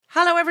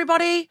Hello,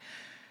 everybody.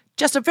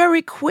 Just a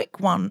very quick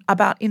one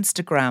about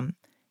Instagram.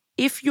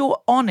 If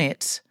you're on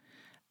it,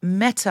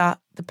 Meta,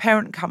 the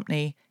parent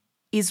company,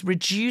 is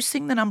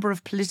reducing the number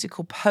of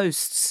political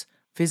posts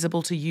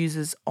visible to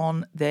users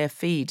on their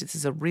feed. This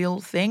is a real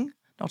thing,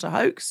 not a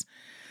hoax.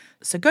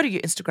 So go to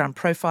your Instagram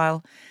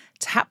profile,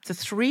 tap the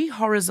 3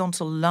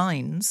 horizontal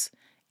lines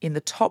in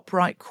the top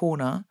right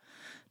corner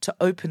to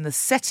open the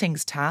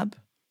Settings tab,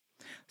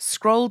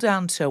 scroll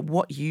down to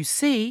What You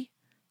See,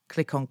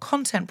 click on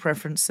Content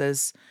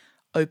Preferences,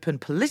 open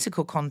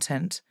Political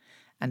Content,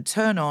 and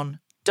turn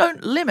on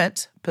Don't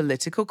Limit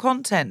Political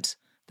Content.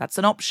 That's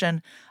an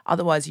option.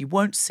 Otherwise, you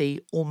won't see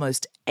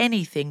almost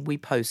anything we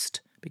post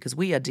because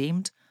we are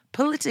deemed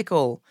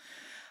political.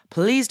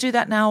 Please do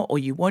that now, or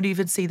you won't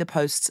even see the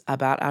posts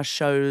about our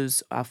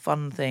shows, our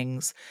fun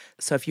things.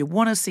 So if you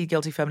want to see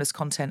Guilty Feminist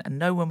content and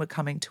know when we're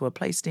coming to a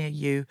place near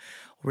you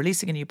or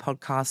releasing a new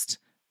podcast,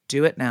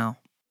 do it now.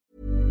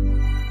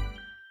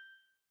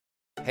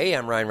 Hey,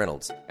 I'm Ryan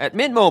Reynolds. At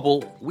Mint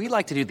Mobile, we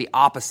like to do the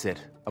opposite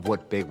of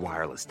what Big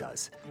Wireless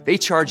does. They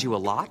charge you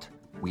a lot,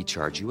 we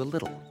charge you a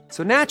little.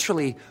 So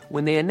naturally,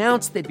 when they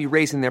announced they'd be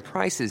raising their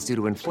prices due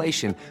to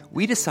inflation,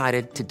 we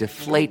decided to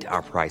deflate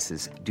our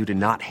prices due to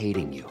not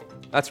hating you.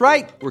 That's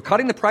right. We're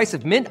cutting the price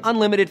of Mint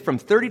Unlimited from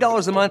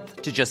 $30 a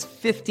month to just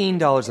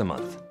 $15 a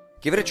month.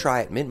 Give it a try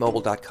at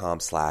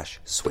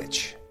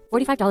mintmobile.com/switch.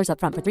 $45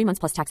 up front for 3 months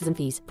plus taxes and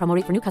fees. Promo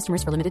rate for new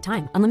customers for limited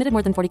time. Unlimited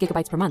more than 40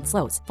 gigabytes per month.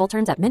 Slows full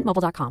terms at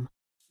mintmobile.com.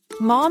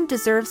 Mom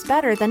deserves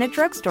better than a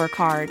drugstore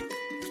card.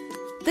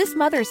 This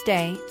Mother's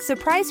Day,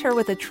 surprise her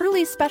with a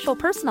truly special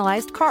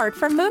personalized card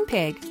from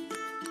Moonpig.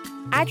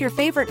 Add your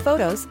favorite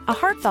photos, a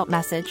heartfelt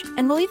message,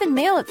 and we'll even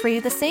mail it for you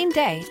the same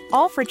day,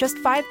 all for just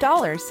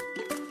 $5.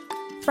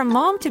 From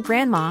mom to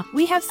grandma,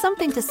 we have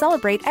something to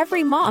celebrate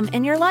every mom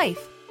in your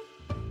life.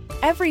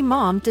 Every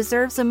mom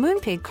deserves a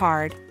Moonpig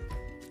card.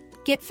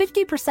 Get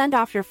 50%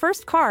 off your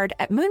first card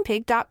at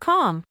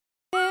moonpig.com.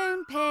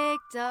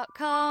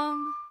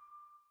 Moonpig.com.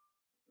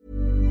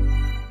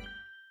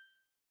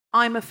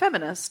 I'm a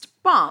feminist,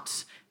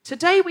 but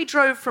today we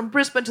drove from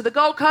Brisbane to the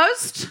Gold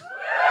Coast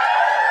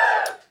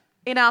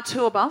in our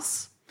tour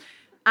bus,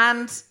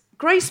 and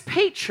Grace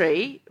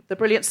Petrie, the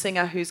brilliant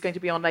singer who's going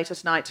to be on later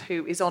tonight,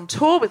 who is on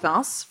tour with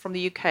us from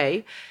the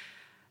UK,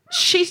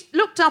 she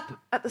looked up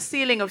at the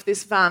ceiling of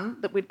this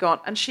van that we'd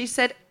got, and she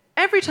said,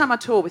 every time I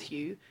tour with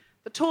you,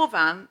 the tour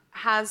van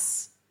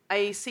has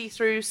a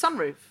see-through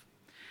sunroof.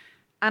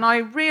 And I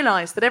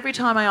realised that every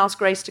time I ask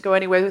Grace to go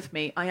anywhere with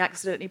me, I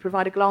accidentally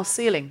provide a glass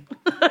ceiling.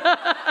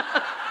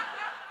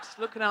 Just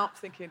looking up,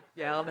 thinking,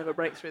 yeah, I'll never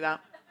break through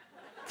that.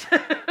 I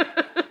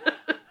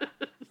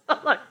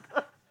like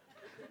that.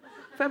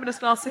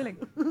 Feminist glass ceiling.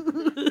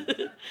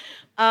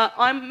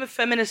 I'm a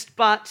feminist,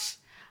 but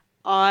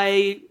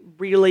I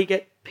really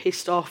get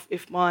pissed off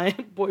if my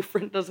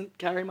boyfriend doesn't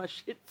carry my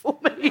shit for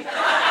me.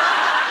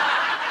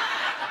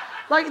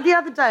 Like the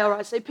other day, all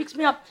right, so he picks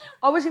me up.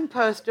 I was in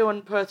Perth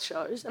doing Perth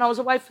shows, and I was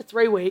away for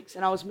 3 weeks,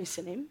 and I was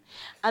missing him.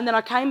 And then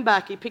I came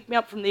back, he picked me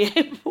up from the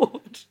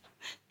airport,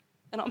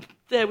 and I'm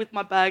there with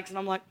my bags, and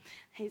I'm like,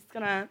 he's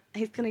gonna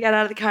get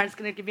out of the car, and he's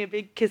gonna give me a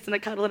big kiss and a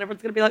cuddle, and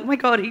everyone's gonna be like, oh my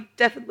God, he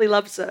definitely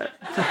loves her.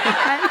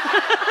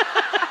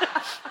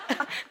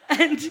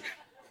 and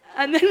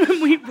then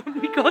when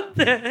we got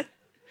there,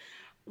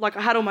 like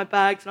I had all my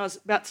bags, and I was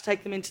about to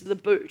take them into the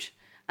boot,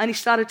 and he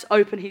started to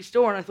open his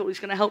door, and I thought he was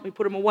going to help me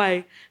put them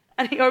away.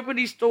 And he opened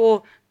his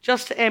door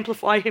just to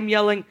amplify him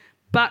yelling,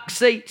 back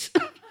seat.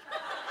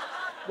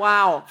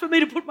 Wow. For me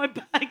to put my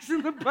bags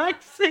in the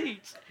back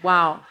seat.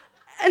 Wow.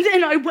 And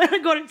then when I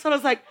got inside, I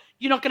was like,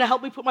 you're not going to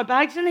help me put my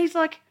bags in? And he's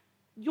like,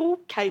 you're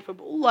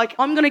capable. Like,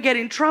 I'm going to get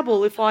in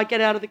trouble if I get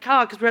out of the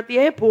car because we're at the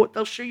airport.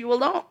 They'll shoo you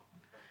along.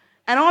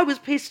 And I was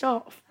pissed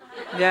off.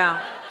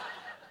 Yeah.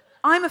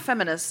 I'm a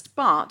feminist,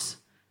 but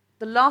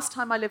the last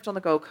time I lived on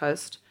the Gold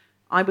Coast,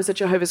 I was a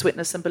Jehovah's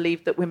Witness and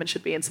believed that women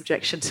should be in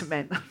subjection to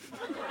men.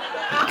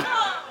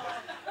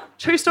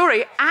 True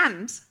story.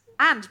 And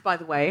by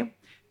the way,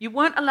 you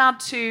weren't allowed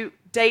to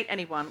date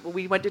anyone. Well,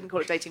 we didn't call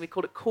it dating, we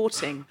called it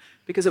courting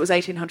because it was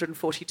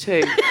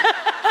 1842.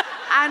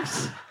 And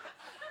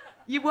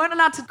you weren't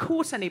allowed to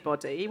court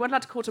anybody. You weren't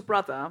allowed to court a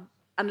brother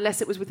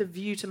unless it was with a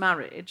view to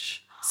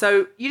marriage.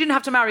 So you didn't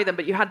have to marry them,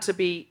 but that had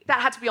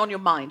to be on your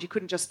mind. You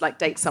couldn't just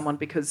date someone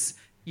because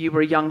you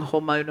were a young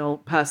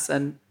hormonal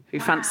person who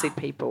fancied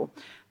people.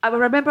 I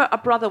remember a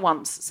brother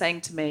once saying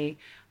to me,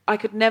 I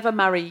could never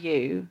marry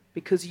you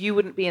because you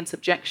wouldn't be in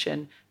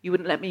subjection. You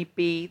wouldn't let me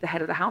be the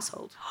head of the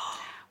household.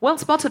 Well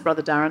spotted,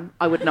 Brother Darren.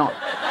 I would not.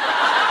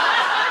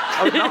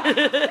 I would not.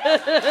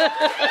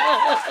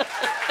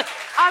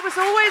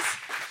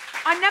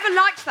 I never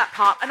liked that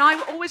part, and I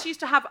always used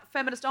to have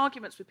feminist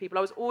arguments with people.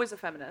 I was always a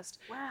feminist.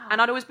 Wow. And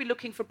I'd always be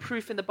looking for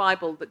proof in the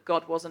Bible that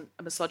God wasn't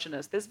a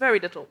misogynist. There's very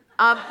little.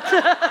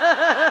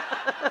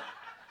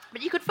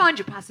 But you could find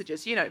your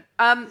passages, you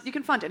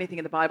can find anything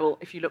in the Bible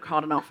if you look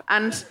hard enough.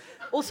 And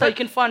also, you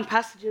can find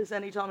passages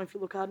anytime if you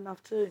look hard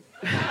enough too.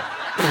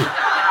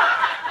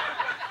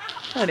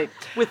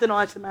 With an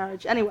eye to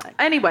marriage.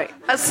 Anyway,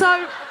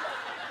 so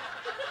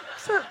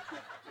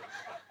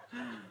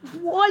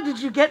Why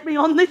did you get me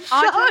on this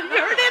show?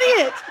 You're an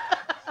idiot.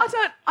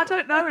 I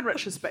don't know in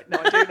retrospect. No,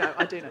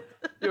 I do know.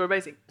 You're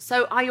amazing.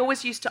 So I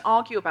always used to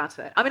argue about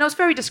it. I mean, I was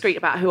very discreet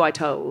about who I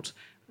told.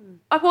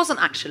 I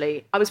wasn't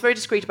actually. I was very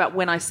discreet about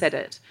when I said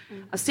it.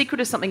 A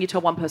secret is something you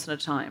tell one person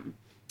at a time.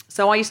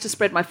 So I used to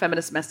spread my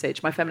feminist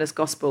message, my feminist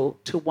gospel,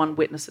 to one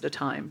witness at a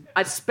time.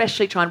 I'd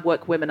especially try and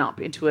work women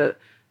up into a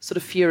sort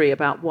of fury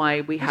about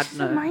why we had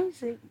no...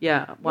 amazing.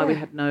 Yeah, why we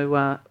had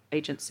no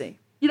agency.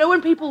 You know,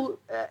 when people...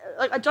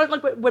 I don't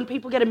like when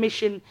people get a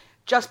mission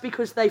just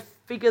because they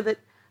figure that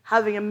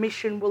having a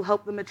mission will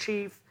help them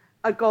achieve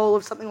a goal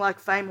of something like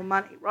fame or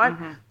money, right?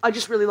 Mm-hmm. I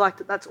just really like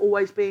that that's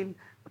always been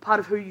a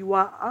part of who you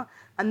are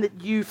and that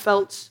you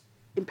felt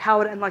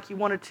empowered and like you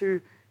wanted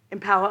to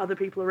empower other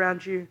people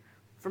around you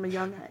from a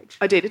young age.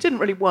 I did. It didn't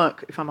really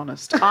work, if I'm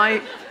honest.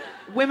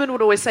 Women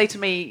would always say to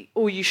me,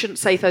 oh, you shouldn't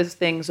say those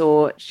things,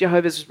 or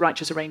Jehovah's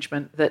righteous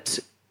arrangement, that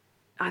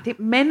I think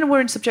men were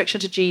in subjection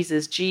to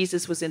Jesus,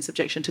 Jesus was in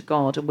subjection to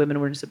God, and women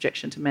were in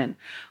subjection to men.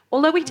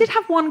 Although we did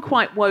have one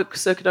quite woke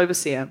circuit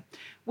overseer.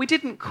 We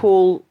didn't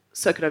call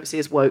circuit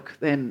overseers woke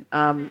then.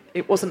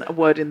 It wasn't a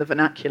word in the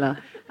vernacular.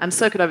 And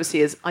circuit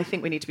overseers, I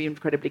think we need to be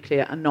incredibly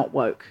clear, are not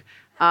woke.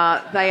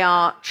 They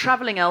are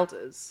travelling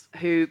elders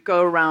who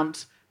go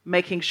around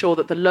making sure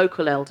that the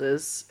local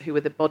elders, who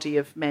are the body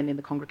of men in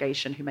the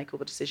congregation who make all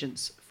the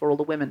decisions for all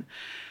the women,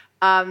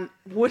 so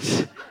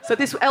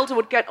this elder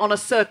would get on a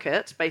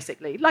circuit,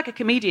 basically, like a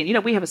comedian. You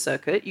know, we have a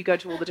circuit. You go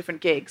to all the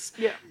different gigs.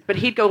 Yeah. But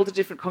he'd go to all the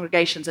different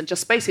congregations and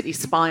just basically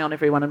spy on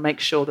everyone and make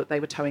sure that they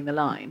were towing the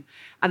line.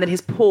 And then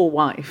his poor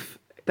wife,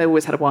 they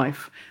always had a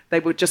wife, they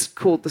would just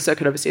call the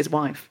circuit overseer's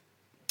wife.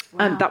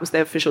 Wow. And that was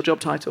their official job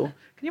title.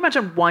 Can you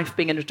imagine wife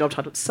being in a job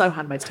title? It's so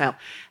Handmaid's Tale.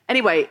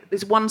 Anyway,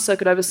 this one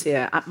circuit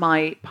overseer at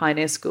my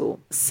pioneer school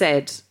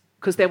said,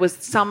 because there was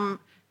some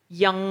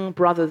young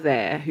brother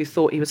there who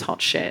thought he was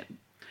hot shit.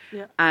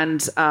 Yeah.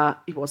 And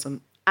he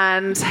wasn't.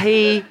 And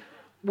he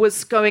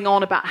was going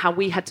on about how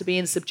we had to be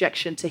in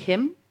subjection to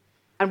him.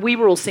 And we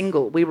were all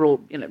single. We were all,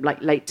 you know,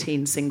 like late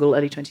teens single,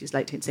 early 20s,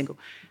 late teens single.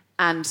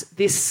 And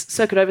this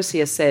circuit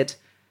overseer said,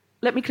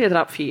 let me clear that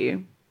up for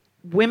you.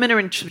 Women are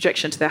in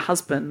subjection to their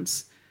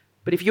husbands,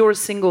 but if you're a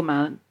single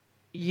man,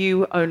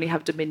 you only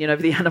have dominion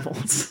over the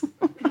animals.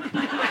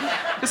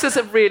 This is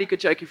a really good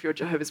joke if you're a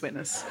Jehovah's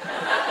Witness.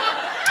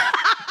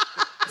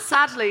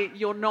 Sadly,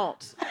 you're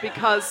not,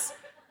 because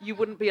you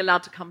wouldn't be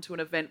allowed to come to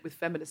an event with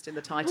feminist in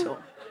the title.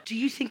 Do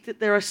you think that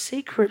there are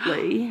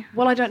secretly...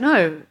 Well, I don't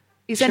know.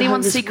 Is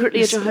anyone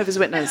secretly a Jehovah's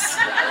Witness?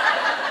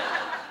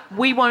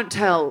 We won't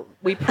tell,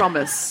 we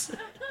promise.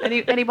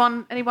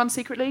 Anyone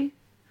secretly?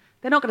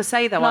 They're not going to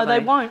say, though, are they? No,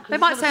 they won't. They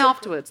might say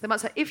afterwards. They might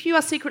say, if you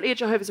are secretly a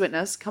Jehovah's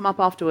Witness, come up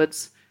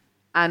afterwards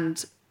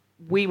and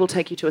we will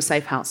take you to a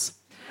safe house.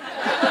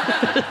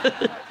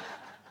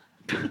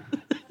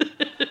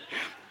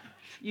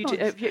 You do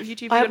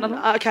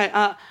another? Okay,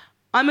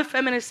 I'm a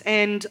feminist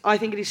and I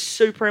think it is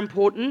super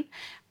important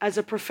as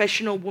a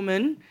professional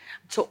woman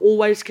to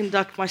always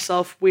conduct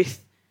myself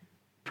with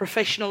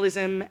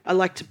professionalism. I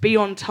like to be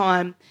on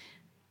time.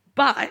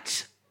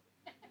 But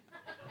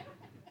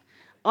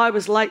I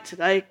was late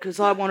today because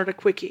I wanted a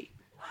quickie.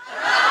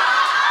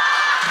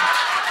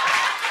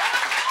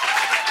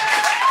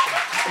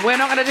 We're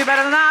not going to do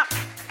better than that.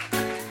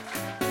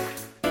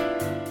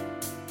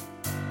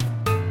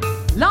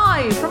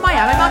 Live from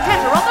Miami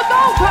Marquetta on the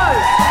Gold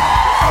Coast.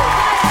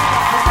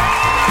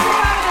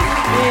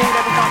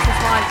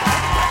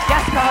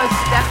 Guest host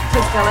Steph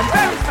Tisdell and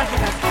very special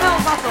guest Mel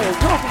Buttle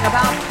talking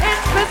about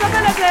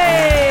invisibility.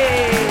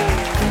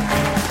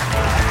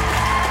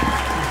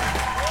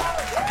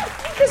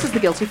 This is The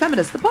Guilty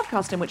Feminist, the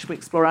podcast in which we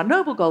explore our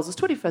noble goals as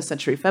 21st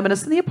century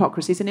feminists and the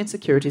hypocrisies and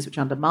insecurities which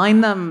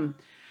undermine them.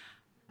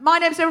 My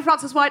name's Sarah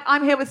Frances White.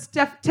 I'm here with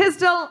Steph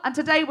Tisdell, and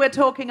today we're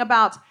talking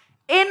about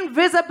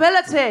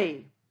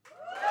invisibility.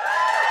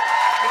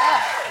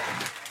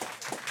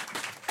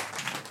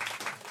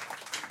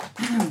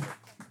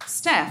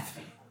 Steph.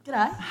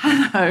 G'day.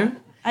 Hello.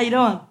 How you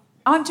doing?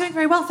 I'm doing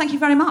very well, thank you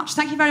very much.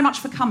 Thank you very much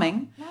for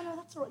coming. No,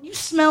 that's all right. You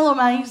smell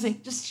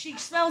amazing. She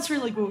smells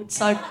really good,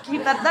 so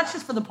keep that. That's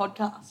just for the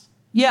podcast.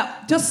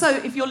 Yeah, just so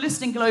if you're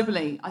listening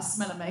globally, I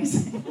smell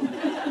amazing.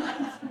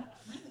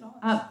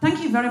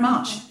 Thank you very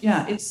much.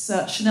 Yeah, it's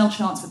Chanel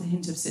Chance with a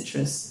hint of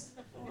citrus.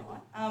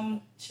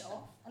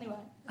 Sure. Anyway.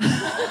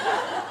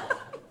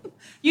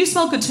 You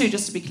smell good too,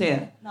 just to be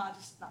clear. No,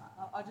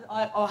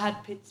 I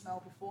had pit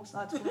smell before, so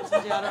I had to put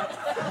some deodorant.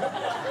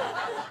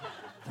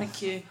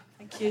 Thank you.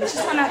 It's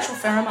just my natural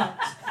pheromones.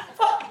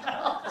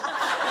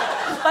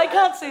 They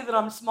can't see that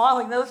I'm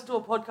smiling. They listen to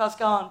a podcast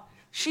going,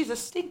 she's a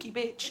stinky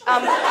bitch.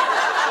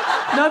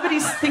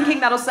 Nobody's thinking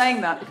that or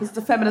saying that because it's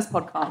a feminist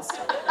podcast.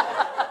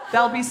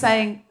 They'll be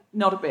saying,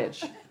 not a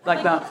bitch.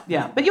 Like that,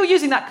 yeah. But you're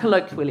using that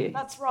colloquially.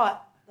 That's right.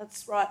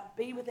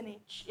 B with an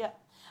itch, yeah.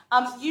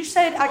 You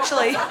said,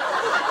 actually...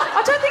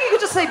 I don't think you could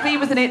just say B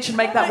with an itch and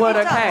make that word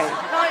okay.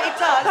 No, it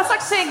does. That's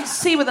like saying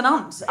C with an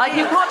unt.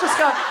 You can't just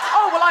go,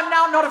 oh, well, I'm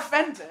now not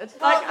offended.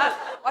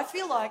 I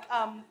feel like,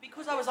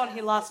 because I was on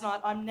here last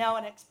night, I'm now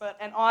an expert,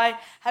 and I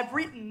have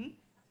written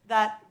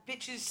that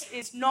bitches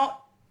is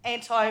not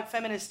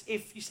anti-feminist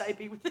if you say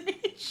be with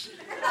each.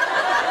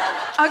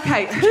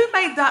 Okay, who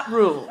made that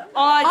rule?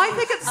 I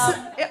think it's...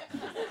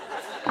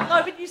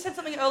 No, but you said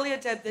something earlier,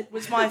 Deb, that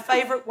was my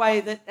favourite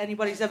way that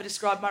anybody's ever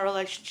described my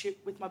relationship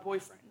with my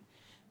boyfriend,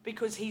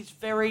 because he's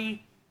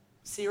very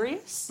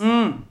serious,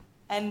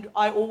 and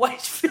I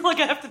always feel like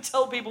I have to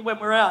tell people when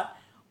we're out,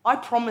 I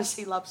promise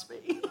he loves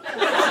me.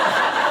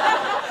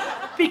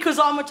 Because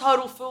I'm a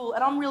total fool,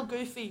 and I'm real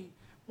goofy.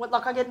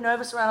 Like, I get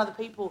nervous around other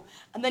people.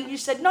 And then you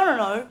said,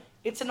 no,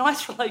 it's a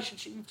nice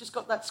relationship. You've just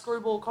got that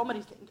screwball comedy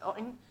thing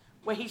going,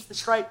 where he's the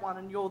straight one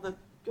and you're the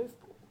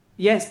goofball.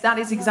 Yes, that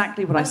is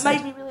exactly what I said.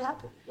 It made me really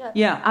happy.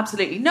 Yeah,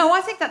 absolutely. No,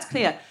 I think that's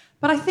clear.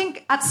 But I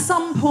think at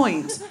some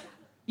point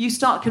you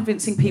start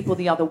convincing people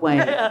the other way.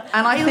 Yeah.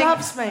 And I He think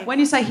loves me. when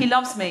you say he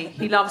loves me,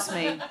 he loves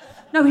me.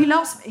 No, he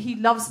loves me. He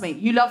loves me.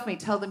 You love me.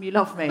 Tell them you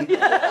love me.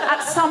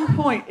 At some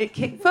point,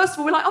 first of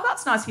all, we're like, oh,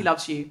 that's nice. He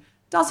loves you.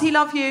 Does he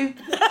love you?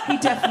 He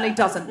definitely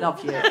doesn't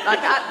love you. Like,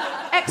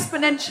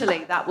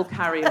 exponentially, that will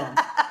carry on.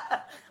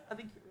 I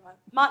think you're right.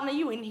 Martin, are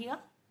you in here?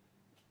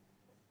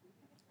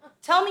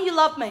 Tell me you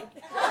love me.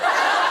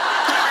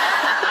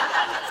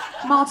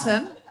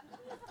 Martin,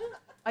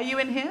 are you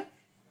in here?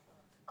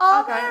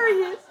 Oh, Okay. there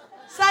he is.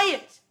 Say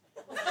it.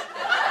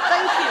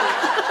 Thank you.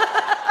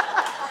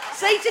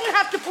 See, you didn't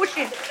have to push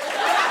him.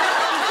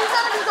 He's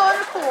on his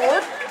own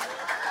accord.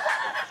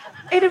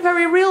 In a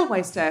very real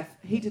way, Steph,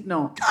 he did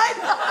not. I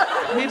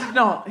know. He did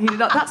not. He did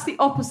not. That's the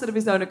opposite of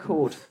his own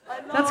accord.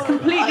 I know. That's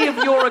completely of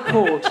your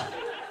accord.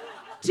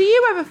 Do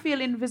you ever feel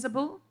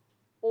invisible?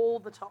 All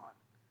the time.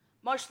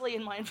 Mostly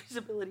in my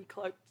invisibility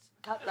cloak.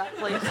 Cut that,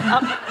 please.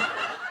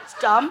 It's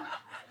dumb.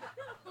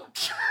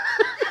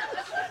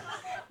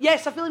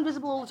 Yes, I feel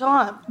invisible all the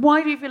time.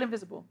 Why do you feel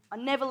invisible? I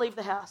never leave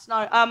the house.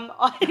 No,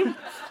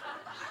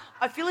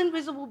 I feel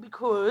invisible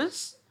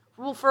because,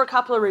 well, for a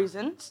couple of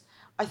reasons.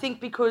 I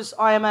think because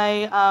I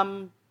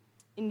am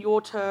in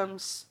your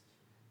terms,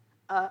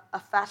 a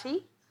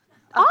fatty.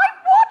 I'm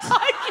what?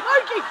 I'm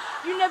joking.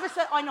 You never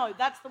said, I know,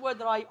 that's the word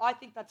that I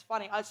think that's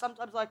funny. I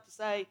sometimes like to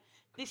say,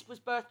 this was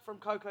birthed from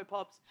Cocoa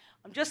Pops.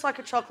 I'm just like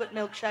a chocolate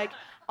milkshake,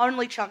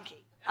 only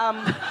chunky.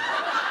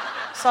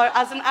 So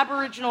as an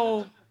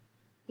Aboriginal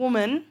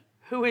woman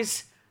who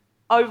is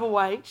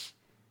overweight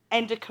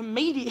and a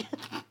comedian,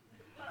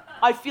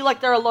 I feel like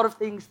there are a lot of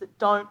things that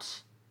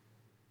don't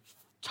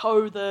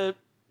toe the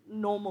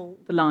normal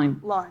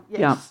line. Yes.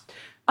 Yeah.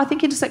 I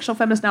think intersectional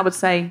feminists now would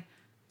say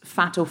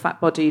fat or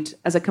fat-bodied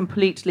as a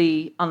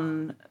completely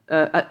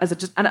as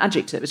just an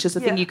adjective. It's just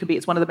a thing you can be.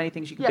 It's one of the many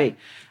things you can be.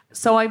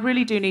 So I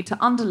really do need to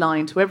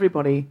underline to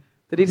everybody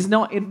that it is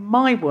not, in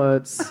my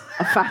words,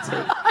 a fatty.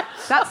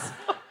 That's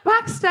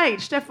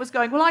backstage. Steph was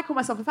going, well, I call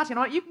myself a fatty. And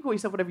I'm like, you can call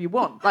yourself whatever you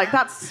want. Like,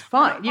 that's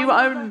fine. You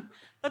own...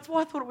 That's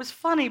why I thought it was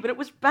funny, but it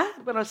was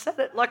bad when I said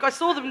it. Like, I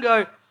saw them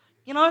go,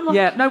 you know, like...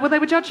 Yeah, no, well, they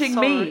were judging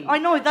me. I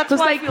know, that's why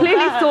I feel because they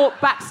clearly bad.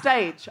 thought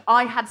backstage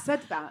I had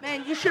said that.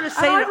 Man, you should have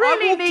seen And it. I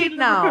really walked need in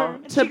now the room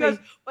and to she goes,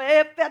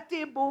 "Eh,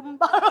 fatty boom, boom."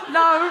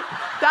 No,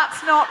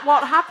 that's not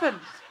what happened.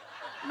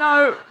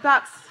 No,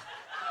 that's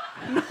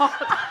not...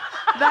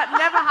 That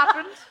never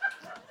happened.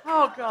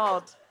 Oh,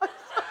 God.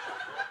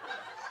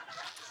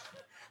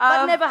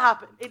 That never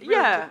happened. It really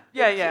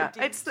Yeah.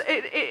 didn't.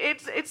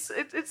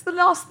 It's the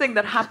last thing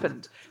that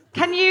happened.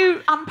 Can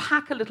you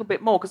unpack a little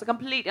bit more? Because I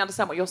completely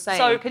understand what you're saying.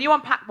 So- can you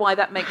unpack why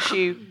that makes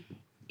you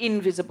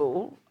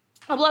invisible?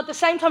 Well, at the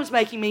same time as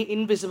making me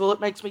invisible, it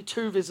makes me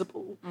too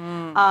visible.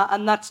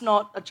 And that's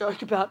not a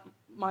joke about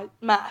my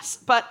mass.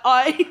 But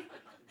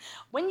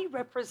when you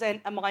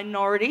represent a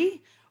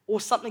minority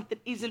or something that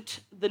isn't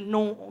the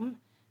norm,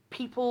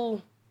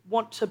 people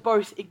want to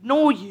both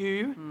ignore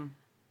you,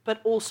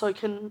 but also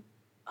can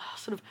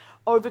sort of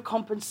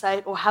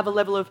overcompensate or have a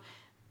level of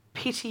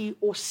pity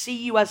or see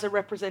you as a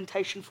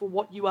representation for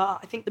what you are.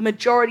 I think the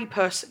majority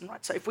person,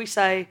 right? So if we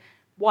say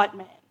white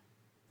man,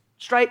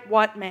 straight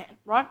white man,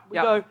 right? We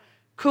go,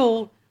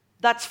 cool,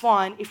 that's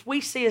fine. If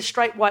we see a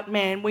straight white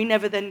man, we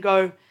never then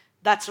go,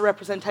 that's a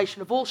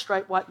representation of all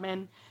straight white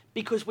men,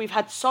 because we've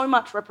had so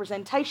much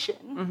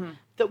representation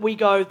that we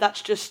go,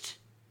 that's just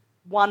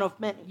one of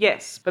many.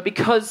 Yes, but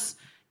because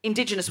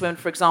Indigenous women,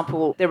 for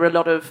example, there are a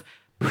lot of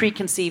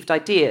preconceived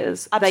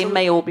ideas, Absolutely. they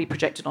may all be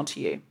projected onto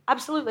you.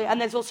 Absolutely, and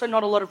there's also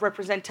not a lot of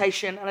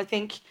representation, and I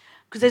think,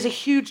 because there's a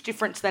huge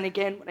difference then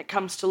again when it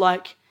comes to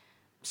like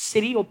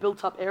city or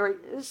built-up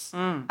areas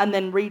and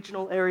then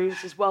regional areas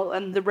as well,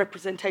 and the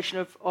representation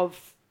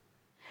of...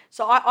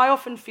 So I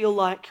often feel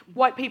like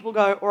white people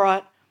go, all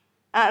right,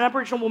 an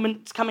Aboriginal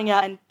woman is coming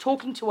out and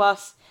talking to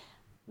us,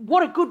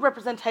 what a good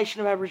representation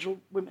of Aboriginal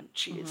women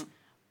she is.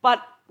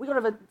 But we've got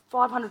over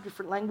 500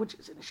 different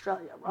languages in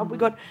Australia, right? We've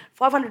got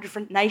 500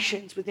 different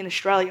nations within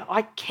Australia.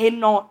 I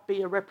cannot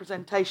be a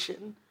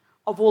representation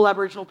of all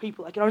Aboriginal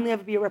people. I can only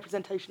ever be a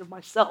representation of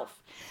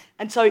myself.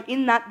 And so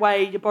in that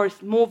way, you're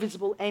both more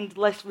visible and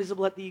less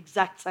visible at the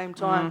exact same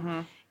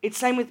time. It's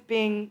same with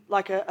being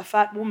like a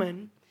fat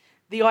woman.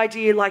 The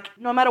idea, like,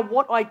 no matter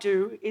what I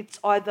do, it's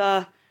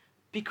either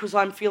because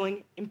I'm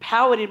feeling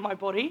empowered in my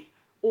body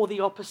or the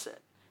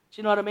opposite. Do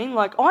you know what I mean?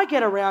 Like, I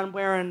get around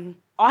wearing...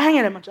 I hang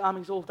out in my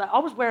jammies all day. I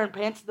was wearing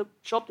pants at the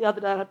shop the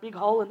other day that had a big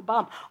hole in the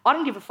bum. I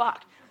don't give a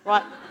fuck,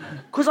 right?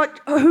 Because,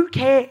 who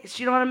cares?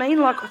 Do you know what I mean?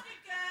 Like,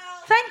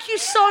 thank you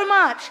so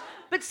much.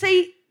 But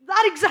see,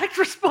 that exact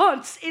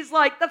response is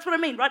like, that's what I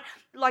mean, right?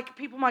 Like,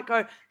 people might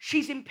go,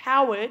 she's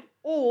empowered,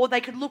 or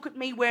they could look at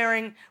me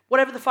wearing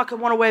whatever the fuck I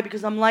want to wear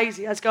because I'm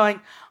lazy as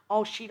going,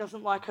 oh, she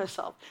doesn't like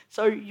herself.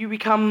 So you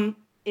become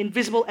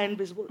invisible and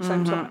visible at the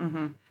same time.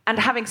 Mm-hmm. And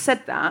having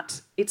said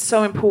that, it's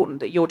so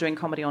important that you're doing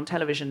comedy on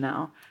television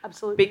now.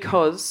 Absolutely.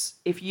 Because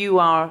if you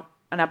are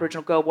an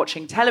Aboriginal girl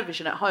watching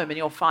television at home and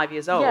you're 5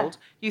 years old,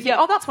 you think,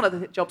 oh, that's one of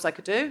the jobs I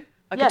could do.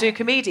 I could do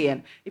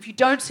comedian. If you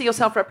don't see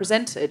yourself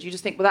represented, you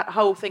just think, well, that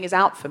whole thing is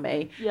out for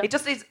me. Yeah. It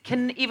just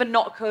can even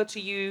not occur to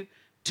you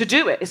to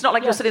do it. It's not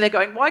like you're sitting there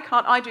going, why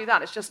can't I do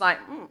that? It's just like,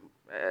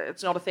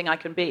 it's not a thing I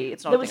can be.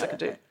 It's not a thing I can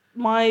do.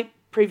 My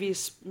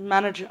previous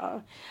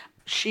manager,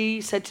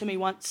 she said to me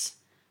once,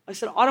 I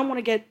said, I don't want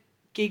to get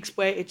gigs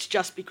where it's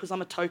just because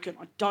I'm a token.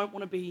 I don't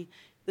want to be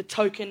the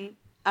token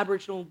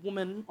Aboriginal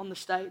woman on the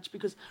stage,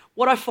 because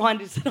what I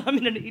find is that I'm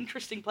in an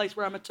interesting place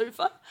where I'm a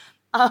twofer.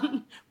 Like,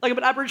 I'm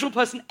an Aboriginal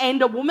person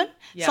and a woman.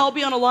 Yeah. So I'll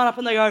be on a lineup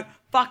and they go,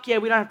 fuck yeah,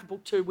 we don't have to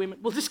book 2 women.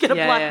 We'll just get a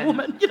black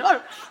woman. You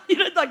know,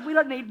 like, we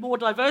don't need more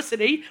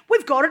diversity.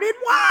 We've got it in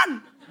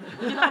one.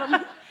 You know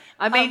what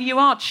I mean? You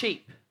are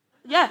cheap.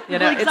 Yeah, you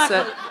know,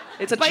 exactly.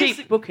 It's a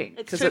cheap booking,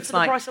 because it's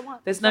like,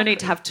 there's no need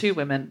to have 2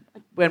 women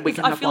when we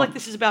can have one. I feel like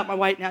this is about my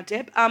weight now,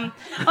 Deb. I never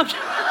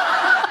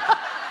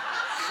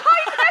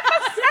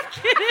said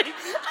kidding.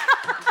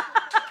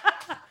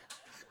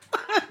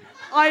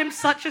 I am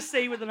such a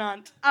C with an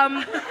aunt.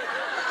 I'm so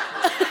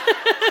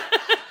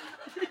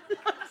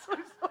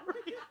sorry.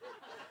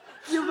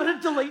 You're going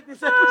to delete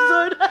this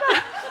episode.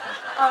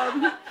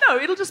 No,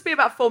 it'll just be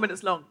about 4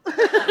 minutes long.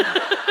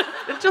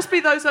 It'll just be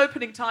those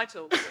opening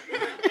titles.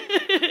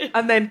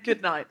 And then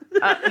good night.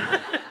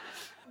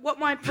 What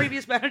my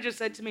previous manager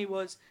said to me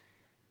was,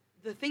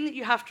 the thing that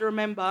you have to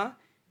remember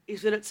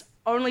is that it's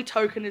only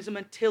tokenism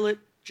until it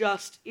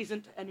just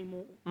isn't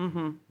anymore.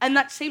 Mm-hmm. And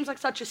that seems like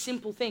such a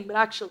simple thing, but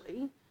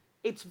actually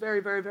it's very,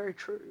 very, very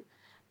true.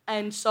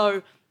 And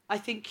so I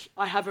think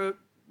I have a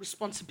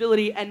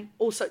responsibility, and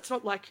also it's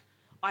not like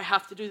I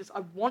have to do this,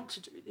 I want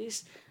to do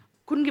this.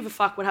 Couldn't give a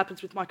fuck what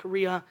happens with my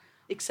career,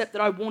 except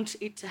that I want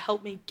it to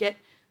help me get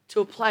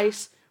to a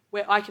place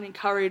where I can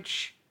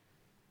encourage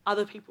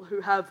other people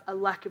who have a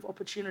lack of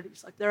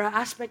opportunities. Like, there are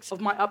aspects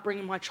of my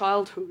upbringing, my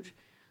childhood,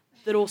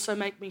 that also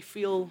make me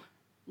feel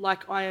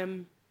like I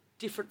am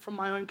different from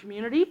my own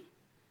community.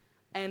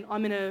 And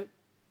I'm in a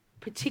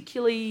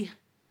particularly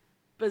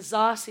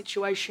bizarre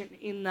situation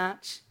in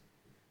that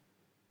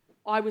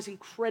I was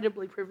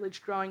incredibly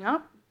privileged growing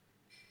up,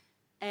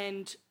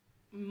 and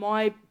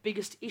my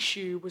biggest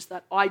issue was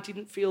that I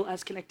didn't feel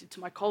as connected to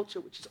my culture,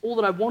 which is all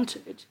that I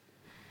wanted.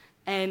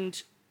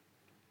 And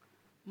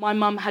my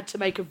mum had to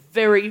make a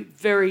very,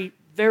 very,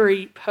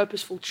 very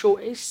purposeful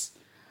choice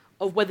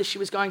of whether she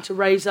was going to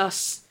raise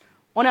us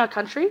on our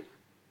country,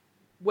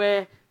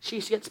 where she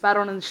used to get spat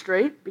on in the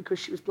street because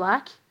she was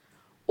black,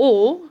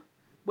 or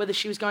whether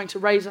she was going to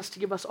raise us to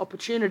give us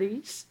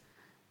opportunities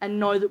and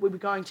know that we were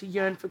going to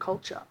yearn for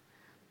culture.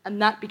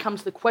 And that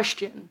becomes the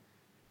question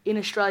in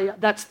Australia.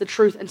 That's the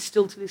truth, and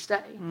still to this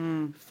day,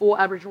 for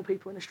Aboriginal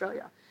people in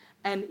Australia.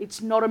 And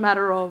it's not a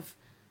matter of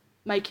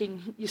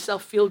making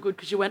yourself feel good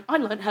because you went, I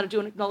learned how to do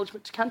an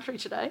acknowledgement to country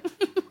today.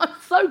 I'm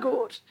so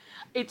good.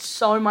 It's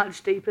so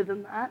much deeper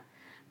than that,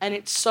 and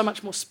it's so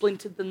much more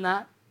splintered than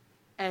that,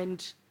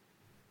 and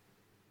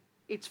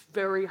it's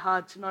very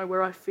hard to know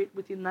where I fit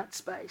within that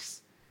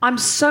space. I'm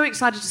so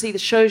excited to see the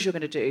shows you're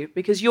going to do,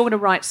 because you're going to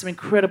write some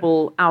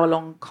incredible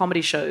hour-long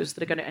comedy shows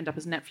that are going to end up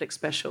as Netflix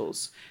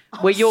specials,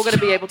 where you're going to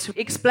be able to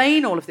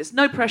explain all of this.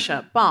 No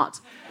pressure, but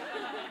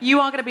you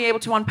are going to be able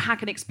to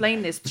unpack and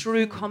explain this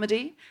through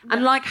comedy. Yeah.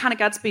 And like Hannah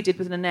Gadsby did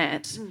with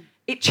Nanette,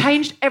 it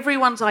changed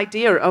everyone's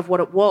idea of what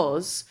it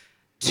was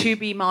to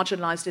be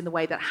marginalised in the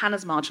way that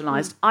Hannah's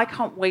marginalised. I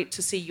can't wait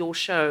to see your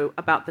show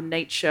about the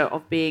nature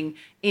of being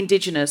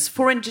Indigenous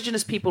for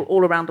Indigenous people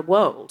all around the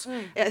world.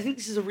 I think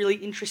this is a really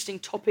interesting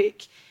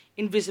topic,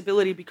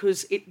 invisibility,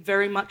 because it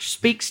very much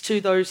speaks to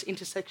those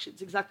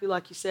intersections, exactly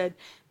like you said.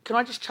 Can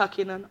I just chuck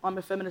in an I'm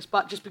a feminist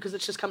but, just because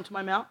it's just come to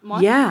my mind?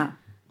 Yeah.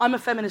 I'm a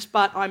feminist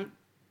but I'm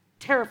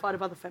terrified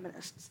of other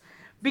feminists,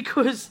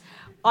 because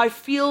I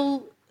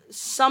feel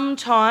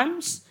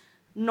sometimes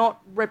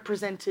not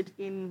represented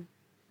in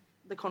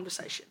the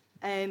conversation,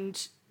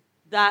 and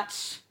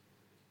that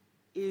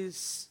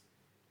is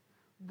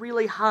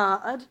really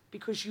hard,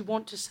 because you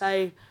want to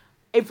say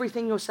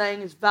everything you're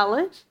saying is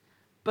valid,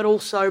 but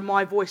also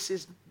my voice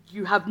is,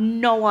 you have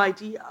no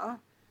idea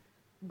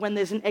when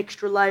there's an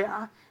extra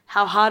layer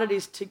how hard it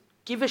is to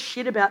give a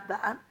shit about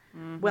that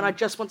when I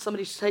just want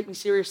somebody to take me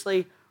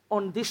seriously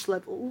on this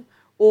level,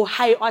 or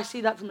hey, I see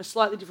that from a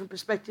slightly different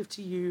perspective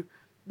to you,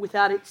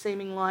 without it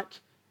seeming like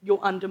you're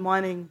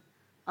undermining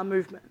a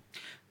movement.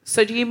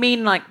 So do you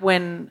mean like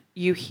when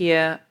you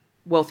hear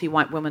wealthy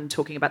white women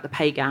talking about the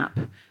pay gap,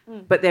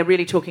 but they're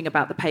really talking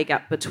about the pay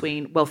gap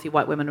between wealthy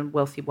white women and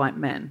wealthy white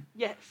men.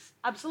 Yes,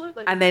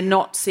 absolutely. And they're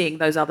not seeing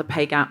those other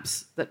pay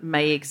gaps that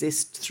may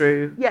exist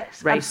through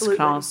race, absolutely.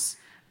 class.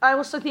 I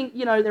also think,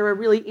 there are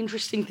really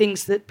interesting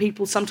things that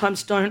people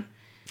sometimes don't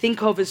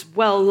think of as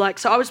well. Like,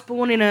 so I was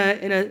born in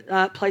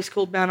a place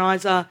called Mount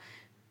Isa.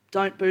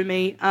 Don't boo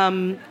me.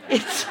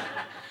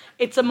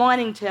 It's a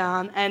mining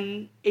town,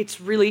 and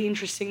it's really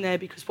interesting there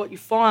because what you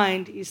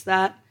find is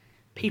that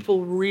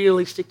people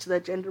really stick to their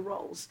gender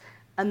roles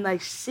and they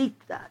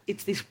seek that.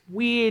 It's this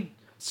weird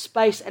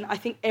space, and I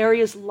think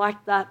areas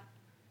like that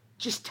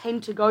just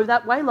tend to go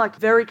that way, like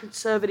very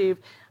conservative,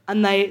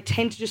 and they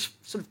tend to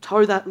just sort of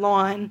toe that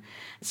line.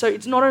 So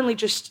it's not only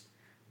just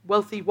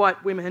wealthy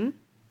white women,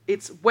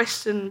 it's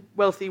Western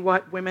wealthy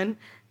white women,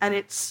 and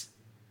it's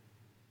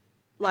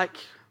like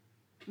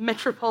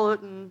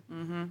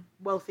metropolitan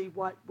wealthy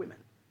white women.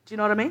 Do you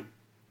know what I mean?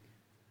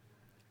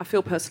 I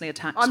feel personally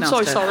attacked. I'm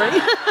so sorry.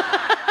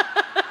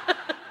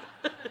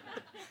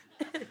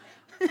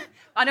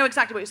 I know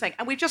exactly what you're saying.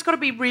 And we've just got to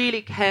be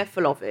really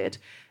careful of it.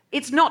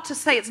 It's not to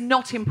say it's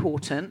not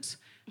important,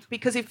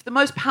 because if the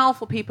most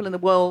powerful people in the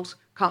world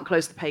can't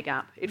close the pay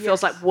gap, it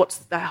feels like what's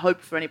the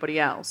hope for anybody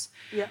else?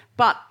 Yeah.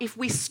 But if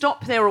we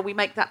stop there or we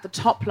make that the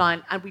top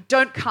line and we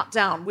don't cut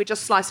down, we're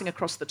just slicing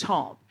across the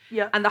top.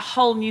 Yeah. And the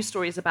whole news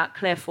story is about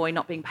Claire Foy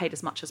not being paid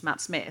as much as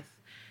Matt Smith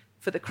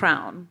for The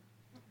Crown.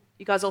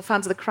 You guys all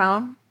fans of The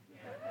Crown?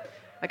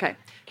 Okay.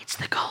 It's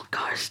the Gold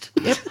Coast.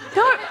 Yep.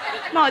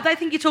 No, they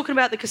think you're talking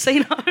about the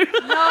casino. No,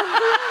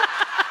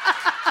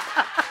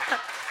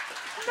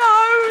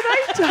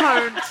 they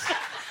don't.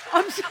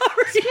 I'm sorry.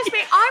 Excuse me,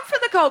 I'm from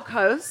the Gold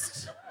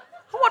Coast.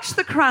 I watched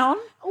The Crown.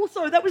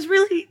 Also, that was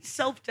really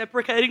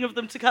self-deprecating of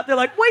them to cut. They're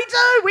like, we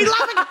do. We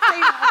love a casino.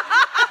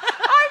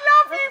 I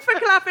love you for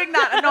clapping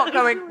that and not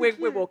going,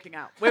 we're walking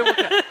out. We're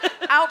walking out.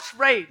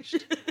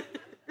 Outraged.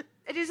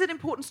 It is an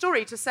important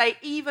story to say,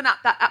 even at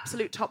that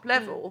absolute top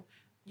level,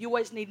 you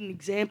always need an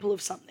example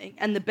of something,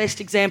 and the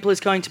best example is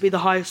going to be the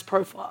highest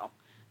profile.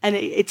 And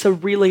it's a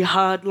really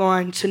hard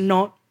line to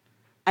not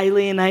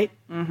alienate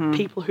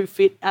people who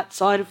fit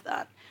outside of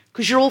that,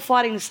 because you're all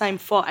fighting the same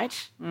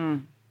fight.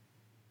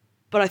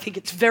 But I think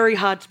it's very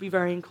hard to be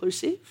very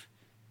inclusive.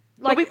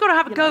 Like, we've got to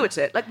have a go at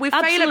it. Like, we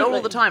fail at it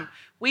all the time.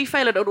 We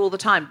fail at it all the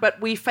time,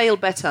 but we fail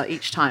better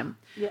each time.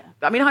 Yeah.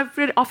 I mean, I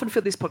really often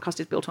feel this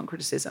podcast is built on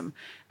criticism.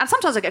 And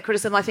sometimes I get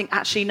criticism and I think,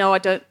 actually, no, I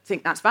don't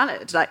think that's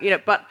valid. Like,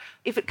 but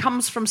if it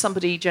comes from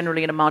somebody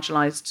generally in a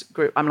marginalised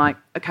group, I'm like,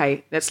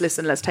 okay, let's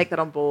listen, let's take that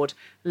on board,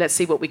 let's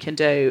see what we can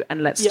do,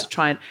 and let's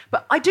try and...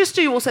 But I just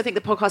do also think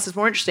the podcast is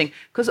more interesting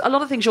because a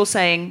lot of things you're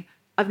saying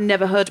I've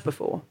never heard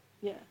before.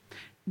 Yeah.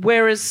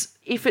 Whereas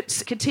if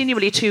it's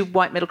continually two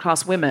white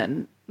middle-class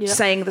women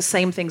saying the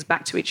same things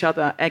back to each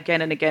other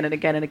again and again and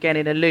again and again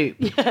in a loop,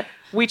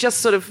 we just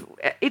sort of...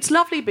 It's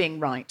lovely being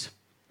right.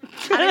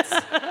 And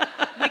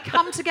we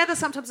come together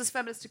sometimes as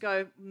feminists to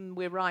go,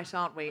 we're right,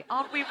 aren't we?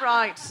 Aren't we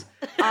right?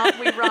 Aren't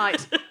we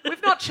right?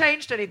 We've not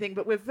changed anything,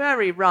 but we're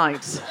very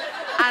right.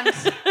 And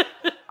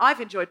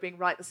I've enjoyed being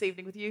right this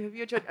evening with you. Have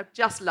you enjoyed it? I've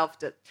just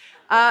loved it.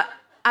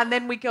 And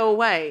then we go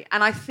away.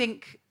 And I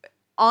think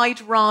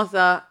I'd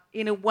rather,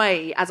 in a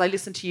way, as I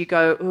listen to you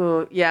go,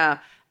 oh, yeah,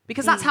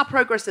 because that's how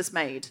progress is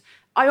made.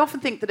 I often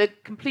think that a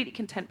completely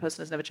content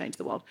person has never changed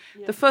the world.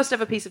 Yeah. The first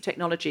ever piece of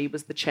technology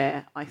was the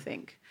chair, I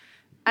think.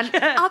 And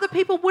other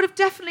people would have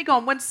definitely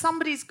gone, when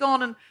somebody's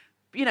gone and,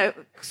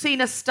 seen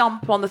a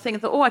stump on the thing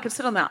and thought, oh, I could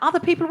sit on that. Other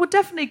people were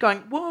definitely going,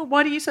 whoa,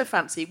 why are you so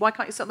fancy? Why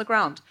can't you sit on the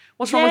ground?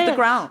 What's wrong with the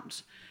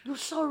ground? You're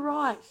so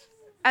right.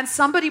 And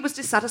somebody was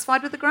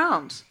dissatisfied with the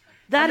ground.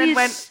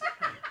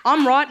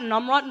 I'm writing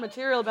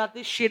material about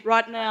this shit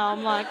right now.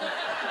 I'm like,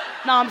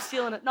 no, I'm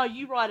stealing it. No,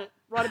 you write it.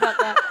 Write about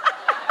that.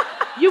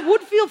 You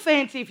would feel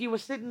fancy if you were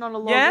sitting on a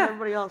log and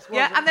everybody else wasn't.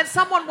 Yeah, and then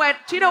someone went,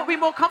 do you know what would be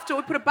more comfortable?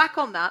 We put a back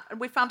on that,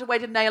 and we found a way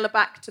to nail a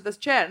back to this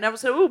chair. And everyone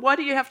said, oh, why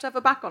do you have to have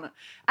a back on it?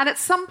 And at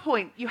some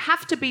point, you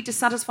have to be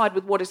dissatisfied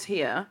with what is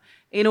here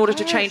in order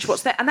to change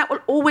what's there. And that will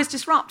always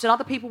disrupt, and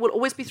other people will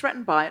always be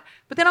threatened by it.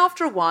 But then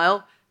after a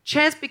while,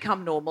 chairs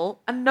become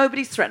normal, and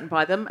nobody's threatened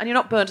by them, and you're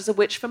not burnt as a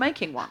witch for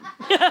making one.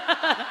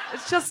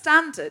 It's just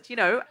standard,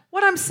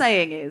 What I'm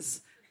saying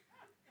is,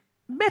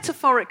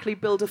 metaphorically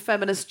build a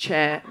feminist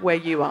chair where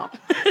you are.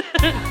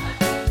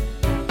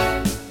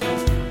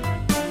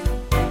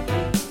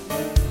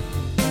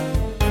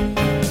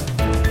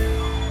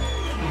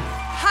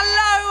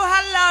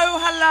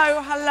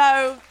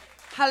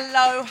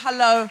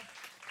 Hello.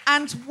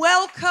 And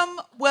welcome.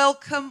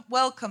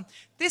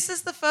 This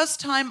is the first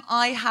time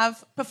I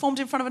have performed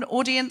in front of an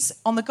audience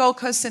on the Gold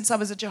Coast since I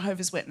was a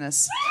Jehovah's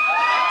Witness.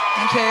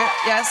 Thank you.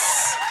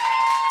 Yes.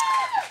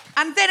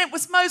 And then it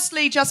was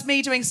mostly just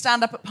me doing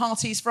stand-up at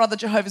parties for other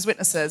Jehovah's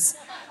Witnesses.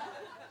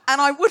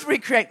 And I would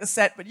recreate the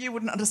set, but you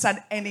wouldn't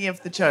understand any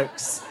of the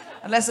jokes.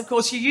 Unless, of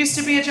course, you used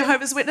to be a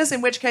Jehovah's Witness,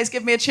 in which case,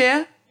 give me a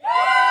cheer.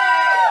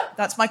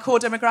 That's my core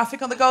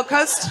demographic on the Gold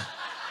Coast.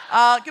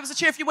 Give us a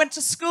cheer if you went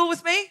to school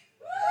with me.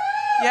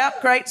 Yeah,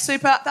 great,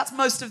 super. That's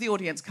most of the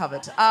audience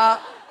covered.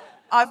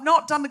 I've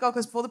not done the Gold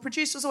Coast before. The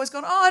producer's always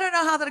gone, I don't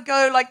know how that'll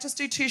go. Like, just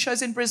do 2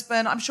 shows in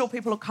Brisbane. I'm sure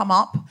people will come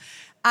up.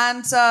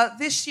 And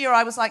this year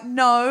I was like,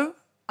 no,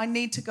 I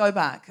need to go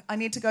back. I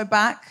need to go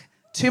back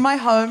to my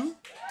home.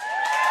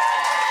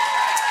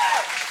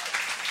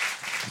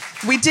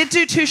 We did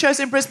do 2 shows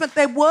in Brisbane.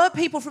 There were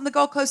people from the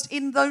Gold Coast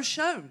in those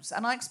shows.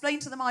 And I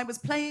explained to them I was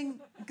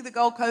playing the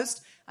Gold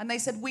Coast, and they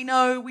said, we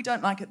know, we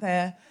don't like it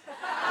there.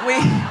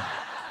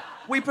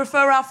 We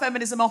prefer our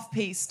feminism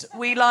off-piste.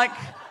 We don't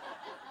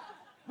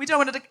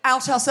want to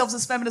out ourselves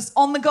as feminists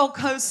on the Gold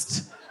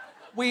Coast.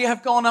 We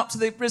have gone up to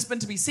the Brisbane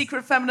to be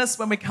secret feminists.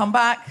 When we come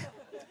back,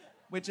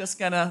 we're just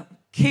going to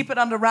keep it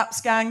under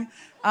wraps, gang.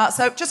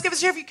 So just give us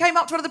a cheer if you came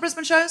up to one of the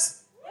Brisbane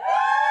shows.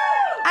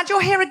 And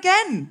you're here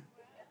again.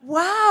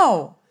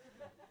 Wow.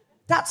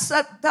 That's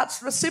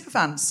the super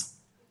fans.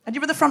 And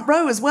you're in the front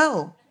row as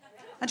well.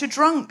 And you're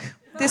drunk.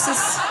 This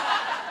is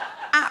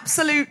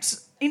absolute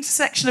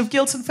intersection of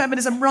guilt and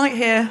feminism right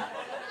here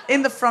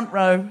in the front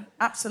row.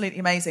 Absolutely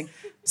amazing.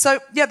 So,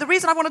 yeah, the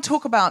reason I want to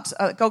talk about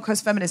Gold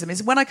Coast feminism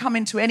is when I come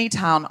into any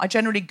town, I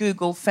generally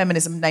Google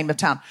feminism name of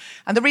town.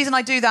 And the reason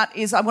I do that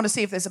is I want to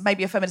see if there's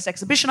maybe a feminist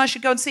exhibition I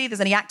should go and see, there's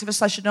any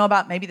activists I should know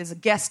about, maybe there's a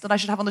guest that I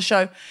should have on the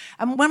show.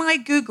 And when I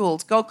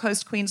Googled Gold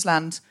Coast,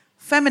 Queensland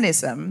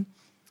feminism,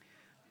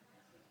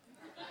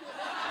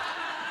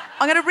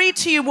 I'm going to read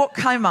to you what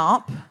came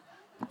up.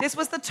 This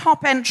was the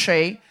top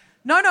entry.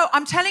 No,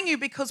 I'm telling you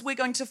because we're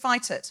going to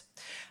fight it.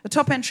 The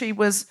top entry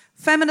was,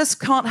 feminists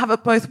can't have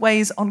it both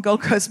ways on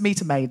Gold Coast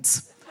meter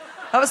maids.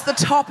 That was the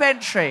top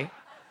entry.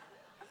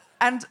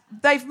 And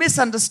they've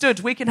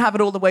misunderstood. We can have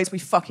it all the ways we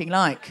fucking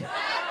like.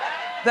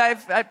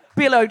 They've...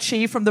 Bill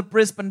O'Chee from the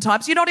Brisbane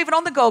Times. You're not even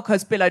on the Gold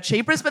Coast, Bill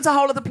O'Chee. Brisbane's a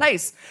whole other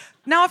place.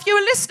 Now, if you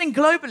were listening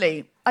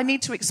globally, I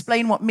need to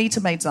explain what meter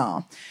maids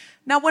are.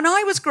 Now, when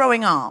I was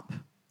growing up,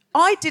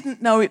 I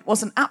didn't know it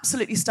wasn't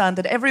absolutely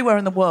standard everywhere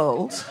in the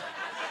world.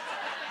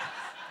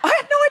 I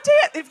had no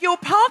idea. If you're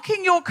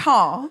parking your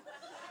car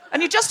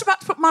and you're just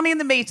about to put money in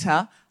the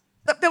meter,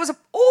 that there was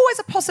always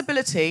a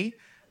possibility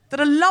that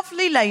a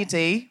lovely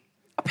lady,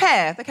 a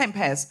pair, they came in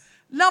pairs,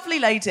 lovely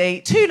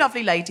lady, 2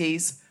 lovely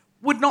ladies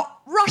would not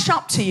rush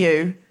up to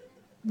you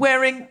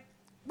wearing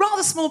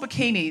rather small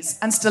bikinis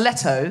and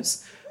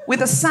stilettos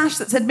with a sash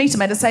that said meter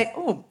maid and say,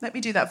 oh, let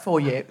me do that for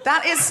you.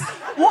 That is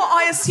what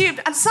I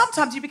assumed. And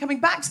sometimes you'd be coming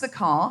back to the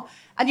car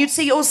and you'd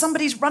see,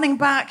 somebody's running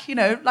back,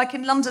 like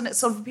in London, it's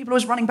sort of people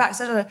always running back,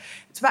 so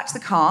it's back to the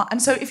car.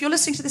 And so if you're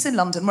listening to this in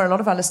London, where a lot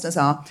of our listeners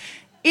are,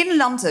 in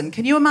London,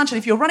 can you imagine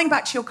if you're running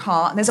back to your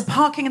car and there's a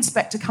parking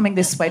inspector coming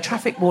this way,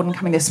 traffic warden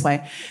coming this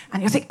way,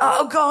 and you think,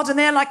 oh, God, and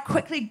they're like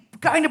quickly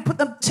going to put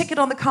the ticket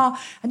on the car,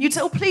 and you'd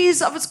say, oh,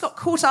 please, I've just got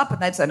caught up,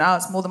 and they'd say, no,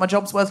 it's more than my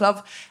job's worth,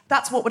 love.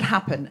 That's what would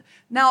happen.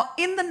 Now,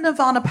 in the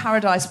Nirvana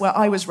paradise where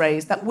I was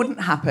raised, that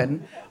wouldn't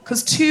happen,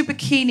 because 2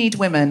 bikinied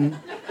women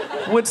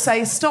would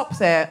say, stop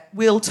there,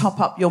 we'll top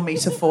up your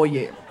meter for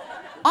you.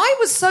 I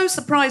was so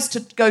surprised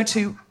to go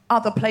to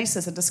other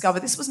places and discover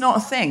this was not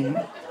a thing.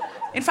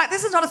 In fact,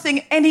 this is not a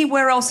thing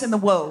anywhere else in the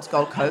world,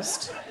 Gold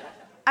Coast.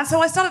 And so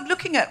I started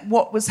looking at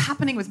what was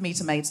happening with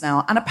meter maids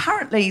now, and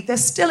apparently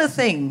there's still a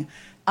thing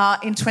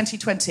in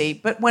 2020,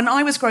 but when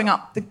I was growing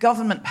up, the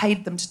government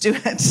paid them to do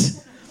it.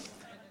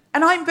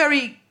 And I'm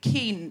very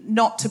keen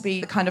not to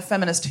be the kind of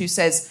feminist who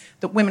says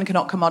that women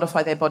cannot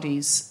commodify their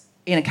bodies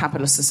in a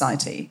capitalist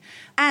society.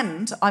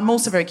 And I'm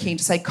also very keen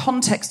to say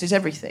context is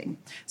everything.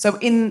 So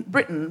in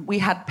Britain, we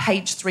had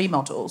page 3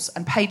 models,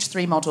 and page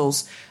 3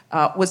 models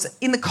was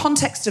in the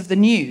context of the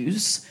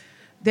news.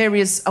 There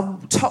is a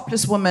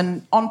topless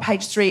woman on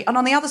page 3, and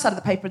on the other side of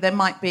the paper, there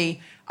might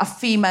be a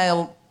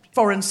female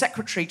foreign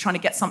secretary trying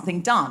to get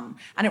something done,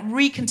 and it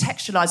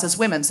recontextualises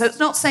women. So it's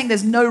not saying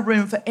there's no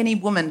room for any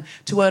woman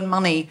to earn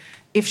money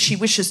if she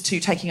wishes to,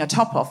 taking her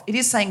top off. It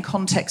is saying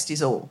context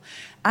is all.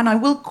 And I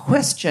will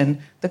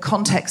question the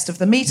context of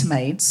the meter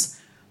maids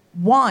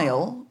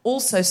while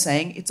also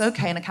saying it's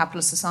okay in a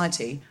capitalist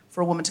society for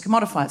a woman to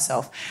commodify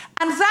itself.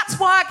 And that's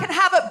why I can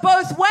have it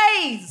both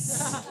ways.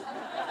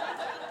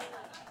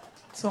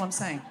 That's all I'm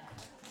saying.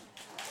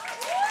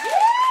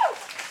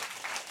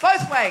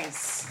 Both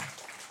ways.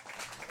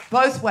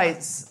 Both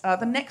ways.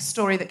 The next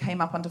story that came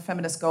up under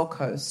Feminist Gold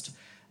Coast,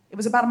 it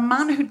was about a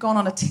man who'd gone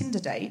on a Tinder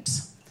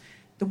date.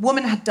 The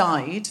woman had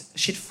died.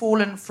 She'd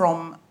fallen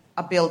from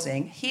a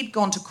building. He'd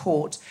gone to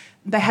court.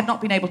 They had not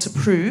been able to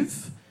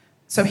prove,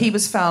 so he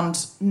was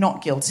found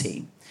not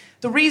guilty.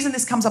 The reason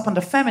this comes up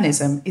under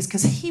feminism is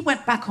because he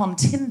went back on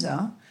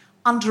Tinder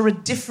under a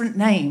different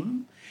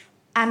name,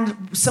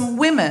 and some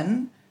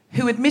women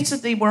who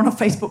admittedly were on a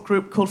Facebook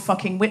group called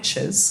Fucking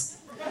Witches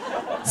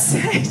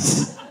said...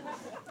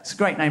 It's a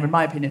great name, in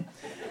my opinion.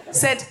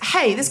 Said,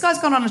 hey, this guy's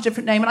gone on a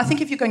different name, and I think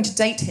if you're going to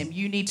date him,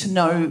 you need to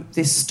know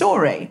this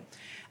story.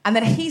 And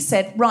then he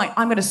said, right,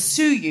 I'm going to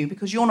sue you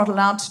because you're not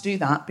allowed to do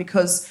that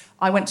because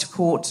I went to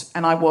court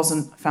and I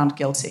wasn't found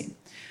guilty.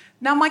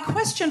 Now, my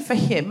question for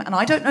him, and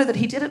I don't know that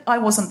he did it, I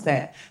wasn't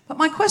there, but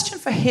my question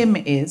for him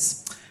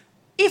is,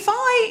 if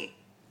I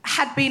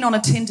had been on a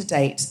Tinder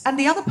date and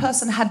the other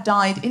person had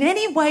died in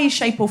any way,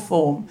 shape or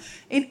form,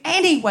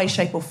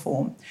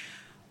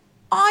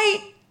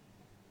 I'd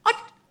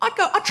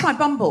try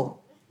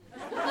Bumble.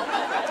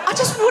 I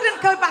just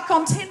wouldn't go back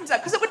on Tinder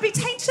because it would be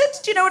tainted.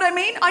 Do you know what I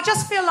mean? I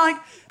just feel like,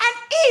 and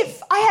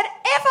if I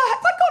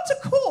got to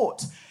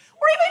court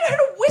or even heard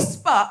a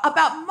whisper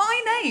about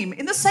my name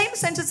in the same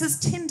sentence as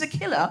Tinder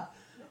killer,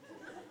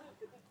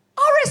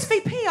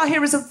 RSVP, I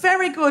hear, is a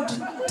very good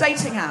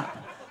dating app.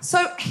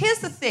 So here's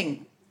the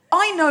thing.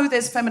 I know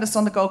there's feminists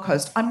on the Gold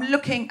Coast. I'm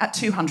looking at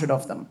 200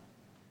 of them.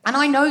 And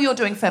I know you're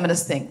doing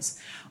feminist things.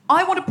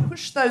 I want to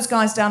push those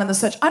guys down in the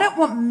search. I don't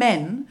want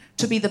men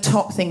to be the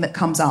top thing that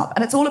comes up.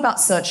 And it's all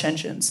about search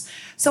engines.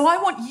 So I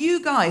want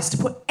you guys to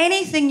put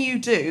anything you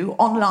do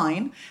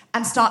online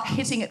and start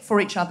hitting it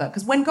for each other.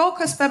 Because when Gold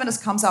Coast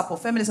Feminist comes up or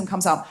feminism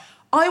comes up,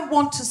 I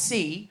want to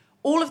see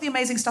all of the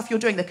amazing stuff you're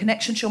doing, the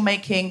connections you're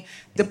making,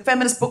 the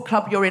feminist book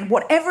club you're in,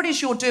 whatever it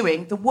is you're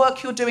doing, the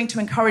work you're doing to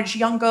encourage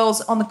young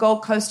girls on the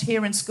Gold Coast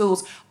here in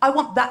schools, I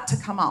want that to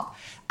come up.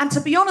 And to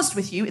be honest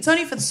with you, it's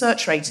only for the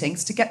search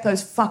ratings to get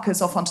those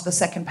fuckers off onto the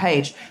second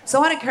page.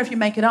 So I don't care if you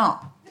make it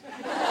up.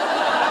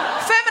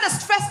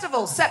 Feminist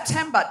Festival,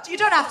 September. You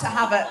don't have to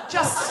have it.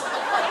 Just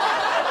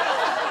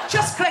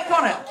click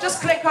on it.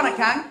 Just click on it,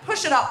 gang.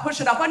 Push it up,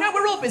 push it up. I know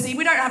we're all busy.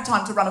 We don't have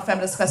time to run a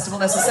feminist festival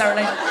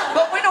necessarily.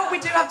 But we know what we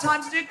do have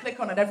time to do. Click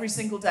on it every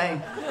single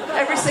day.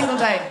 Every single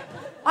day.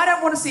 I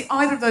don't want to see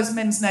either of those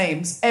men's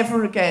names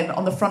ever again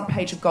on the front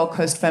page of Gold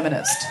Coast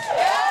Feminist.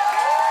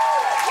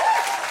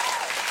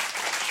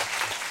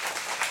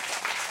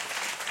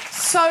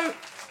 So,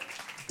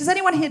 does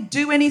anyone here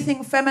do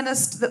anything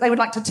feminist that they would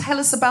like to tell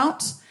us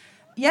about?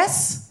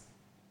 Yes?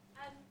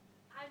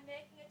 I'm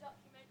making a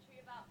documentary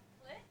about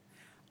clits.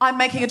 I'm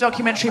making a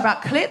documentary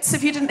about clits,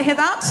 if you didn't hear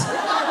that.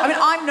 I mean,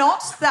 I'm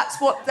not.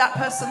 That's what that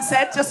person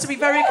said, just to be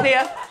very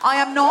clear. I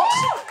am not,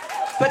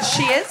 but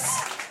she is.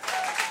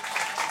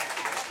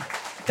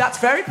 That's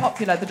very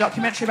popular, the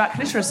documentary about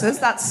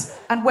clitorises.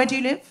 And where do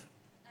you live?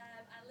 I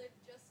live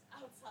just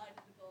outside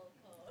of the Gold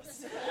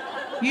Coast.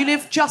 You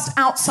live just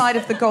outside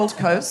of the Gold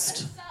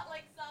Coast.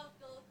 Like South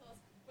Gold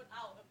Coast, but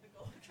out of the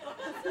Gold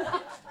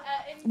Coast.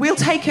 We'll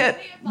take it.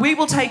 We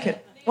will take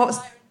it.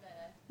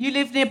 You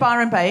live near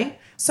Byron Bay.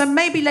 So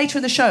maybe later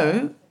in the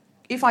show,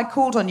 if I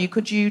called on you,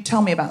 could you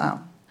tell me about that?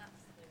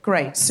 Absolutely.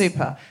 Great,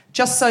 super.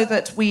 Just so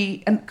that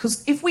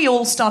because if we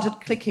all started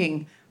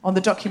clicking on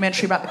the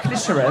documentary about the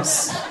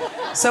clitoris,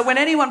 so when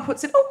anyone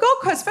puts in, oh,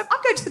 Gold Coast, I'm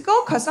going to the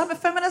Gold Coast, I'm a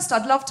feminist,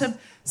 I'd love to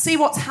see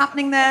what's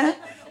happening there.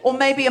 Or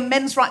maybe a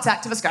men's rights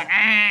activist going,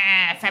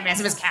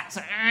 feminism is cats.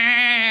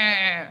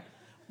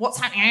 What's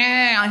happening?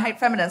 I hate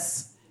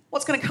feminists.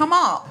 What's going to come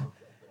up?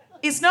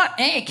 It's not,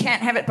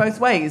 can't have it both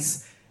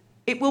ways.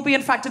 It will be,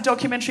 in fact, a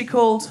documentary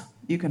called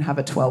You Can Have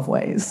It 12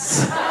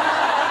 Ways.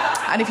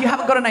 And if you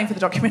haven't got a name for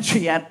the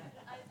documentary yet,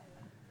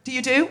 do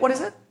you do? What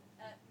is it?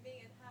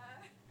 Me and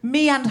Her.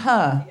 Me and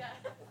Her. Yeah.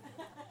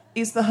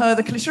 Is the her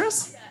the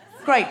clitoris? Yes.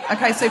 Great.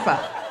 Okay, super.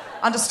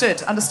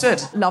 Understood.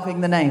 Loving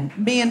the name.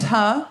 Me and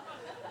Her.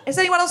 Has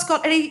anyone else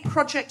got any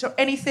project or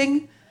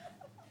anything?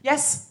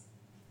 Yes?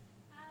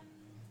 I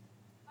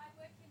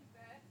work in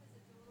birth as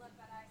a doula,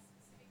 but I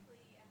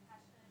specifically am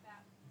passionate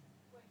about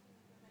working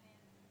with women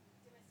in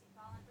domestic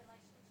violence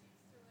relationships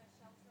through a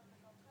shelter on the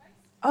Gold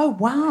Coast. Oh,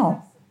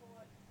 wow.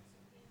 Support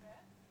in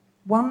birth.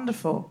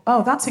 Wonderful.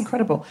 Oh, that's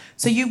incredible.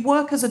 So you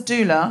work as a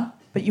doula,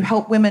 but you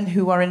help women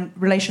who are in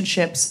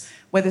relationships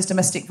where there's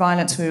domestic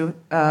violence, who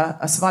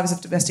are survivors of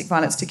domestic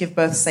violence, to give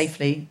birth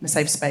safely in a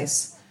safe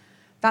space.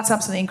 That's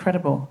absolutely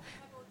incredible. Have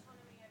autonomy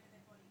over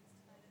their bodies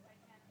to know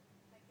that they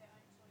can make their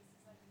own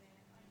choices over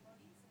their own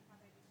bodies and how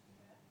they wish to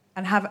birth.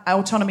 And have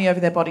autonomy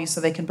over their bodies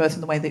so they can birth in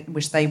the way in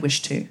which they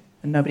wish to,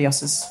 and nobody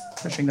else is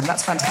pressuring them.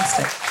 That's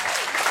fantastic.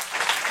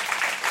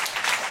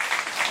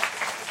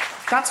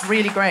 That's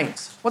really great.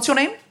 What's your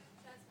name?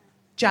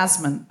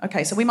 Jasmine.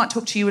 Okay, so we might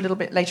talk to you a little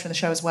bit later in the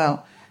show as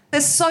well.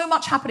 There's so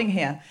much happening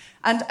here,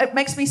 and it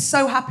makes me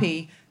so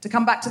happy to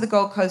come back to the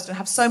Gold Coast and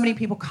have so many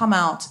people come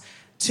out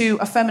to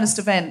a feminist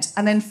event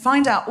and then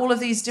find out all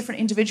of these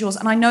different individuals.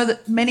 And I know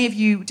that many of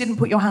you didn't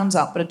put your hands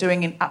up but are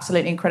doing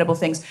absolutely incredible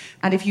things.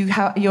 And if you're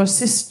a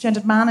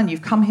cisgendered man and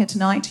you've come here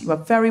tonight, you are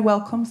very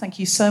welcome. Thank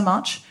you so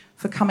much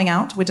for coming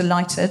out. We're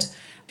delighted.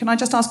 Can I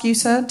just ask you,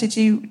 sir, did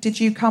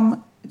you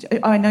come?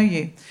 I know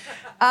you.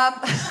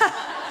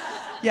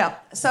 Yeah,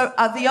 so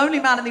the only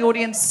man in the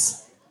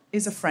audience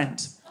is a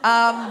friend.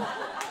 No,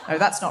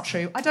 that's not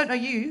true. I don't know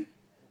you.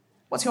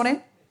 What's your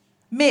name?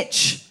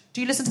 Mitch.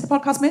 Do you listen to the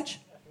podcast, Mitch?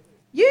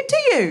 Do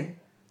you?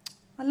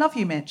 I love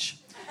you, Mitch.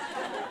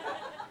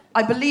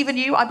 I believe in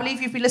you. I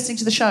believe you've been listening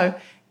to the show.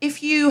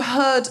 If you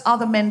heard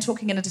other men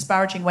talking in a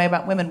disparaging way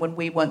about women when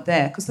we weren't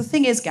there, because the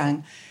thing is,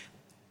 gang,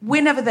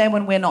 we're never there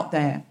when we're not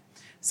there.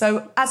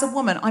 So as a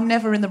woman, I'm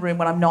never in the room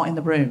when I'm not in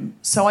the room.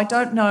 So I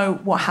don't know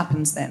what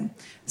happens then.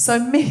 So,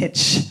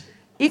 Mitch,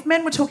 if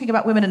men were talking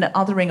about women in an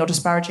othering or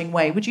disparaging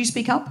way, would you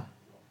speak up?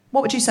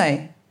 What would you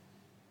say?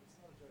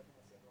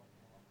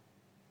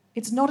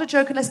 It's not a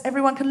joke unless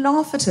everyone can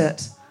laugh at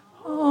it.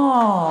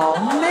 Oh,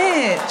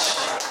 Mitch.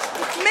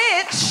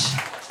 Mitch.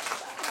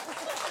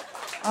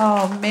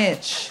 Oh,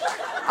 Mitch.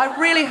 I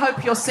really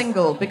hope you're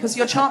single because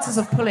your chances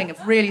of pulling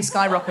have really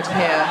skyrocketed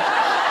here.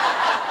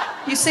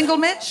 You single,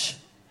 Mitch?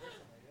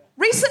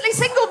 Recently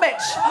single,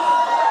 Mitch?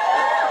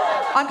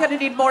 I'm going to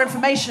need more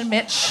information,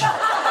 Mitch.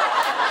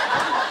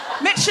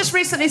 Mitch is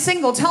recently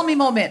single. Tell me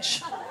more,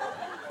 Mitch.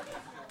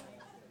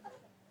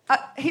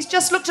 He's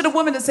just looked at a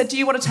woman and said, do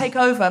you want to take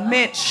over?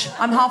 Mitch,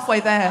 I'm halfway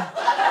there.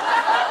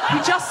 He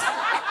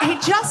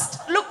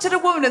just looked at a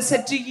woman and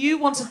said, do you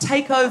want to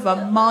take over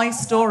my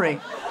story?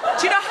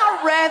 Do you know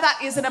how rare that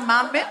is in a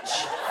man,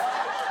 Mitch?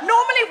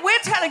 Normally we're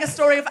telling a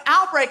story of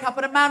our breakup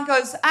and a man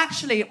goes,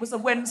 actually, it was a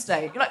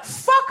Wednesday. You're like,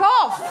 fuck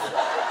off.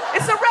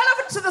 It's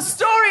irrelevant to the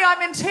story.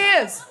 I'm in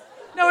tears.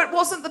 No, it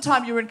wasn't the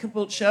time you were in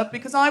Caboolture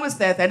because I was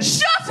there then.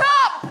 Shut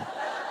up! I'm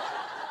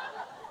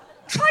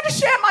trying to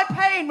share my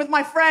pain with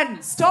my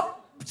friends.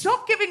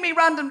 Stop giving me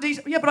random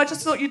details. Yeah, but I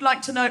just thought you'd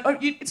like to know.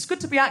 It's good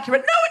to be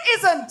accurate. No, it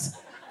isn't.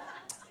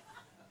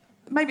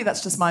 Maybe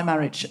that's just my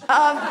marriage.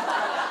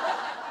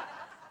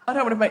 I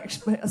don't want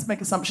to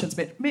make assumptions.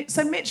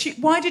 So, Mitch,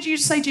 why did you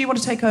say, do you want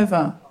to take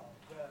over?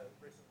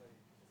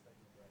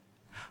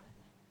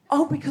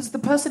 Oh, because the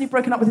person you've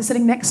broken up with is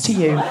sitting next to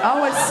you.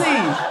 Oh, I see.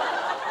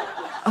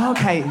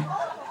 Okay.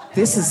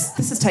 This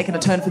has taken a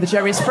turn for the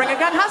Jerry Springer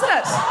again, hasn't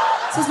it?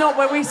 This is not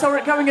where we saw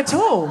it going at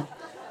all.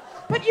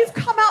 But you've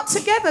come out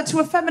together to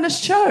a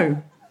feminist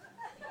show.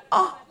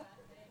 Oh,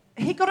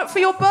 he got it for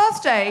your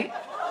birthday.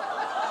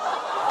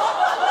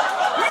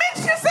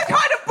 Mitch is the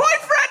kind of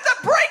boyfriend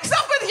that breaks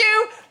up with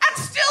you and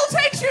still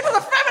takes you to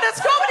the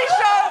feminist comedy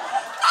show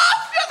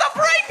after the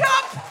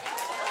breakup.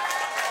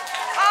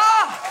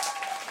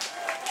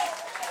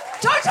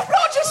 Don't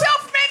applaud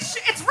yourself, Mitch.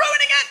 It's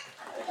ruining it.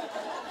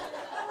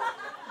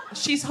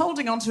 She's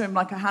holding on to him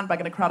like a handbag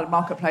in a crowded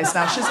marketplace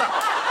now. She's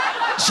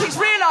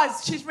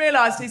realised.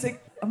 He's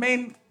like, I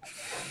mean,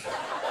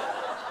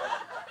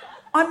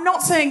 I'm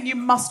not saying you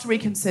must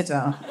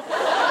reconsider,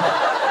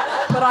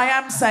 but I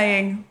am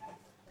saying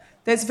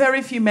there's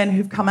very few men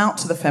who've come out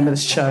to the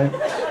feminist show.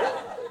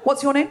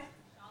 What's your name?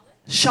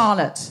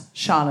 Charlotte.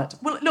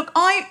 Well, look,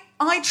 I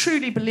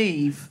truly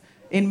believe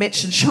in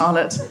Mitch and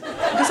Charlotte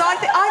because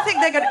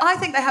I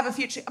think they have a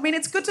future. I mean,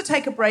 it's good to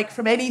take a break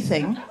from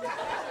anything.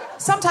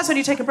 Sometimes when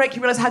you take a break,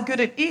 you realise how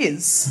good it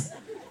is,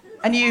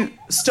 and you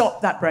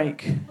stop that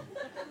break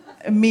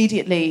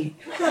immediately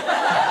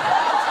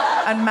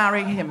and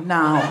marry him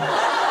now,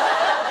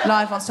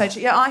 live on stage.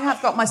 Yeah, I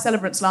have got my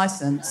celebrant's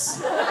licence.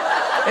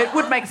 It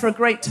would make for a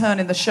great turn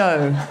in the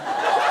show.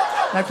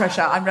 No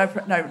pressure.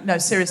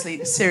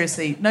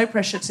 Seriously, no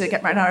pressure to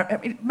get married. No, I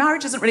mean,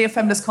 marriage isn't really a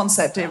feminist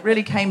concept. It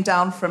really came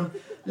down from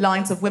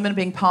lines of women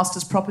being passed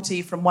as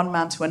property from one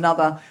man to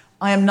another.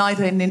 I am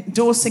neither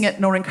endorsing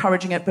it nor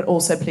encouraging it, but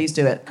also please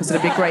do it, because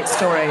it'll be a great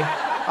story.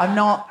 I'm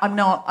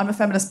a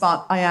feminist,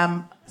 but I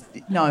am...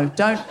 No,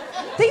 don't...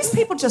 These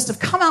people just have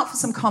come out for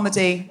some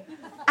comedy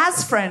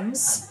as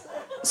friends.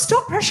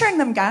 Stop pressuring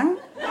them, gang.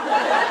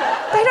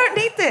 They don't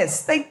need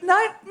this.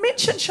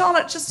 Mitch and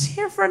Charlotte just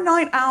here for a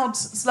night out.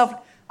 It's lovely.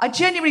 I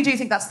genuinely do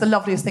think that's the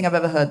loveliest thing I've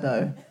ever heard,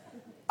 though.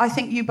 I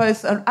think you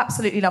both are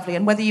absolutely lovely,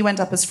 and whether you end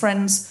up as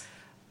friends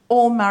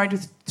or married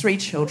with 3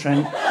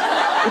 children,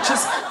 which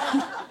is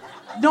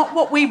not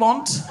what we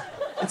want.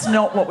 It's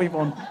not what we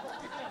want.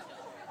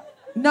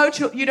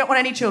 You don't want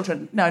any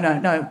children? No.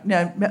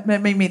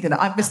 Me neither.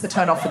 I've missed the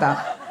turn off for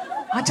that.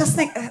 I just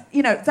think,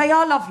 they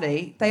are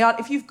lovely. They are,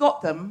 if you've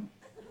got them,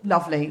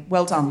 lovely.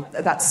 Well done.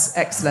 That's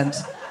excellent.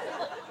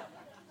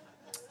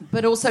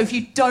 But also, if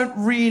you don't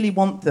really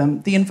want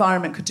them, the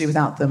environment could do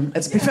without them.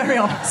 Let's be very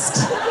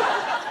honest.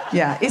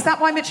 Yeah. Is that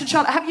why Mitch and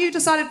Charlotte... Have you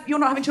decided you're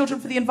not having children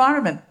for the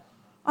environment?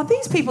 Are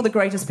these people the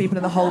greatest people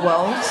in the whole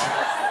world?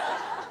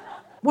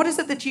 What is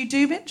it that you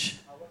do, Mitch?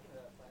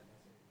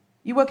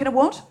 You work in a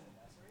what?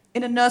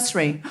 In a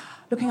nursery.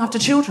 Looking after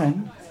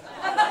children?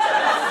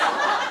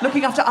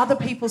 Looking after other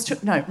people's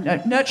children? No.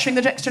 Nurturing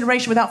the next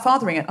generation without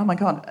fathering it. Oh, my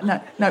God.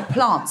 No.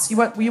 Plants. You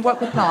work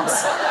with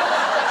plants.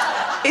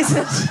 Is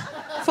it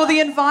for the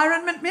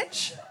environment,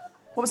 Mitch?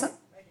 What was that?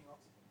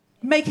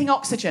 Making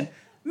oxygen.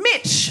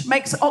 Mitch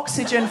makes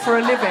oxygen for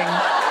a living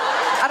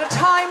at a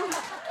time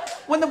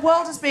when the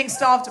world is being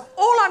starved.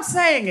 All I'm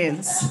saying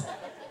is,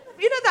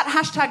 you know that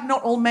hashtag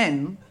not all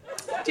men?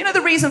 Do you know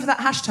the reason for that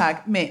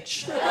hashtag?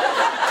 Mitch.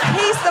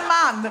 He's the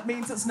man that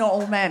means it's not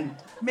all men.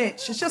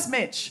 Mitch. It's just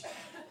Mitch.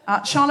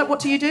 Charlotte, what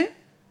do you do?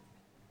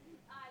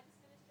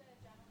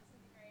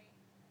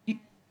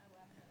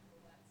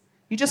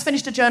 You just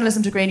finished a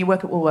journalism degree and you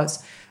work at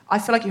Woolworths. I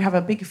feel like you have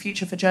a big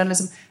future for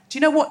journalism. Do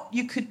you know what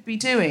you could be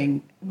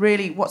doing?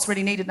 Really, what's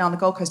really needed now on the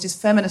Gold Coast is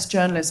feminist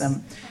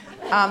journalism.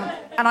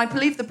 And I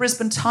believe the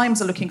Brisbane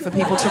Times are looking for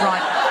people to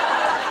write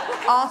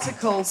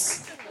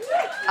articles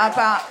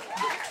about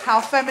how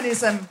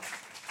feminism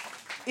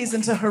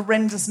isn't a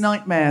horrendous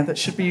nightmare that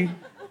should be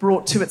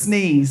brought to its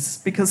knees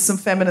because some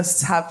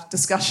feminists have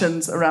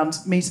discussions around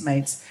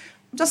meter-maids.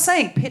 I'm just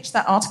saying, pitch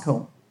that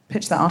article,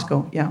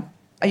 yeah.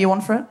 Are you on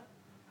for it?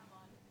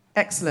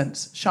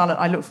 Excellent. Charlotte,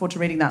 I look forward to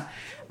reading that.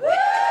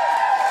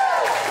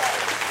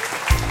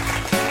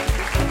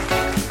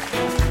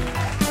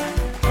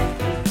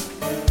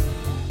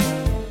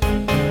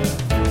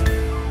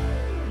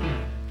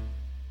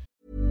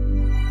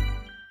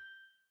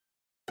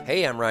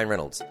 Hey, I'm Ryan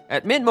Reynolds.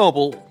 At Mint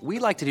Mobile, we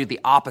like to do the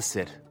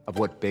opposite of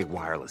what Big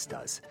Wireless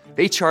does.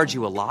 They charge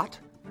you a lot,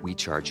 we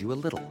charge you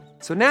a little.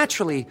 So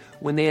naturally,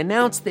 when they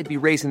announced they'd be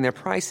raising their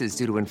prices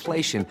due to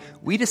inflation,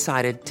 we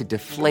decided to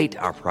deflate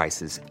our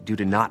prices due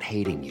to not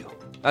hating you.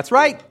 That's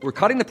right. We're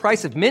cutting the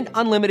price of Mint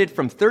Unlimited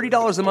from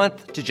 $30 a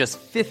month to just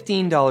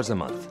 $15 a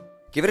month.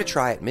 Give it a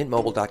try at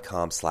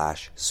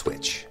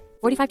mintmobile.com/switch.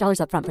 $45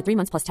 up front for 3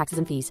 months plus taxes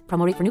and fees.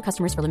 Promo rate for new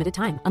customers for limited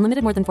time.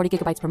 Unlimited more than 40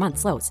 gigabytes per month.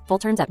 Slows full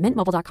terms at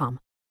mintmobile.com.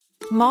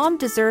 Mom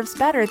deserves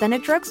better than a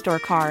drugstore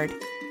card.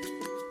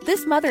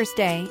 This Mother's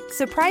Day,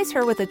 surprise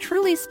her with a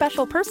truly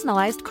special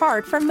personalized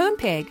card from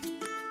Moonpig.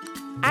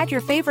 Add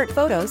your favorite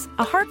photos,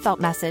 a heartfelt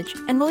message,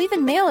 and we'll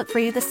even mail it for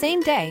you the same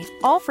day,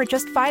 all for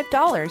just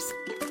 $5.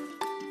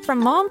 From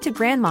mom to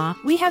grandma,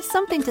 we have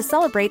something to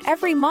celebrate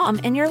every mom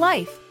in your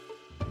life.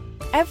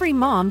 Every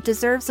mom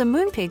deserves a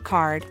Moonpig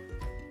card.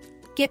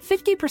 Get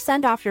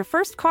 50% off your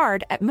first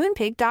card at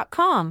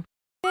moonpig.com.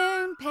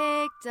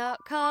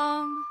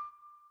 Moonpig.com.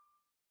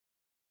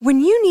 When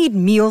you need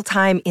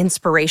mealtime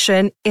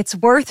inspiration, it's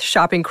worth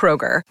shopping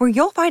Kroger, where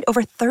you'll find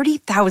over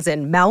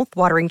 30,000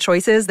 mouth-watering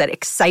choices that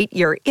excite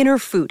your inner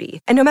foodie.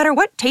 And no matter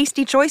what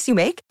tasty choice you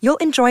make, you'll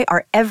enjoy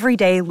our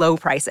everyday low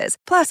prices,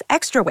 plus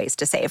extra ways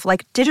to save,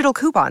 like digital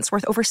coupons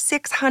worth over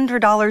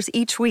 $600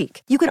 each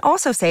week. You can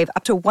also save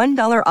up to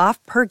 $1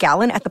 off per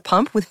gallon at the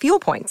pump with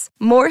fuel points.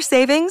 More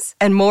savings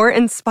and more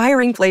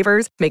inspiring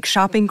flavors make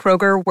shopping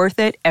Kroger worth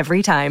it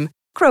every time.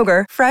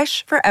 Kroger,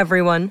 fresh for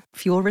everyone.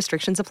 Fuel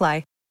restrictions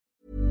apply.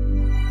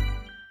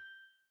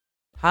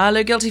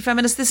 Hello, Guilty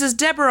Feminists. This is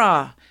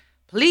Deborah.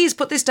 Please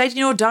put this date in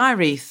your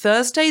diary.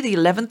 Thursday, the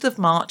 11th of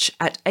March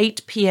at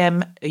 8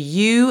 p.m.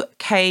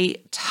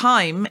 UK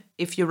time,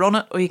 if you're on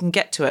it or you can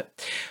get to it.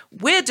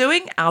 We're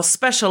doing our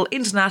special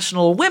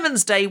International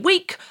Women's Day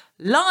week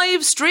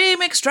live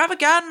stream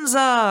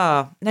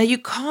extravaganza. Now, you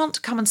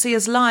can't come and see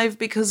us live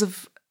because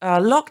of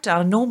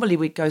lockdown. Normally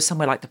we'd go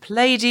somewhere like the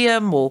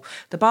Palladium or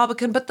the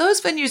Barbican, but those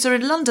venues are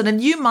in London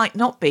and you might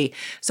not be.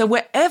 So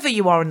wherever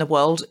you are in the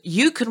world,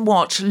 you can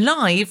watch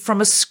live from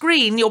a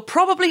screen you're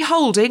probably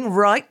holding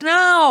right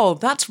now.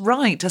 That's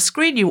right, a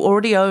screen you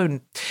already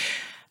own.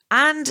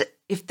 And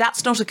if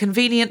that's not a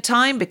convenient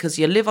time because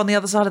you live on the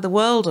other side of the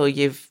world or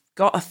you've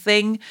got a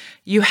thing,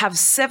 you have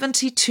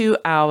 72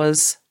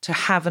 hours to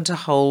have and to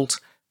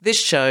hold this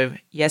show.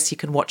 Yes, you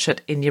can watch it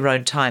in your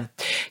own time.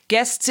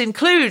 Guests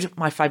include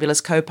my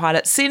fabulous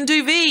co-pilot,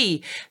 Sindhu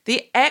V,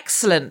 the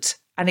excellent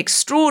and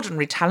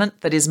extraordinary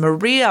talent that is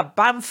Maria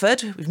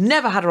Bamford. We've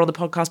never had her on the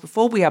podcast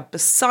before. We are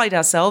beside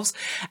ourselves.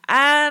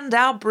 And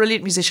our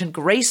brilliant musician,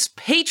 Grace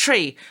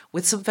Petrie,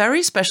 with some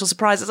very special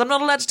surprises. I'm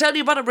not allowed to tell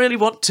you, but I really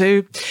want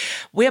to.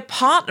 We're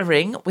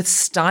partnering with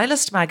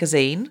Stylist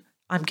Magazine.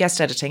 I'm guest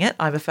editing it.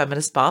 I'm a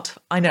feminist, but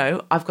I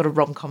know I've got a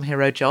rom-com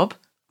hero job.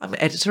 I'm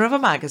editor of a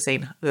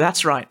magazine.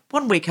 That's right.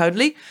 1 week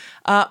only.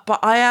 But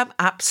I am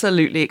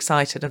absolutely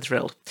excited and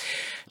thrilled.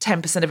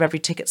 10% of every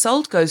ticket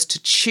sold goes to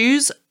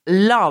Choose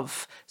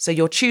Love. So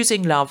you're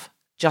choosing love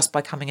just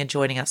by coming and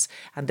joining us.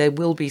 And there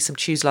will be some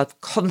Choose Love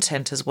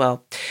content as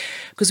well.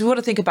 Because we want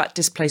to think about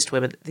displaced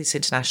women this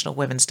International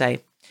Women's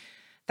Day.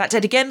 That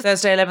date again,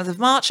 Thursday, 11th of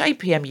March, 8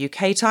 p.m.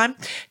 UK time.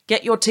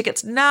 Get your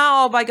tickets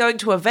now by going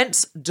to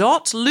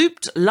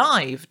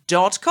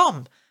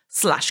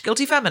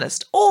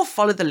events.loopedlive.com/guiltyfeminist or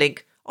follow the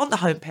link on the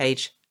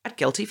homepage at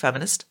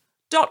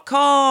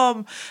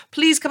guiltyfeminist.com.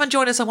 Please come and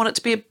join us. I want it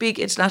to be a big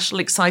international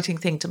exciting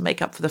thing to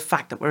make up for the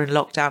fact that we're in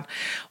lockdown.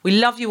 We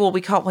love you all. We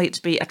can't wait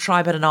to be a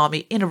tribe and an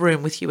army in a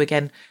room with you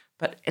again.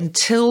 But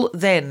until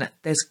then,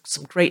 there's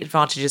some great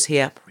advantages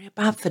here. Maria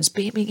Bamford's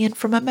beaming in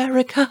from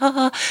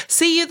America.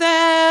 See you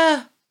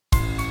there.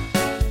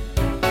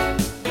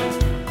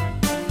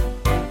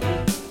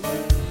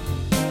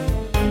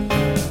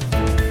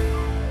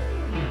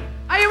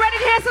 Are you ready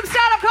to hear some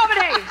stand-up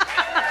comedy?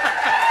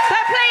 So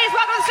please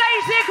welcome on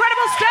stage the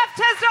incredible Steph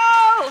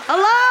Tisdell.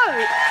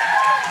 Hello.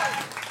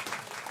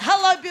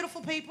 Hello,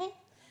 beautiful people.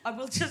 I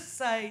will just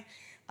say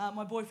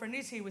my boyfriend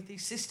is here with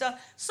his sister.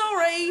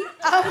 Sorry.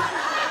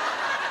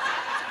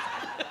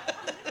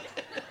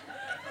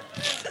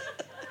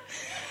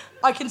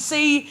 I can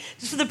see,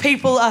 just for the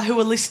people who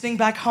are listening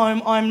back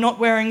home, I'm not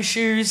wearing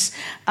shoes,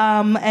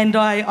 and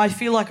I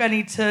feel like I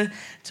need to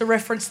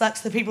reference that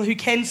to the people who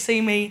can see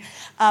me,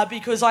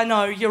 because I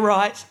know, you're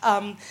right,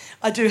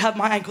 I do have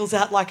my ankles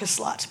out like a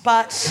slut,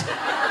 but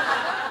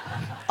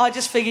I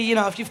just figure, you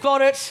know, if you've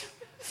got it,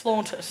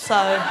 flaunt it,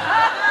 so...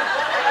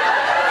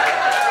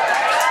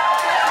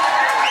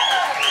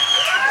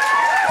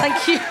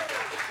 Thank you.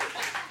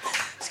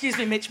 Excuse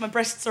me, Mitch, my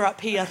breasts are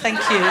up here, thank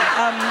you.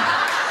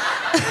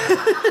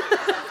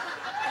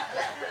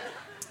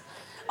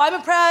 I'm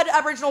a proud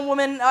Aboriginal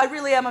woman. I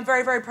really am. I'm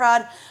very, very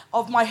proud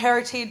of my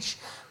heritage.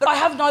 But I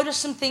have noticed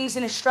some things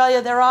in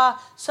Australia. There are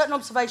certain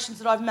observations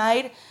that I've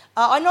made.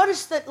 I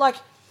noticed that, like,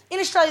 in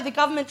Australia, the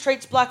government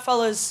treats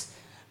blackfellas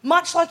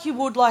much like you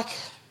would, like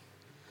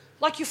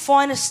your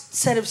finest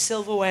set of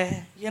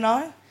silverware, you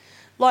know?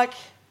 Like,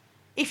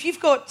 if you've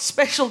got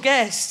special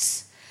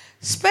guests,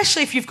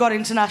 especially if you've got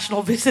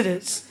international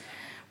visitors,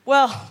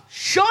 Well,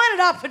 shine it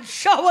up and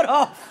show it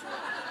off.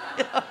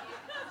 You know?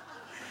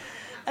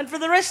 And for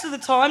the rest of the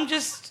time,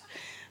 just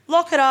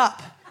lock it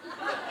up.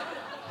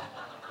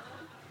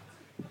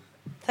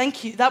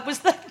 Thank you. That was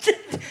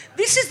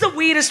this is the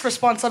weirdest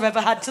response I've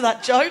ever had to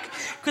that joke,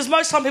 because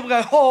most time people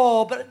go,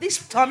 oh, but this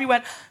time you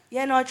went,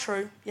 yeah, no,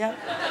 true, yeah.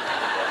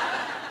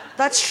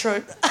 That's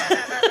true.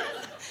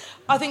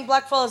 I think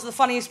blackfellas are the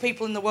funniest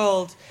people in the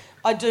world.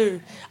 I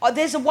do.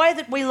 There's a way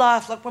that we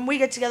laugh. Like, when we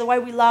get together, the way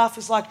we laugh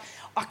is like,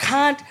 I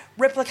can't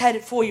replicate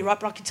it for you, right?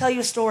 But I can tell you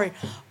a story.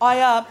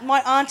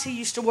 My auntie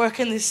used to work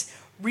in this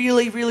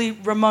really, really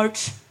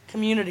remote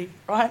community,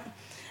 right?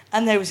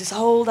 And there was this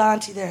old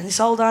auntie there, and this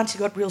old auntie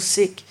got real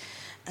sick,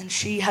 and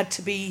she had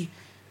to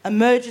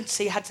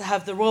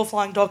have the Royal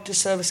Flying Doctor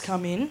Service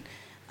come in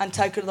and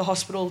take her to the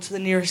hospital to the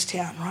nearest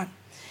town, right?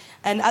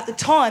 And at the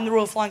time, the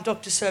Royal Flying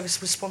Doctor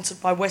Service was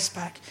sponsored by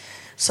Westpac.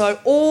 So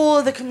all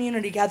of the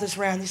community gathers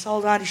around this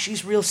old auntie.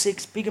 She's real sick,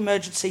 it's a big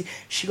emergency.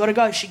 She got to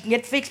go. She can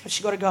get fixed, but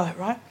she got to go,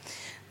 right?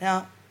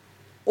 Now,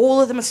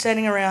 all of them are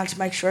standing around to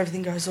make sure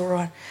everything goes all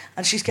right.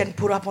 And she's getting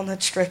put up on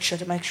that stretcher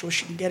to make sure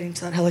she can get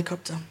into that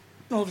helicopter.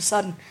 All of a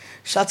sudden,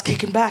 she starts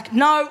kicking back.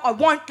 No, I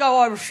won't go,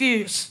 I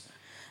refuse.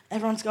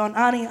 Everyone's going,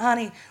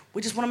 Auntie,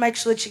 we just want to make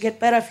sure that you get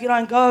better. If you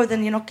don't go,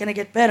 then you're not going to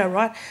get better,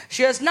 right?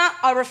 She goes, nah,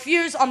 I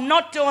refuse, I'm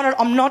not doing it,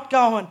 I'm not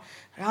going.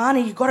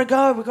 Auntie, you got to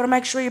go, we've got to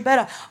make sure you're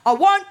better. I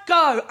won't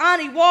go.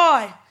 Auntie,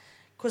 why?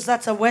 Because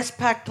that's a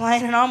Westpac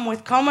plane and I'm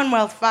with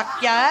Commonwealth,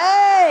 fuck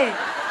yeah.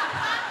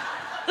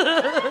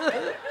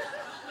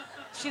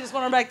 She just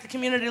wanted to make the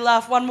community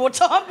laugh one more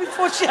time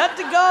before she had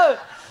to go.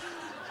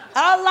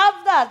 And I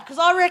love that, because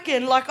I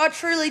reckon, I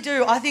truly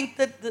do. I think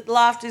that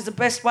laughter is the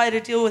best way to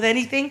deal with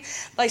anything.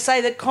 They say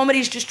that comedy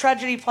is just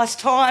tragedy plus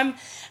time.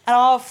 And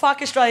oh,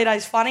 fuck, Australia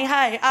Day's funny.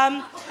 Hey,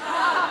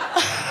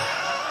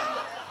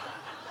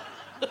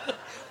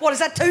 what, is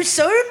that too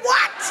soon?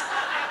 What?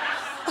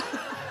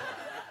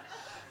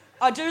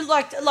 I do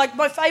like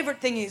my favourite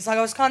thing is, I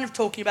was kind of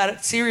talking about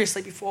it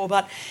seriously before,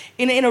 but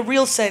in a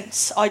real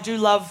sense, I do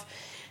love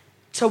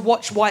to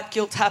watch white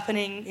guilt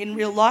happening in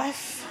real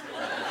life.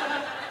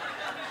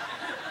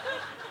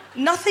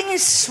 Nothing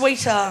is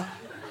sweeter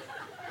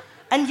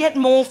and yet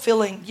more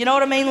filling. You know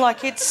what I mean?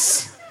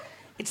 It's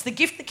the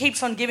gift that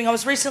keeps on giving. I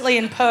was recently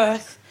in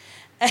Perth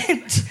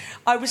and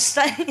I was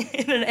staying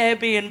in an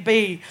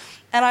Airbnb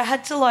and I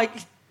had to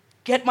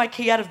get my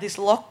key out of this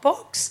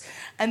lockbox,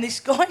 and this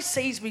guy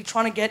sees me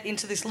trying to get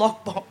into this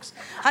lockbox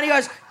and he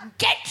goes,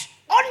 "Get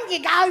on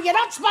you go, you're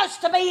not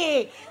supposed to be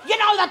here. You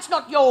know that's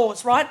not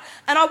yours," right?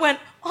 And I went,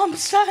 "I'm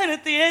staying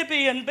at the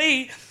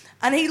Airbnb."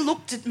 And he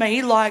looked at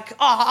me like,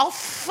 "Oh,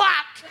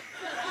 fuck."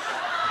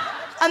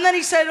 And then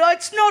he said, "Oh,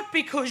 it's not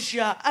because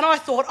you..." And I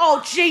thought,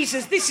 oh,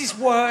 Jesus, this is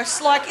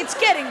worse. It's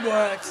getting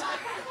worse.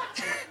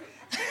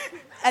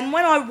 And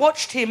when I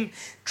watched him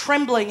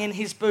trembling in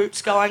his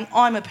boots going,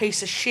 "I'm a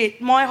piece of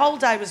shit," my whole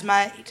day was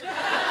made.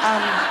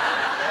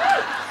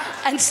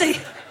 And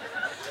see,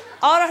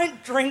 I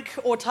don't drink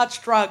or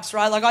touch drugs,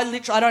 right?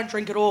 I don't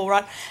drink at all,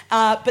 right?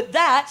 But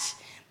that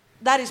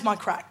is my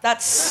crack.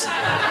 That's...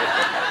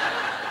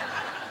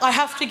 I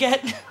have to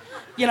get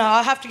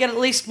at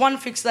least one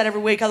fix of that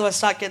every week, otherwise I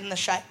start getting the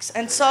shakes.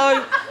 And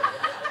so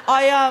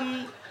I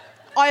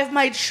have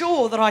made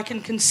sure that I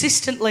can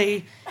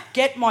consistently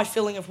get my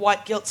filling of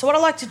white guilt. So what I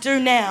like to do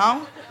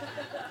now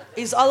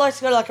is I like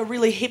to go to a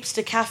really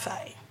hipster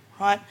cafe,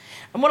 right?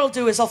 And what I'll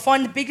do is I'll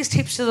find the biggest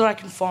hipster that I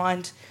can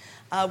find,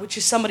 which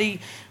is somebody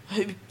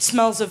who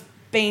smells of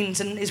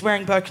beans and is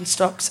wearing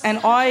Birkenstocks, and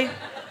I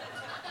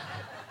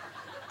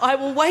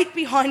will wait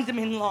behind them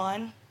in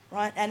line,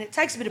 right? And it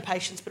takes a bit of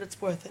patience, but it's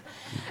worth it.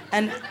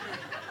 And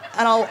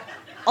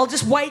I'll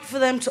just wait for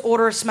them to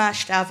order a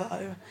smashed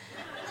avo,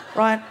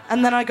 right?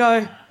 And then I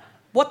go,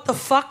 "What the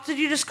fuck did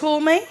you just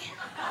call me?"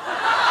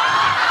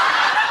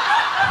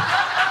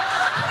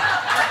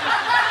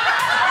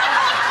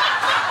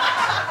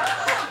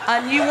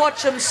 And you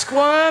watch them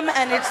squirm,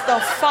 and it's the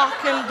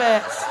fucking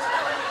best.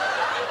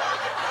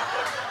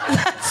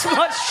 That's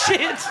my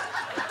shit.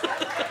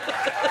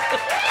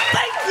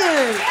 Thank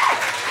you.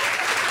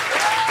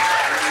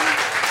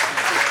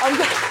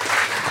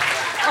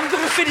 I'm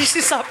going to finish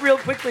this up real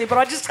quickly, but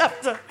I just have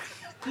to...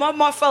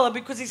 My fella,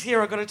 because he's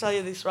here, I've got to tell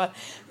you this, right?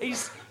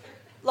 He's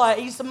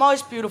the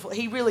most beautiful...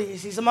 He really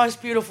is. He's the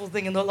most beautiful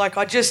thing in the...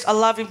 I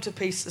love him to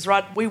pieces,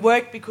 right? We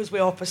work because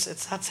we're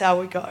opposites. That's how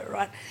we go,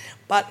 right?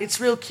 But it's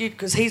real cute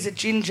because he's a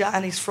ginger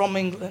and he's from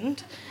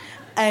England.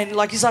 And,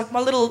 he's my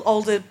little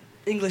older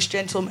English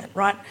gentleman,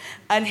 right?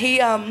 And he...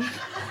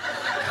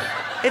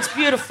 It's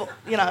beautiful,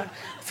 I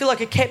feel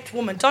like a kept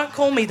woman. Don't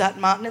call me that,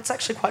 Martin. It's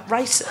actually quite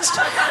racist.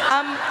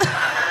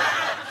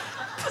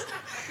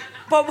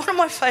 But one of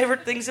my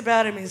favourite things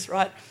about him is,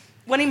 right,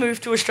 when he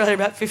moved to Australia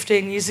about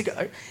 15 years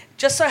ago,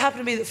 just so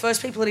happened to be the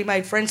first people that he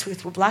made friends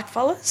with were black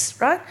fellas,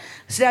 right?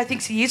 So now he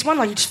thinks he is one,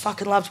 he just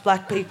fucking loves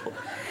black people.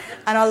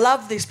 And I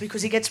love this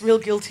because he gets real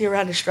guilty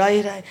around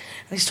Australia Day.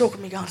 And he's talking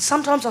to me going,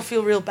 "Sometimes I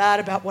feel real bad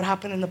about what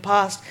happened in the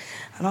past."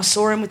 And I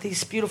saw him with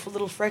these beautiful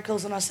little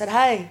freckles and I said,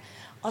 hey,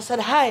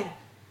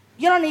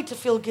 You don't need to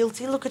feel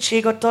guilty. Look at you,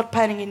 you got dot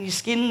painting in your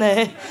skin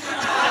there.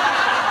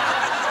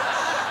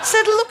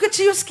 Said, look at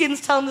you, your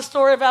skin's telling the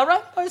story of our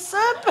rainbow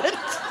serpent.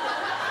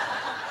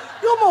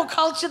 You're more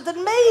cultured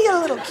than me, you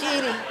little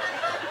kitty.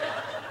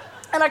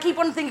 And I keep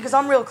on thinking, because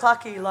I'm real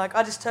clucky, like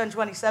I just turned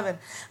 27, and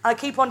I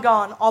keep on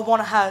going, I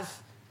want to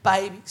have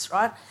babies,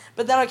 right?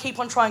 But then I keep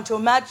on trying to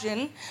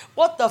imagine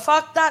what the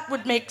fuck that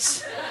would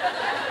mix.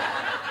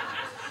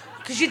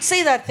 Because you'd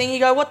see that thing, you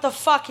go, what the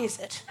fuck is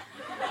it?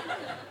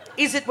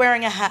 Is it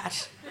wearing a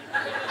hat?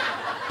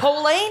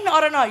 Pauline?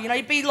 I don't know. You know,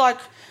 you'd be like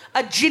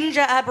a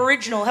ginger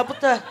Aboriginal. How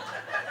about the...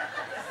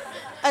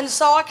 And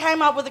so I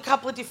came up with a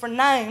couple of different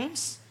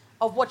names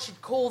of what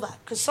you'd call that,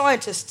 because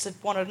scientists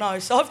would want to know.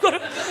 So I've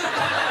got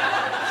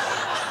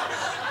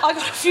a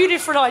few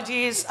different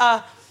ideas.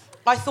 I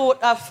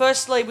thought,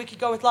 firstly, we could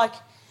go with, like,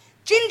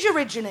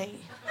 Gingeriginy.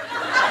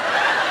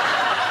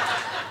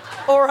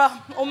 or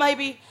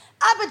maybe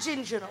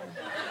Aboriginal.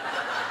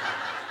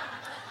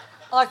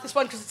 I like this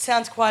one because it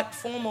sounds quite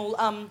formal.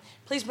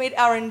 Please meet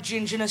our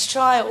Indigenous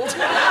child.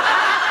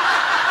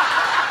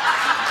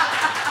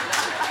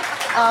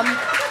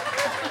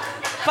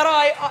 But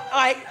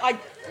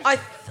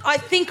I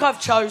think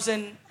I've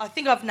chosen. I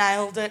think I've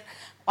nailed it.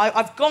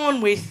 I've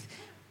gone with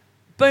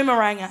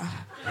Boomeranger.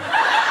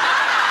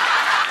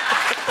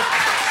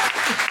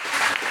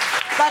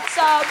 That's.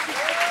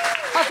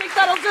 I think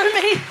that'll do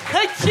me.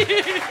 Thank you.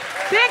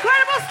 The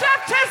incredible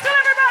Steph Tisdell,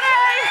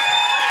 everybody!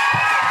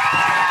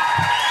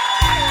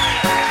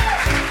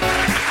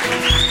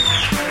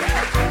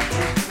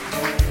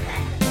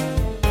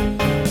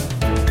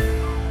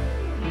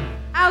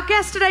 Our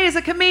guest today is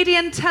a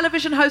comedian,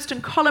 television host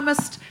and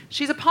columnist.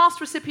 She's a past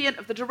recipient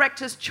of the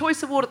Director's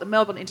Choice Award at the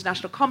Melbourne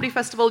International Comedy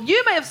Festival.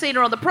 You may have seen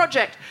her on The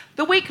Project,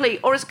 The Weekly,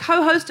 or as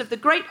co-host of the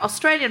Great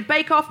Australian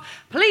Bake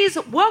Off. Please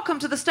welcome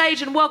to the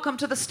stage and welcome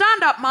to the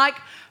stand-up mic,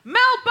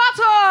 Mel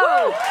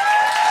Buttle!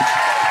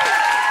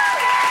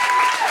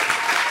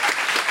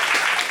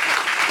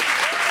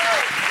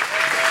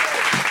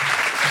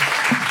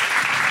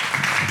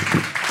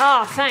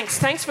 Oh, thanks.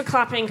 Thanks for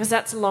clapping, because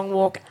that's a long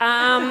walk.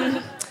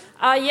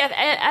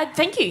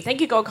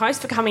 Thank you, Gold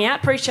Coast, for coming out.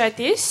 Appreciate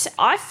this.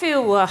 I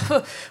feel,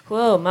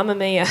 whoa, mamma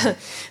mia.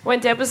 When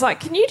Deb was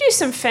like, can you do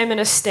some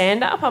feminist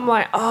stand-up? I'm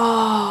like, no.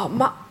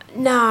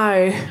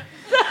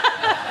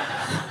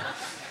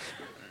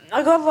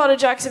 I got a lot of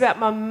jokes about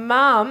my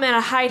mum, and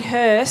I hate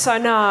her, so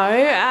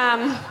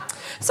no.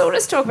 So we'll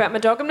just talk about my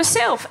dog and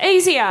myself.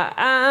 Easier.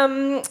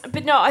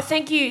 But no, I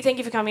thank you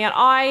for coming out.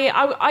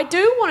 I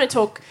do want to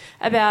talk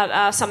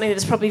about something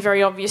that's probably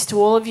very obvious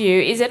to all of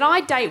you, is that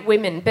I date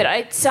women, but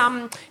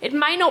it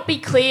may not be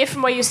clear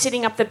from where you're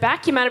sitting up the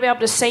back. You may not be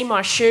able to see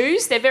my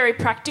shoes. They're very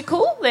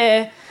practical.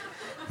 They're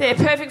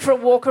perfect for a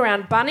walk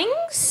around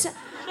Bunnings.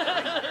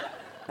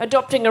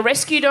 Adopting a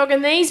rescue dog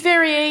in these,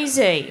 very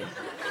easy.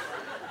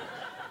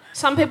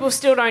 Some people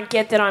still don't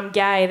get that I'm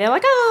gay. They're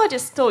like, I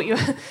just thought you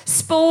were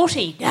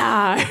sporty.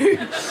 No.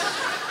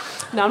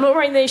 No, I'm not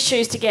wearing these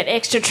shoes to get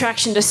extra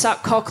traction to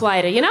suck cock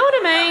later. You know what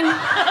I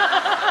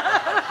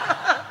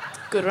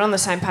mean? Good, we're on the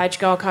same page,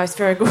 Gold Coast.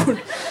 Very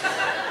good.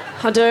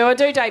 I do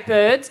date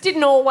birds.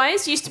 Didn't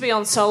always. Used to be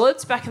on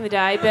solids back in the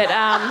day, but...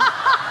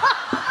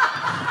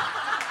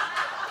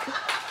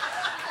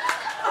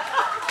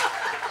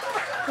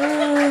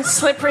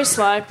 slippery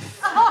slope.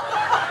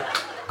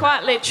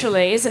 Quite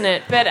literally, isn't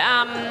it? But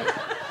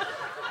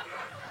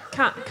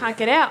can't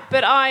get out.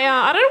 But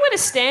I don't know where to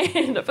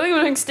stand. I feel like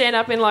we're doing stand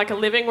up in like a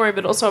living room,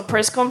 but also a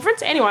press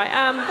conference. Anyway,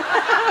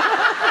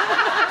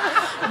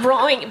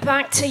 right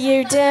back to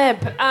you,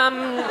 Deb.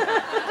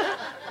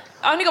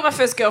 I only got my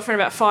first girlfriend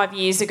about 5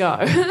 years ago.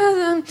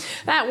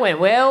 That went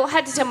well.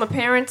 Had to tell my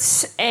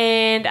parents,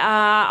 and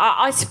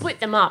I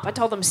split them up. I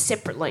told them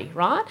separately,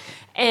 right?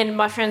 And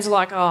my friends were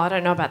like, I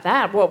don't know about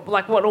that. What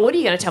order are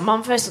you going to tell?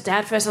 Mum first or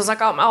Dad first? I was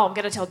like, I'm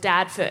going to tell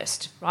Dad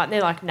first, right? And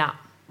they're like, nah,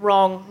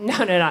 wrong.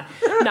 No.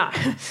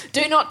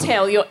 Do not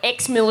tell your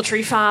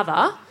ex-military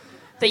father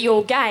that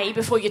you're gay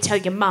before you tell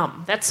your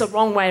mum. That's the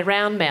wrong way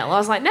around, Mel. I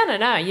was like,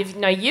 no.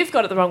 You've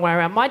got it the wrong way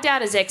around. My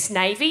dad is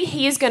ex-Navy.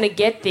 He is going to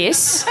get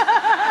this.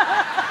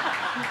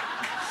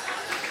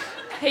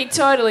 He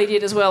totally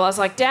did as well. I was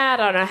like, Dad,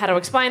 I don't know how to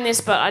explain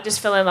this, but I just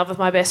fell in love with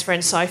my best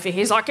friend Sophie.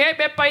 He's like, yep,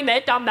 been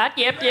there, done that,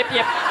 yep. Yeah,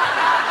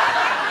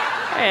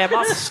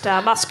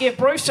 must give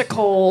Bruce a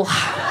call. The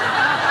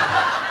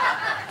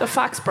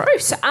fuck's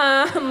Bruce?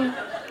 I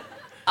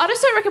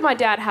just don't reckon my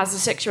dad has a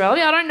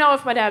sexuality. I don't know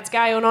if my dad's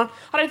gay or not.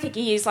 I don't think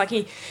he is. Like,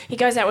 he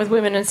goes out with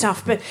women and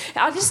stuff. But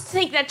I just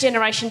think that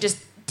generation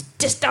just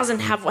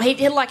doesn't have...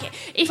 He like,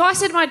 if I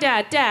said to my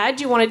Dad,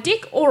 do you want a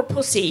dick or a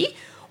pussy?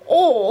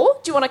 Or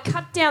do you want to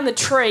cut down the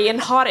tree and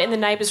hide it in the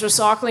neighbour's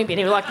recycling bin?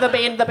 He'd be like, the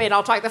bin,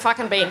 I'll take the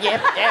fucking bin.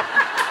 Yep.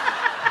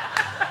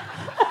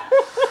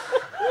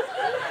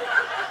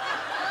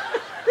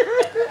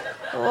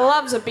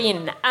 Loves a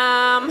bin.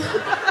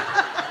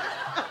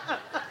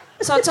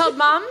 So I told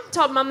Mum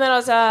that I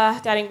was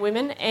dating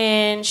women,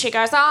 and she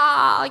goes,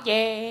 yeah,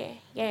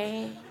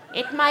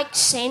 it makes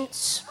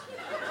sense.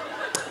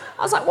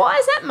 I was like, why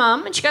is that,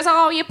 Mum? And she goes,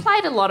 oh, you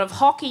played a lot of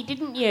hockey,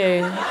 didn't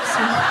you? So,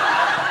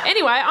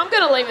 anyway, I'm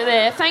going to leave it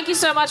there. Thank you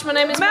so much. My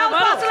name is Mel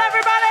Buttle,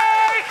 everybody!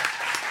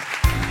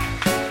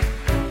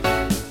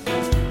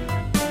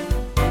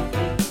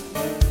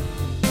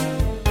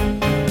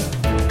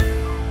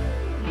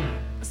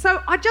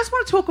 So I just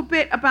want to talk a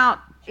bit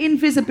about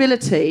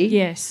invisibility.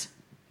 Yes.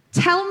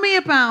 Tell me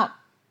about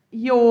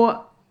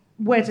your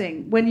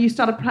wedding, when you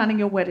started planning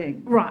your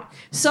wedding. Right.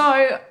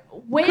 So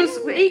when...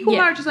 Because equal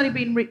marriage has only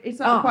been... it's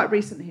quite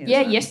recent here.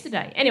 Yeah,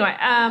 yesterday. Anyway,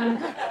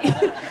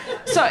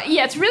 so,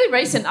 yeah, it's really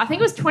recent. I think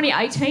it was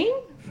 2018,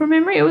 from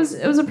memory, it was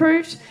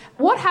approved.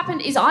 What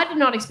happened is I did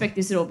not expect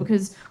this at all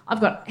because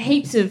I've got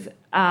heaps of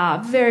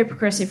very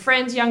progressive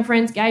friends, young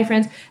friends, gay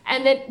friends,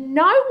 and that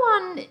no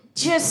one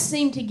just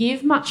seemed to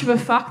give much of a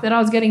fuck that I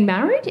was getting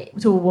married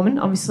to a woman,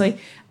 obviously.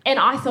 And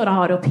I thought,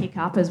 it'll pick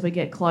up as we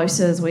get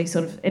closer, as we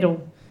sort of...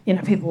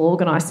 people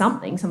organise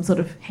something, some sort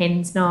of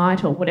hen's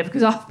night or whatever,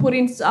 because I've put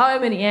in so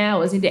many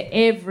hours into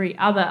every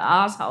other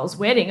arsehole's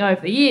wedding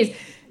over the years.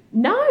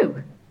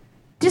 No,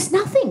 just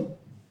nothing.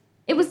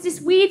 It was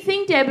this weird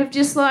thing, Deb, of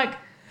just like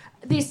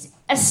this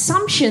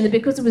assumption that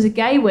because it was a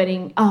gay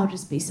wedding, it'll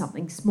just be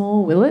something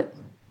small, will it?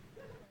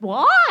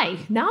 Why?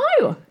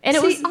 No. And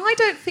I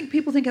don't think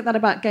people think that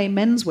about gay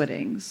men's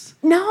weddings.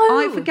 No.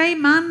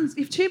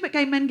 If two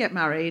gay men get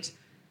married,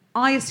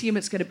 I assume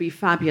it's going to be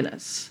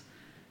fabulous.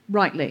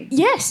 Rightly.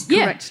 Yes.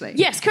 Correctly.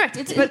 Yeah. Yes, correct.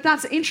 But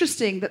that's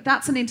interesting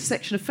that's an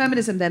intersection of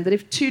feminism then, that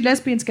if two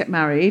lesbians get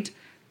married,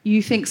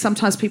 you think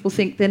sometimes people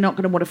think they're not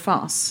going to want to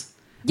fuss.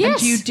 Yes.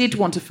 And you did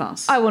want to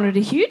fuss. I wanted a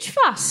huge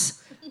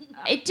fuss.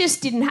 It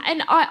just didn't...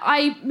 and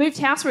I moved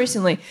house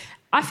recently.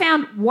 I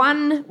found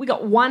we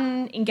got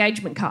one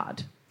engagement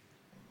card.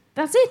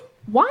 That's it.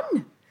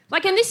 One.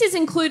 And this is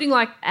including,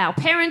 our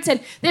parents, and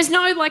there's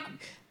no,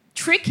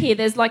 trick here.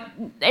 There's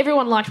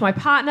everyone liked my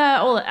partner,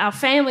 all our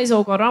families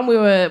all got on. We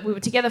were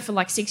together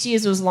for 6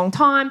 years. It was a long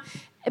time,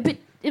 but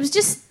it was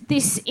just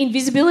this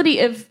invisibility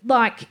of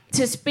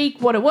to speak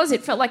what it was.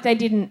 It felt like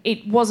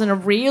it wasn't a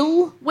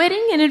real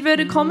wedding in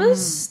inverted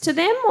commas to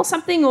them or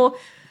something. Or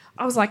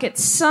I was like, at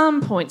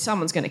some point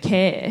someone's going to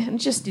care, and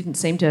it just didn't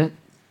seem to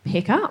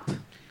pick up.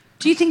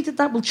 Do you think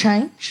that will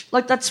change?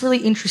 That's really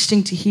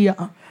interesting to hear.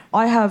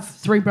 I have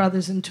 3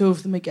 brothers and 2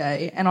 of them are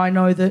gay, and I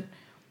know that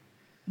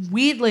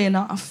weirdly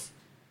enough,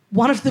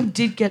 one of them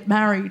did get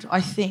married,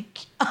 I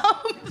think.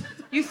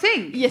 You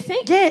think? You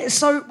think? Yeah,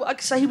 so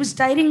he was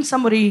dating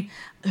somebody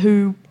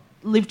who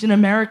lived in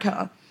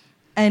America,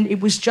 and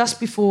it was just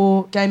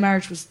before gay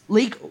marriage was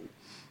legal.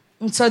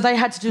 And so they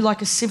had to do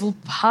a civil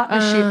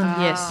partnership,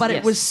 but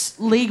it was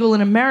legal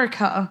in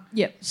America.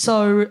 Yep.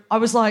 So I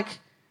was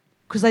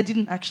because they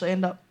didn't actually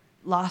end up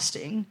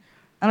lasting,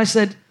 and I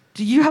said,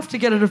 do you have to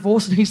get a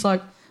divorce? And he's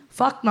like,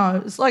 fuck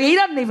no. It's he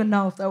doesn't even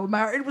know if they were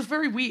married. It was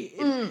very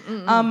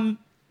weird.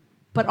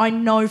 But I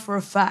know for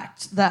a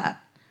fact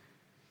that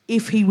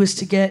if he was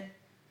to get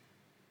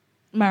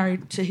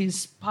married to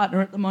his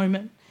partner at the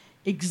moment,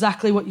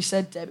 exactly what you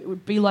said, Deb, it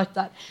would be like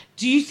that.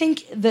 Do you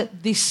think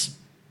that this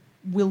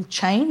will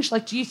change?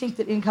 Do you think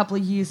that in a couple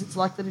of years it's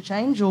likely to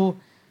change? Or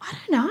I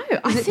don't know.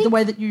 I think the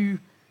way that you...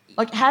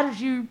 how did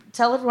you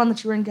tell everyone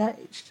that you were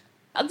engaged?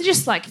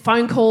 Just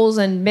phone calls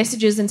and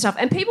messages and stuff.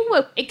 And people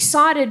were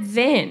excited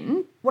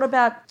then. What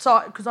about...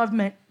 So, because I've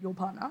met your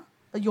partner,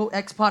 your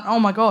ex-partner. Oh,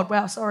 my God.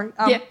 Wow, sorry.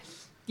 Yeah.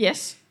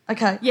 Yes.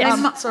 Okay.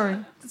 Yes. Sorry.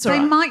 They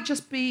might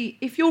just be...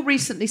 If you're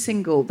recently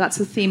single, that's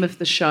the theme of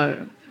the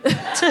show.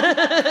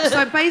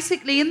 So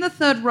basically, in the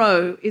third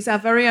row is our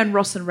very own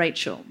Ross and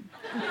Rachel.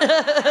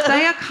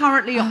 They are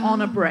currently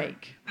on a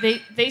break.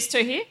 These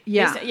two here?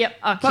 Yeah. Yep.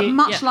 Oh, but cute.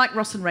 much like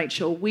Ross and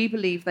Rachel, we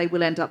believe they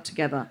will end up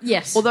together.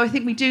 Yes. Although I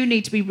think we do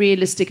need to be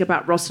realistic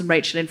about Ross and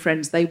Rachel in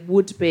Friends. They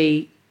would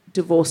be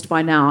divorced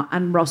by now,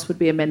 and Ross would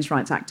be a men's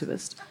rights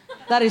activist.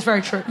 That is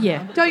very true.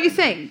 Yeah. Don't you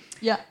think?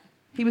 Yeah.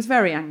 He was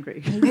very angry.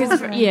 He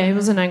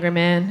was an angry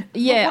man.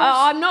 Yeah,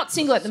 I'm not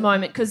single at the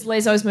moment because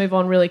lesos move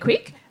on really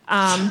quick.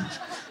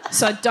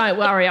 So don't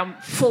worry, I'm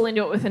full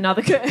into it with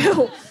another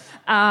girl.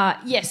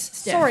 Yes,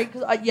 Steph. Sorry,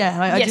 because I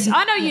yes, didn't...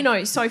 I know you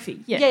know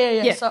Sophie.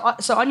 Yeah.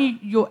 So I knew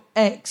your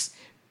ex.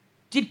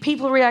 Did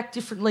people react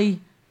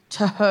differently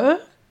to her?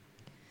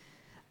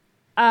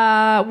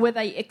 Were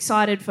they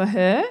excited for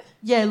her?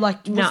 Yeah,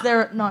 was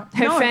there... No.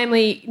 Her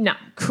family,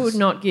 could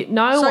not get...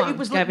 No one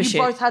gave a shit.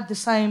 You both had the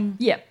same...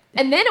 Yeah.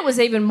 And then it was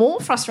even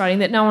more frustrating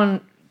that no one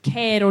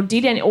cared or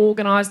did any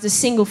organised a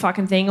single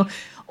fucking thing or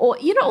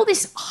all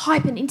this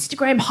hype and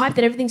Instagram hype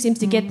that everything seems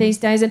to get these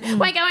days, and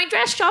we're going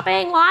dress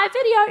shopping, live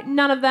video,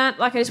 none of that.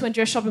 I just went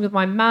dress shopping with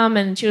my mum,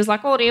 and she was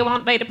like, do you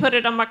want me to put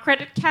it on my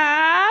credit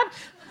card?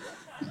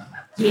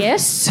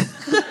 Yes.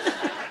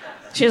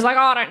 She was like,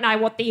 I don't know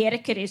what the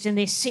etiquette is in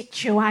this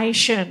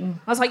situation.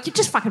 I was like, you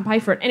just fucking pay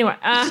for it. Anyway.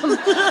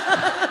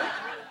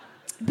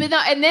 But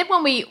no, and then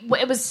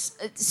it was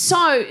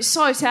so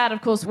sad,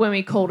 of course, when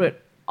we called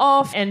it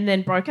off and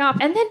then broke up.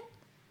 And then,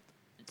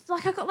 I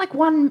got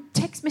one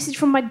text message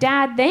from my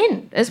dad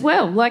then as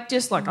well.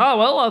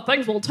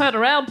 Things will turn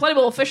around, plenty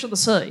more fish in the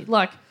sea.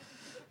 That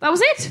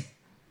was it.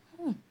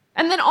 And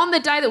And then on the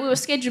day that we were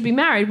scheduled to be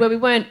married, where we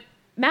weren't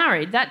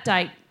married, that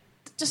date,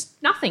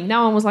 just nothing.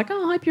 No one was like,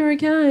 oh, I hope you're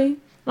okay. And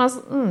I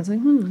was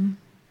like,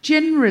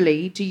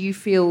 Generally, do you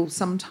feel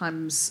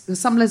sometimes,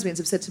 some lesbians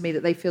have said to me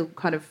that they feel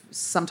kind of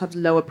sometimes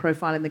lower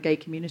profile in the gay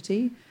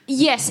community?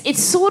 Yes,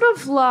 it's sort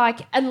of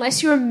like,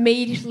 unless you're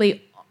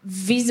immediately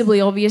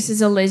visibly obvious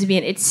as a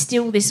lesbian, it's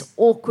still this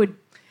awkward.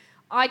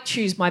 I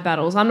choose my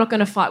battles. I'm not going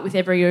to fight with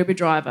every Uber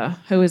driver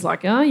who is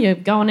like, oh, you're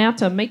going out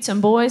to meet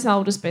some boys.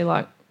 I'll just be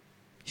like,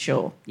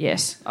 sure,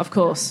 yes, of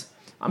course.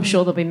 I'm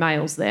sure there'll be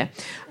males there.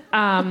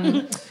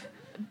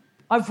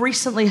 I've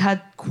recently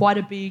had quite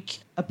a big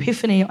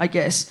epiphany, I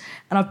guess,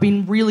 and I've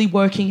been really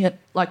working at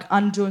like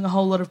undoing a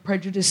whole lot of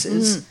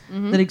prejudices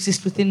that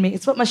exist within me.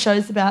 It's what my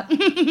show's about.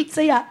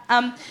 So yeah,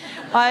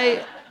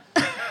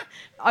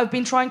 I've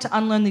been trying to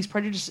unlearn these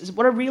prejudices.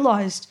 What I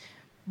realised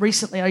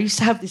recently, I used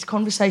to have this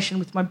conversation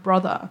with my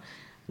brother.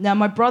 Now,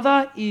 my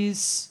brother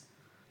is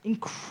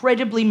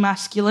incredibly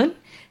masculine.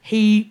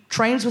 He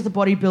trains with a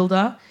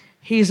bodybuilder.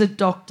 He is a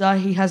doctor.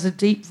 He has a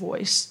deep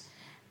voice.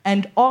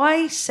 And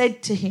I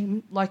said to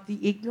him, like the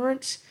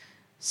ignorant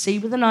sea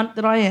with a nut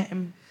that I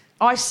am,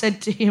 I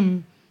said to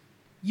him,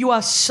 you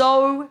are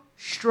so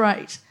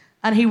straight.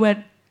 And he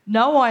went,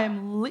 no, I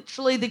am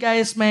literally the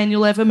gayest man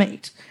you'll ever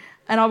meet.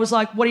 And I was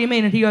like, what do you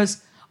mean? And he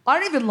goes, I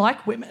don't even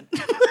like women.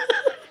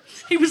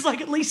 He was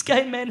like, at least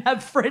gay men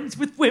have friends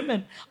with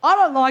women. I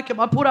don't like them.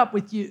 I put up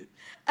with you.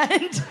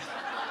 And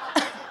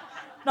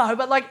no,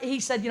 but like he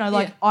said,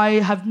 I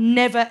have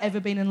never, ever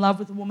been in love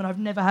with a woman. I've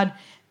never had,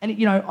 and,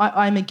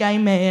 I'm a gay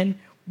man.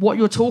 What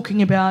you're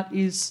talking about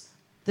is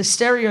the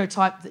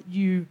stereotype that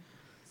you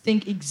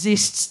think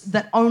exists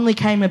that only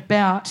came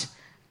about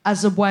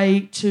as a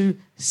way to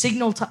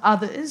signal to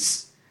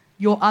others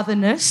your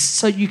otherness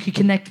so you could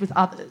connect with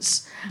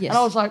others. Yes. And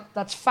I was like,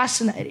 that's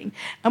fascinating.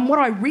 And what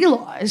I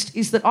realised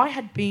is that I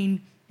had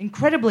been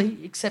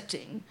incredibly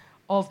accepting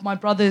of my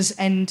brothers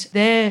and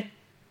their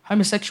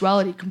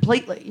homosexuality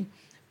completely,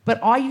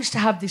 but I used to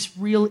have this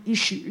real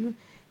issue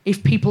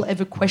if people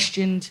ever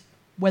questioned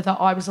whether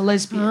I was a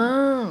lesbian.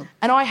 Oh.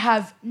 And I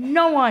have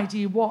no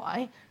idea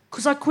why,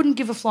 because I couldn't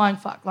give a flying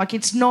fuck. Like,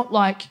 it's not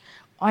like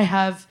I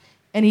have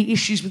any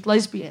issues with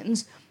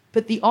lesbians,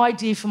 but the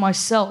idea for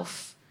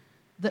myself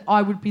that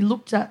I would be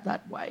looked at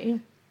that way.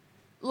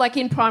 Like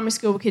in primary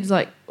school, kids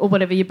like, or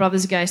whatever, your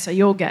brother's gay, so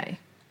you're gay.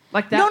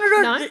 Like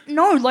that?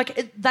 No,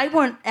 like they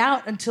weren't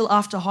out until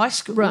after high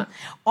school. Right.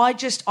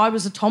 I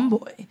was a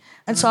tomboy.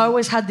 And so I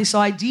always had this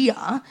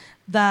idea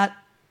that,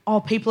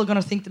 people are going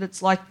to think that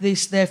it's like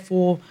this,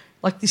 therefore,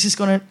 like this is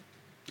going to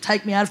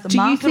take me out of the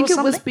market or something. Do you think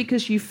it was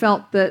because you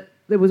felt that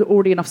there was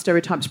already enough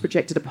stereotypes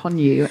projected upon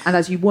you, and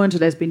as you weren't a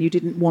lesbian, you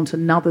didn't want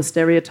another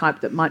stereotype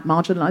that might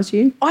marginalise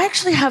you? I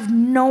actually have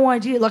no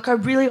idea. Like,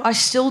 I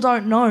still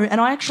don't know. And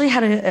I actually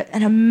had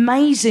an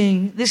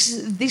amazing...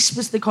 This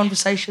was the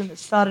conversation that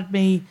started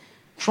me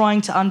trying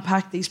to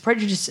unpack these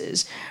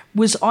prejudices,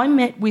 was I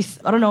met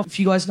with... I don't know if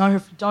you guys know her.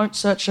 If you don't,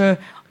 search her.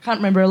 I can't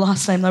remember her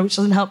last name, though, which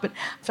doesn't help, but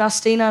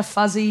Faustina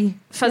Fuzzy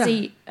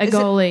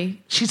Agoli.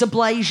 She's a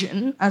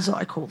Blasian, as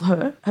I called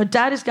her. Her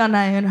dad is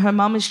Ghanaian. Her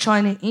mum is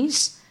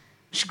Chinese.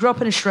 She grew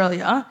up in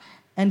Australia,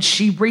 and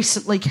she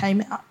recently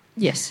came out.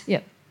 Yes,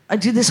 yeah. I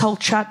did this whole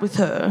chat with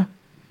her,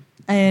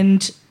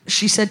 and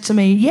she said to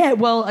me, yeah,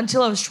 well,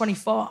 until I was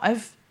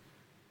 25,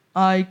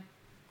 I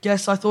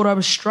guess I thought I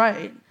was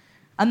straight.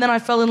 And then I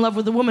fell in love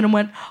with a woman and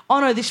went, oh,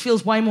 no, this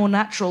feels way more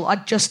natural. I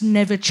just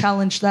never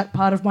challenged that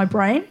part of my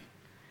brain.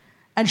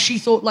 And she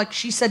thought, like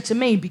she said to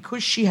me,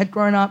 because she had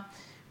grown up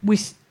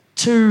with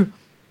two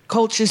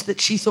cultures that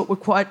she thought were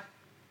quite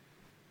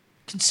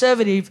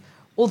conservative,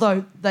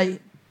 although they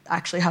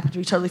actually happened to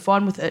be totally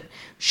fine with it,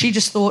 she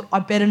just thought, I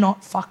better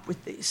not fuck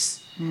with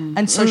this.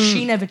 And so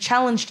she never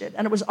challenged it.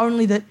 And it was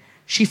only that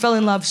she fell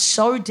in love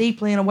so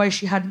deeply in a way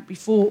she hadn't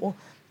before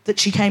that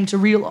she came to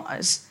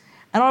realise.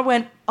 And I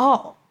went,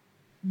 oh,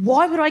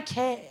 why would I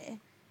care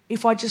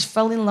if I just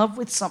fell in love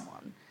with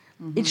someone?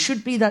 It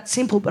should be that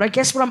simple. But I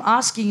guess what I'm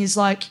asking is,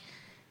 like,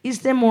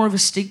 is there more of a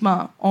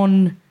stigma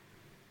on...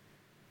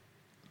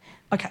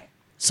 Okay,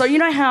 so you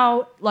know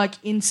how, like,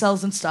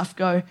 incels and stuff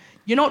go,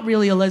 you're not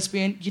really a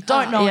lesbian, you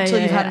don't know until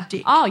you've had a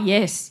dick. Oh,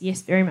 yes,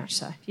 very much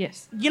so,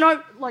 yes. You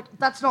know, like,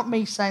 that's not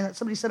me saying that.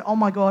 Somebody said, oh,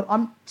 my God,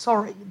 I'm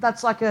sorry.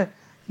 That's like a,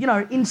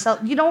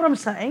 incel. You know what I'm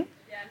saying?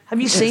 Have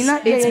you seen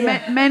that?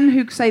 It's men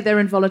who say they're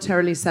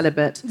involuntarily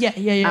celibate.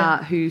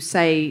 Yeah. Who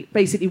say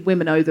basically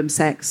women owe them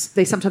sex.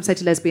 They sometimes say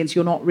to lesbians,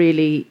 "You're not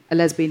really a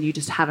lesbian. You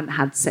just haven't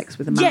had sex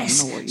with a man."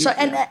 Yes.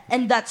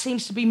 And that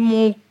seems to be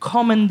more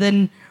common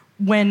than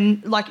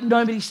when, like,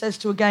 nobody says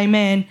to a gay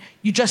man,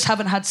 "You just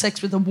haven't had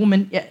sex with a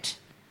woman yet."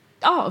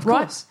 Oh, of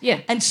course. Yeah.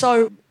 And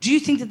so, do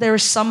you think that there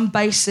is some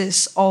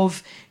basis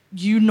of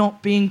you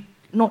not being,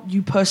 not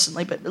you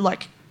personally, but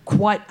like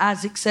quite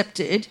as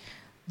accepted,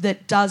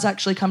 that does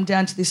actually come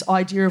down to this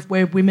idea of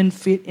where women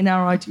fit in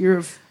our idea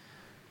of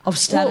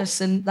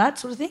status and that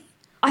sort of thing?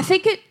 I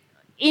think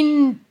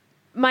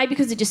maybe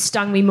because it just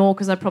stung me more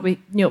because I probably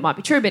knew it might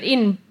be true, but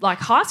in, like,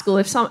 high school,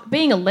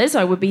 being a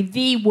leso would be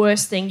the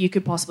worst thing you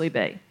could possibly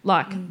be.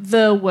 Like,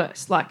 the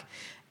worst. Like,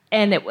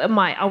 and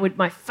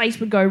my face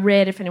would go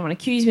red if anyone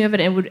accused me of it,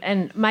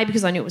 and maybe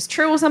because I knew it was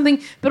true or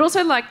something. But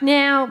also, like,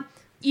 now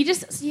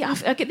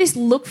I get this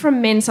look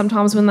from men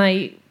sometimes when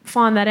they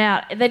find that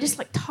out. They just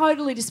like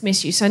totally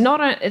dismiss you. So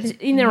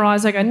in their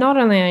eyes, they go, not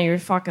only are you a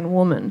fucking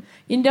woman,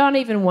 you don't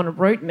even want to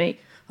root me.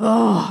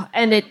 Oh,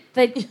 and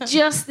they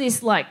just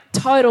this like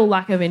total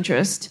lack of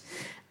interest.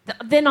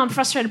 Then I'm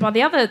frustrated by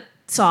the other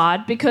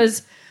side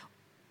because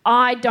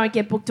I don't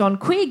get booked on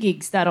queer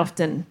gigs that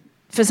often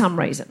for some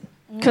reason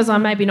because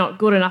I'm maybe not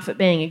good enough at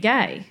being a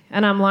gay.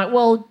 And I'm like,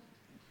 well,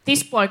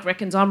 this bloke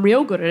reckons I'm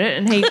real good at it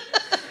and he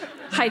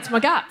hates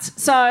my guts.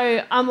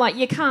 So I'm like,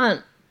 you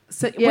can't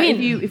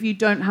win. If you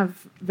don't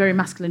have very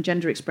masculine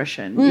gender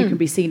expression, you can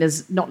be seen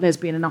as not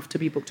lesbian enough to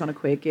be booked on a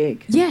queer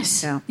gig.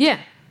 Yes. Yeah.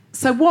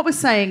 So what we're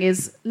saying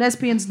is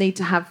lesbians need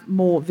to have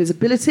more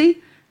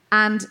visibility,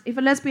 and if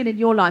a lesbian in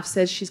your life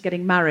says she's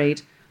getting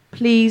married,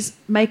 please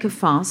make a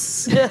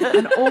fuss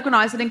and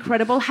organise an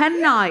incredible hen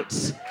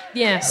night.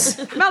 Yes.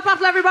 Mel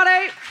Buttle,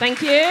 everybody.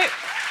 Thank you.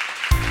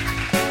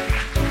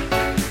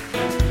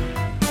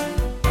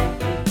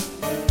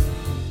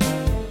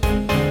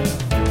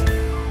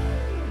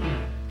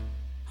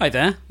 Hi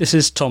there, this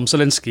is Tom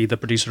Zielinski, the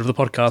producer of the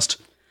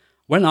podcast.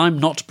 When I'm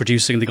not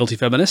producing The Guilty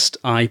Feminist,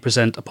 I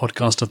present a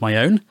podcast of my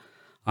own.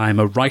 I'm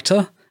a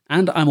writer,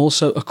 and I'm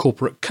also a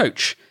corporate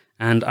coach,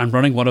 and I'm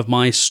running one of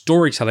my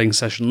storytelling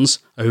sessions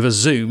over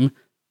Zoom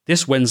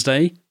this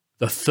Wednesday,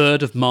 the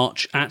 3rd of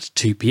March at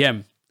 2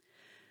 p.m.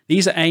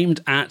 These are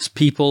aimed at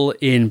people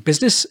in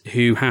business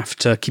who have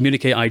to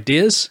communicate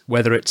ideas,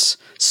 whether it's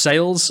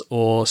sales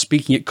or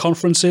speaking at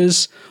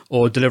conferences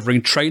or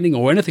delivering training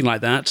or anything like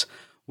that,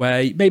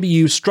 where maybe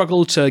you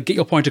struggle to get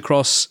your point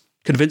across,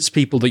 convince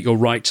people that you're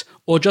right,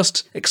 or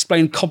just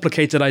explain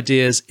complicated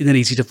ideas in an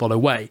easy-to-follow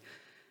way.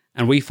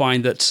 And we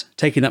find that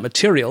taking that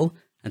material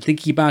and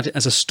thinking about it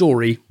as a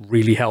story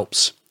really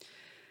helps.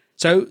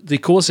 So the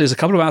course is a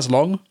couple of hours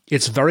long.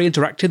 It's very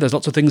interactive. There's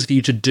lots of things for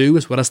you to do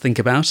as well as think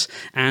about.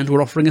 And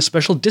we're offering a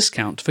special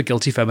discount for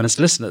Guilty Feminist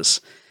listeners.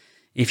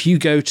 If you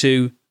go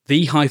to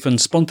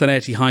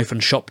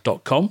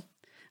the-spontaneity-shop.com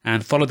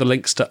and follow the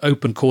links to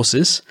open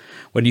courses,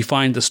 when you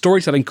find the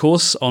storytelling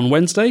course on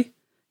Wednesday,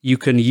 you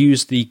can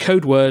use the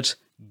code word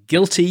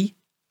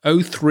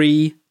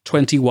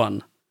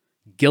GUILTY0321.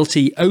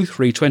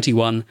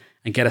 GUILTY0321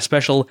 and get a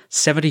special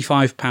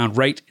 £75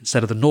 rate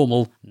instead of the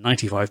normal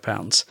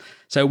 £95.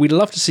 So we'd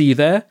love to see you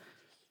there.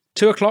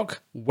 2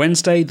 o'clock,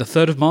 Wednesday, the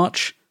 3rd of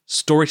March,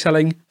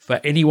 storytelling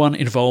for anyone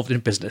involved in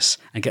business,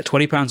 and get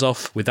 £20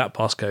 off with that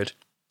passcode.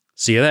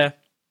 See you there.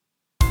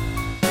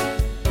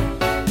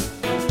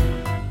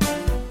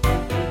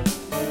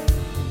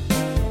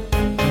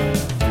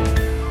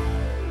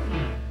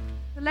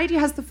 The lady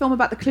has the film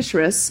about the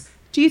clitoris.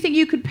 Do you think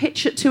you could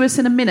pitch it to us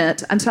in a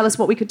minute and tell us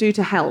what we could do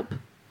to help?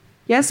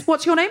 Yes?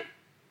 What's your name?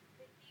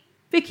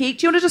 Vicky.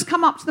 Do you want to just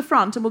come up to the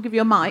front and we'll give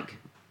you a mic?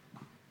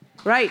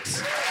 Great.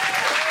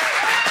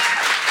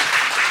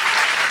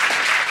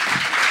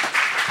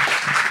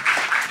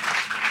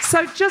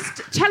 So just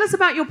tell us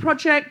about your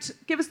project,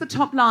 give us the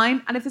top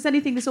line, and if there's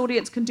anything this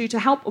audience can do to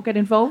help or get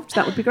involved,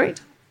 that would be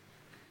great.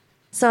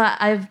 So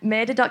I've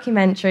made a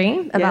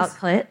documentary about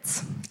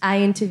clits. I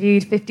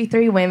interviewed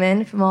 53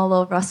 women from all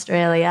over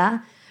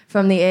Australia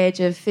from the age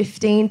of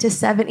 15 to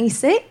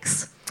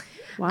 76.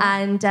 Wow.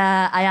 And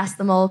I asked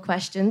them all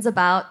questions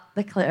about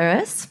the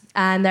clitoris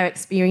and their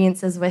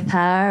experiences with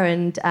her.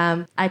 And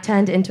I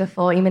turned it into a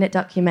 40-minute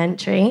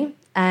documentary,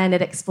 and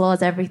it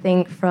explores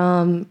everything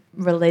from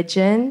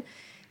religion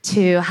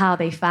to how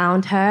they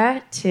found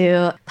her,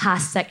 to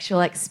past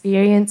sexual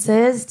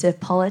experiences, to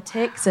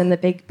politics and the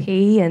big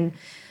P and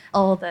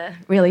all the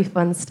really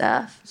fun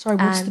stuff. Sorry,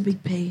 what's the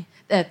big P?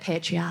 The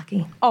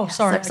patriarchy. Oh,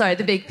 sorry. Sorry,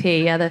 the big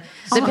P, the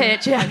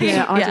patriarchy.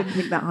 Yeah, I didn't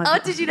think that. Oh,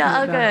 did you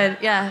not? Oh, good.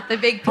 Yeah, the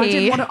big P. I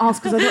didn't want to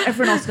ask because I thought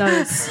everyone else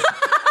knows.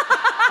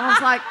 I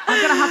was like,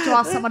 I'm going to have to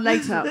ask someone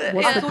later.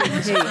 What's the big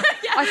P?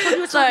 I thought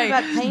you were talking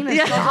about penis.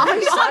 Yeah.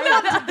 I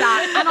loved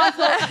that. And I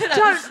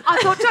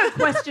thought, don't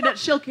question it.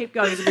 She'll keep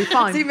going. It'll be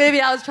fine. See,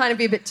 maybe I was trying to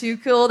be a bit too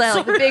cool there.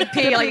 Like the big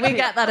P, like we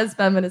get that as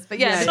feminists. But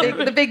yeah,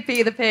 the big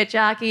P, the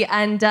patriarchy.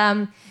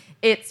 And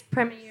it's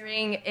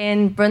premiering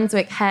in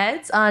Brunswick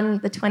Heads on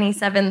the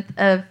 27th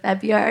of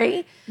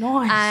February.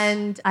 Nice.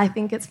 And I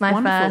think it's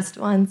my first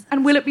one.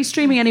 And will it be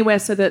streaming anywhere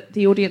so that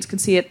the audience can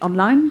see it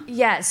online?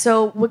 Yeah,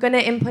 so we're going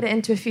to input it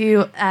into a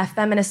few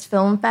feminist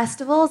film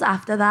festivals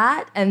after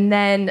that. And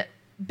then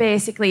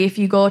basically, if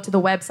you go to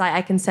the website,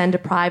 I can send a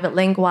private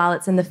link while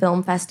it's in the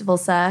film festival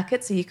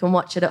circuit so you can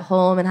watch it at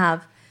home and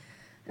have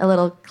a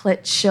little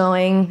clit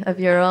showing of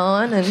your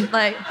own. And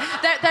like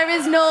there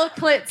is no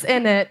clits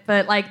in it,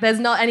 but like there's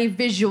not any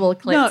visual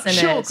clits in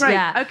it. Great.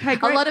 Yeah. Okay,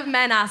 great. A lot of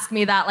men ask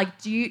me that,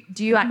 like, do you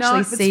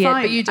actually see it?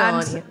 But you don't.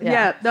 All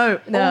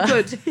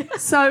good.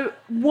 So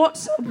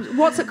what's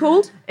it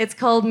called? It's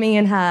called Me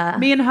and Her.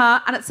 Me and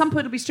Her, and at some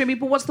point it'll be streaming,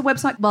 but what's the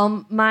website?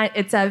 Well,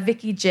 it's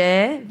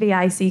VickyJ,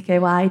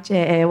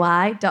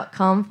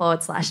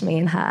 VICKYJAY.com/Me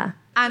and Her.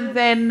 And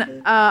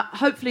then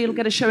hopefully it'll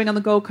get a showing on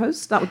the Gold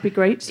Coast. That would be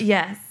great.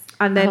 Yes.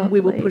 and then we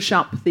will Hopefully. push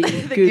up the,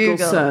 Google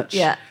search.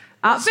 Yeah.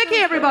 Vicky,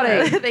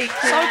 everybody. Thank you.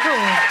 So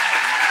cool.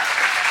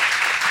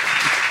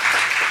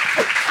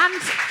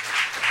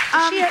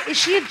 And Is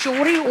she a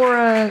Geordie or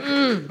a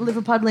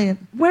Liverpudlian?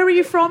 where are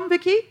you from,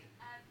 Vicky?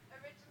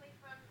 Originally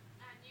from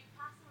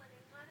Newcastle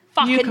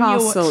in England.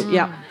 Newcastle,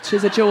 yeah.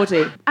 She's a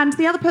Geordie. And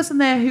the other person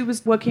there who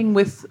was working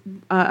with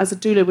as a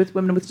doula with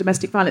women with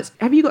domestic violence,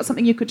 have you got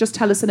something you could just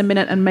tell us in a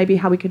minute and maybe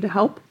how we could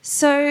help?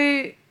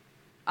 So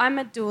I'm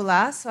a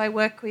doula, so I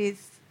work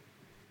with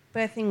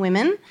birthing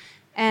women,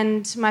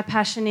 and my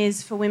passion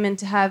is for women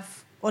to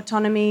have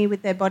autonomy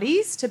with their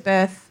bodies, to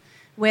birth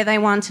where they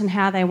want and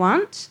how they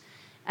want.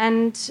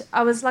 And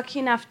I was lucky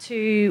enough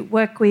to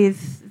work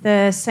with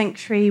the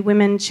Sanctuary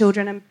Women,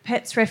 Children and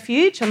Pets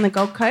Refuge on the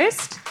Gold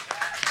Coast.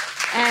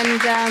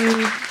 And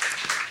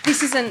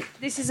this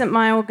isn't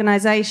my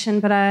organisation,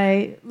 but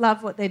I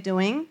love what they're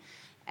doing.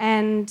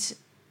 And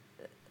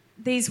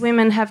these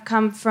women have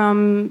come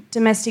from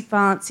domestic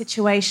violence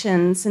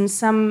situations, and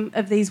some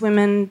of these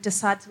women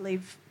decide to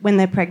leave when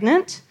they're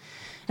pregnant.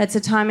 It's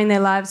a time in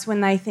their lives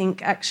when they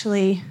think,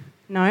 actually,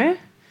 no,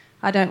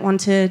 I don't want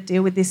to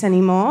deal with this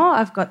anymore.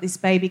 I've got this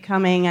baby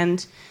coming,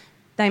 and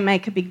they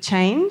make a big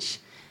change.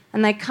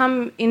 And they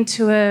come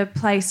into a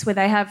place where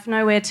they have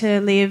nowhere to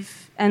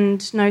live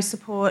and no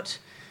support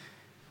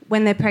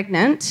when they're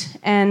pregnant.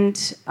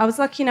 And I was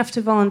lucky enough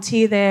to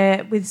volunteer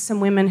there with some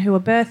women who are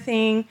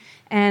birthing,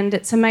 and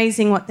it's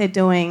amazing what they're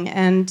doing.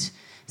 And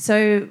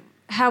so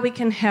how we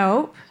can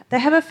help, they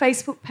have a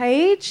Facebook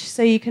page,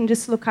 so you can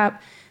just look up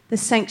the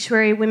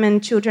Sanctuary Women,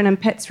 Children and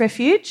Pets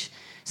Refuge.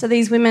 So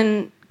these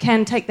women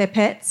can take their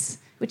pets,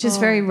 which is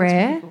very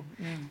rare.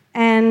 Yeah.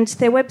 And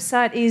their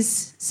website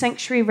is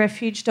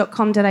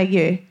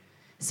sanctuaryrefuge.com.au.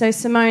 So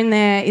Simone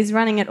there is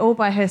running it all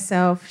by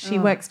herself. She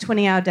works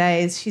 20-hour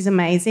days. She's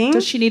amazing.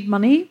 Does she need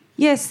money?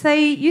 Yes,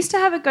 they used to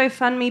have a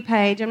GoFundMe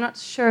page. I'm not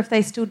sure if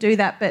they still do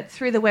that, but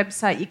through the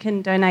website you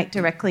can donate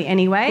directly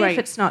anyway. Great. If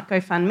it's not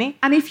GoFundMe.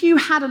 And if you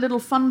had a little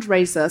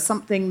fundraiser,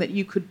 something that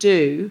you could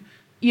do,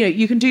 you know,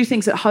 you can do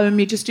things at home,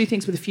 you just do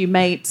things with a few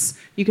mates,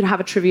 you could have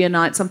a trivia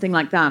night, something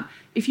like that.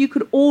 If you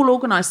could all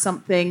organise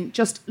something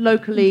just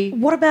locally...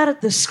 What about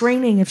at the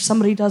screening, if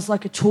somebody does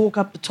like a talk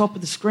up the top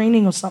of the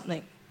screening or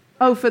something?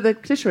 Oh, for the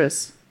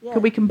clitoris? Yeah.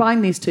 Could we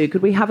combine these two?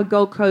 Could we have a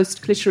Gold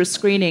Coast clitoris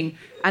screening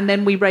and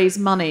then we raise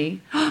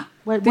money?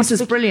 Wait, this is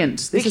Vicky, brilliant.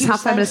 This Vicky is how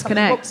was saying feminists something.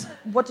 connect.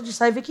 What did you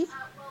say, Vicky?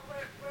 Well,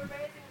 we're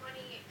raising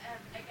money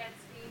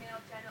against female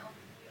genital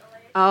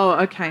mutilation. Oh,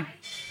 okay.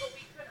 But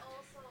we could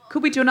also...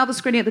 Could we do another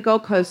screening at the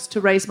Gold Coast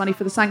to raise money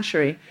for the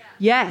sanctuary?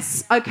 Yeah.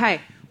 Yes.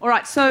 Okay. All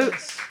right. So...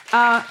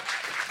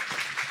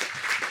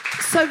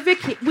 So,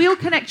 Vicky, we'll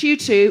connect you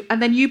two,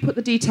 and then you put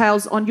the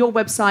details on your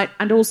website,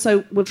 and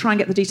also we'll try and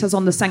get the details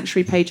on the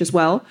sanctuary page as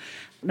well.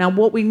 Now,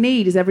 what we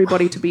need is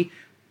everybody to be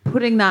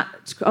putting that...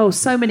 Oh,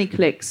 so many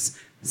clicks,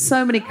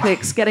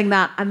 getting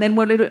that, and then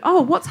we'll...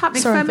 Oh, what's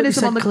happening? Sorry,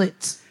 Feminism on the...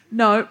 clits.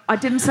 No, I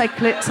didn't say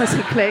clits, I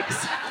said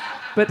clicks.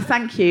 But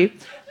thank you.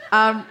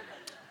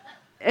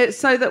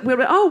 So that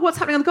we're... Oh, what's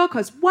happening on the Gold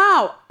Coast?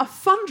 Wow, a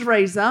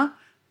fundraiser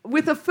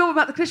with a film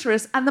about the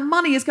clitoris, and the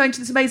money is going to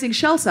this amazing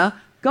shelter.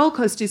 Gold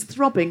Coast is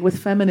throbbing with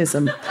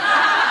feminism. Thank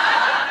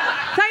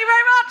you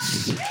very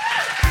much.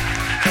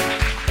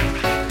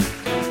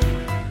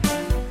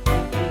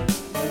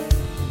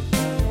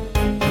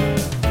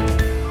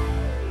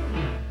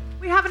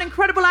 We have an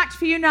incredible act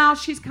for you now.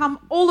 She's come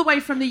all the way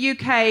from the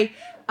UK.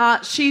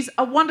 She's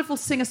a wonderful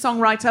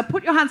singer-songwriter.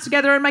 Put your hands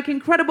together and make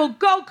incredible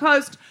Gold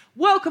Coast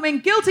welcoming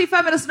guilty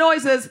feminist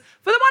noises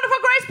for the wonderful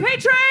Grace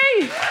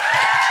Petrie.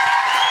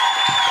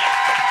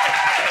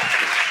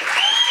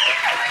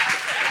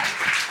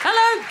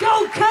 Hello,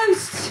 Gold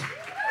Coast.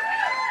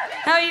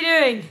 How are you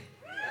doing?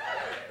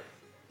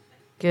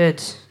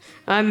 Good.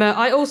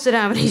 I also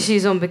don't have any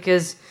shoes on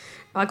because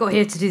I got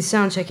here to do the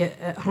sound check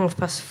at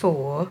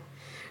 4:30,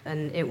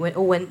 and it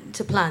all went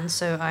to plan.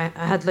 So I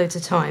had loads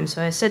of time.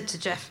 So I said to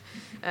Jeff,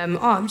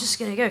 "I'm just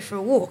going to go for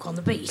a walk on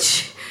the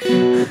beach."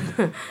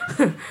 Did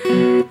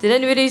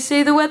anybody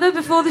see the weather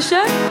before the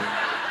show?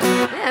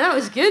 Yeah, that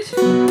was good.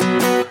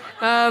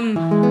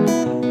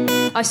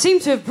 I seem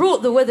to have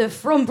brought the weather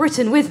from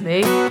Britain with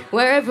me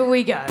wherever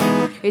we go.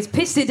 It's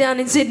pissed it down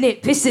in Sydney,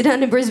 it pissed it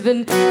down in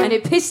Brisbane, and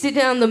it pissed it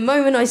down the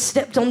moment I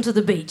stepped onto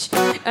the beach.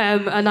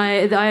 And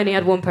I only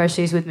had one pair of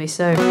shoes with me,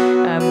 so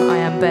I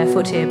am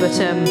barefoot here. But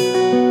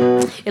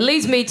it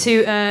leads me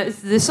to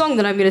the song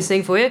that I'm going to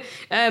sing for you,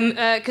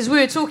 because we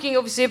were talking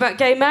obviously about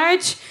gay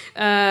marriage.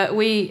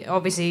 We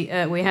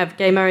have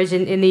gay marriage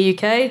in the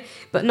UK,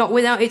 but not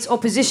without its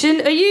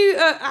opposition. Are you?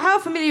 How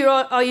familiar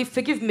are you?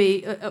 Forgive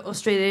me,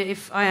 Australia,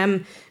 if I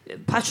am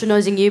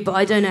patronising you, but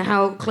I don't know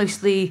how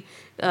closely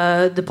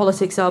the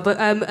politics are. But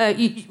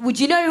would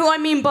you know who I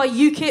mean by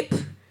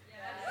UKIP?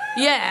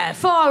 Yeah,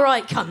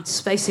 far-right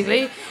cunts,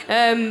 basically,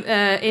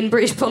 in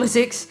British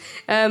politics.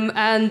 So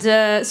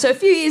a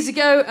few years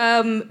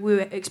ago, we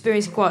were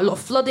experiencing quite a lot of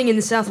flooding in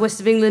the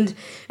southwest of England,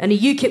 and a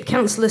UKIP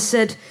councillor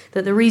said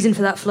that the reason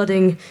for that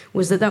flooding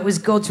was that was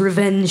God's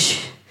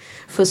revenge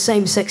for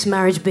same-sex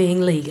marriage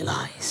being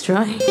legalised,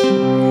 right?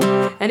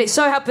 And it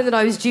so happened that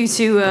I was due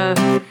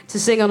to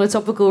sing on a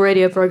topical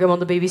radio programme on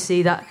the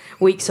BBC that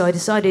week, so I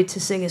decided to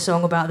sing a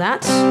song about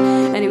that.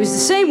 And it was the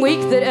same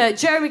week that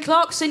Jeremy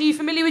Clarkson, you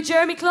familiar with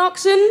Jeremy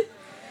Clarkson?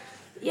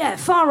 Yeah,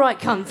 far-right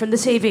cunt from the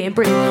TV in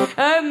Britain.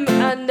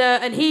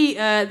 And he,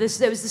 there was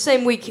the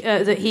same week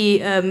that he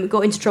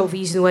got into trouble for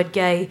using the word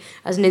gay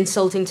as an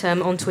insulting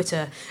term on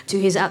Twitter to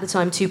his, at the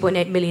time,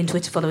 2.8 million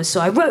Twitter followers.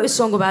 So I wrote a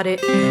song about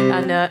it,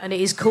 and it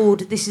is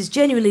called, this is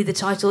genuinely the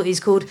title, is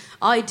called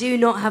I Do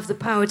Not Have the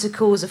Power to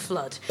Cause a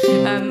Flood.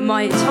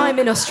 My time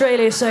in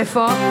Australia so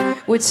far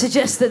would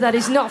suggest that that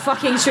is not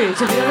fucking true,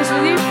 to be honest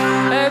with you.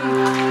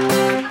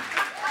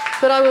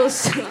 But I will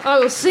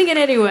sing it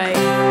anyway.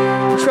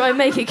 Try and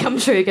make it come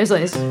true. It goes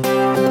like this.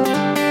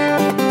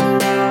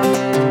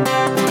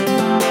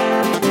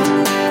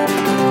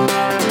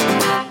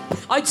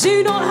 I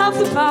do not have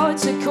the power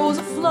to cause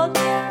a flood.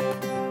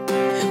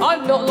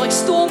 I'm not like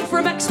Storm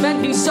from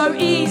X-Men who so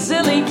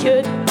easily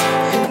could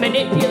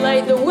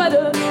manipulate the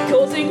weather,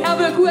 causing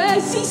havoc where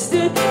she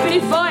stood. But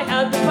if I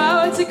had the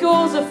power to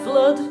cause a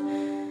flood,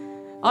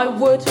 I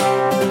would.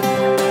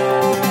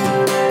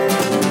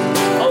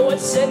 I'd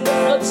send the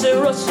flood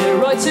to Russia,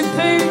 right to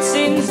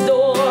Putin's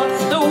door.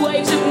 The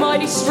waves of my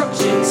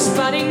destruction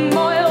spanning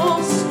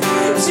miles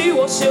to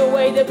wash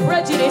away the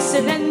prejudice,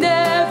 and then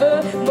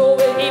never more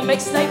will he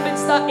make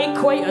statements that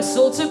equate us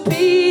all to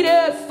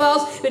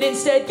paedophiles, but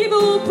instead give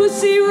all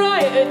pussy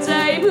right a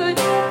day. But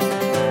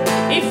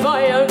if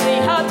I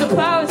only had the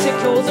power to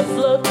cause a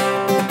flood,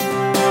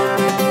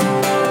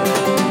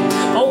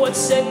 I'd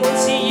send one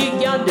to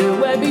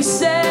Uganda where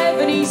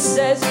Museveni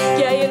says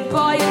gay and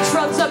bi and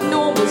trans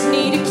abnormals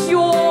need a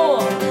cure.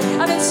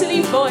 And until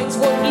he finds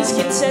one, he's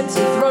content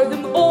to throw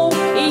them all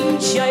in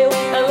jail.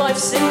 A life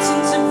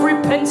sentence of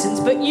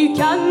repentance, but you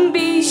can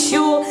be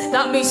sure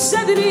that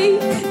Museveni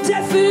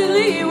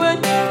definitely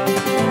would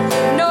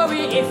know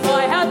it if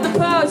I had the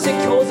power to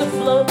cause a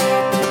flood.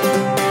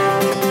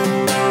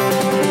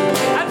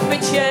 And for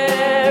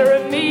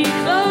Jeremy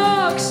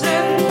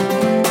Clarkson,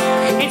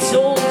 it's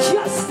all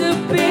just a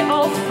bit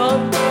of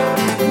fun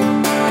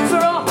for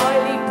our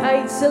highly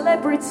paid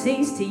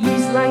celebrities to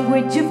use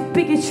language of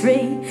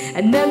bigotry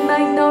and then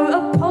make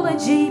no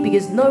apology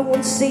because no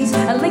one sees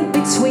a link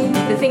between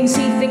the things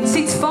he thinks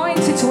it's fine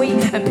to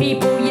tweet and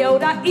people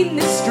yelled at in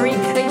the street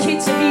and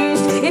kids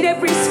abused in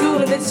every school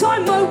and the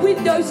time my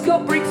windows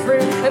got bricked through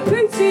and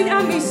Putin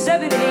and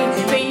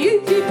Museveni, but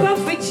you keep up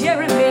with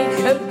Jeremy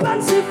and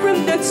banter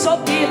from the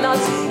top gear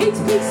lads. It's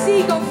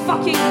PC gone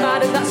fucking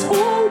mad and that's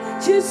all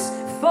just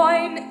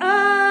fine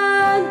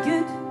and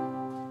good.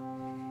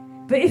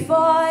 But if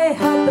I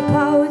had the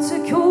power to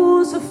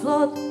cause a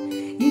flood,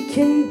 you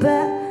can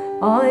bet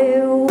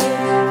I would.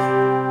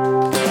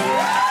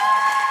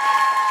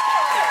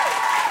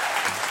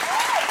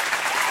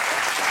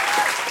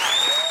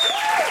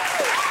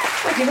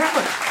 Thank you very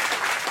much.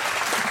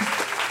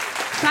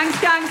 Thanks,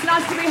 gangs.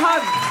 Nice to be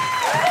home.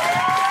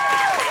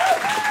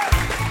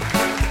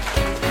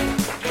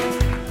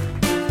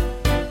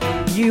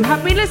 You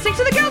have been listening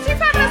to The Guilty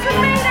Feminist with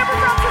me,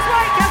 Deborah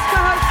Francis-White, guest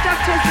co-host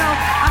Steph Tisdell,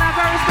 and our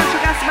very special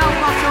guest Mel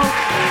Buttle.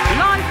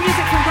 Live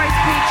music from Grace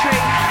Petrie.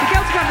 The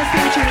Guilty Feminist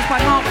theme tune is by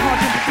Mark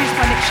Hodge and produced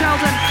by Nick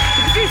Sheldon.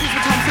 The producers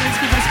were Tom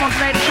Salinsky for The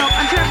Spontaneity Shop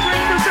and Jeff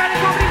Green for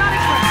Australian Comedy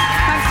Management.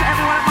 Thanks to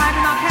everyone at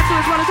Miami Mount Kettle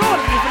as well as all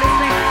of you for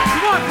listening.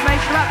 For more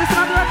information about this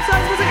and other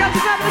episodes, visit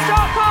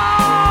guiltyfeminist.com.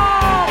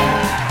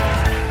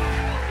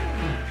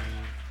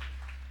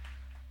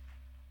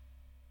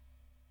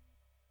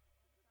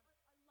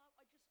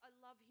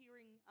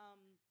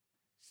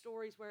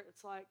 Stories where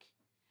it's like,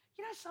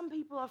 you know, some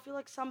people, I feel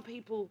like some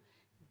people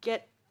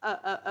get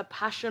a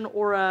passion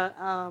or a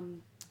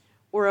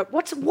why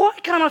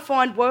can't I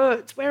find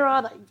words? Where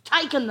are they? You've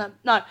taken them.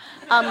 No,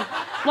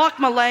 like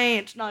my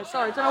land. No,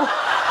 sorry, don't know.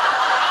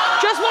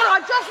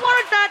 I just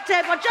wanted that,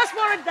 Deb. I just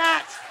wanted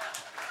that.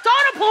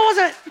 Don't applause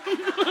it.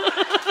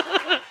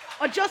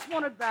 I just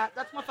wanted that.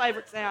 That's my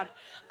favourite sound.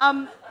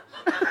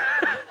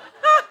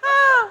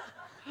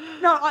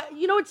 No,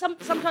 you know what?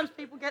 Sometimes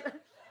people get.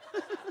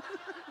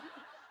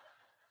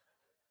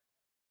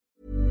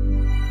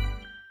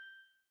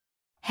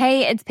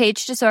 Hey, it's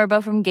Paige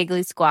DeSorbo from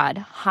Giggly Squad.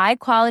 High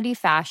quality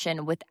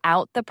fashion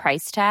without the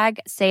price tag.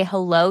 Say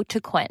hello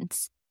to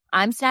Quince.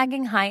 I'm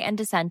snagging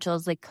high-end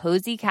essentials like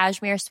cozy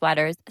cashmere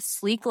sweaters,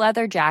 sleek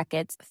leather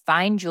jackets,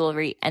 fine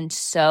jewelry, and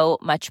so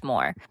much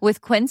more.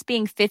 With Quince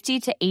being 50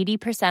 to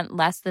 80%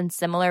 less than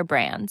similar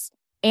brands.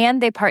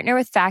 And they partner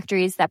with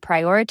factories that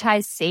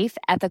prioritize safe,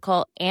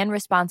 ethical, and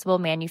responsible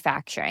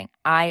manufacturing.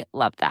 I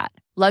love that.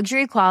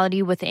 Luxury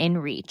quality within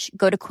reach.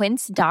 Go to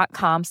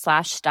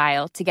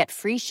quince.com/style to get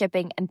free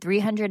shipping and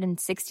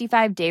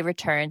 365-day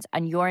returns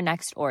on your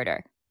next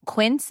order.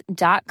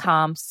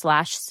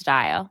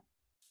 Quince.com/style.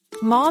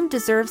 Mom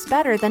deserves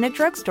better than a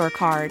drugstore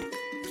card.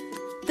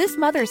 This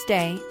Mother's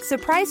Day,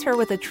 surprise her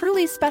with a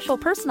truly special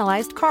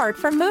personalized card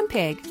from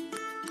Moonpig.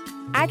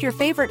 Add your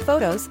favorite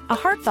photos, a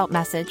heartfelt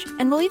message,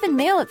 and we'll even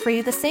mail it for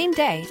you the same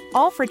day,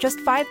 all for just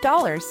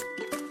 $5.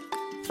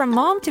 From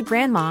mom to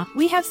grandma,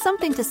 we have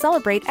something to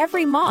celebrate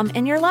every mom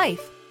in your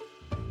life.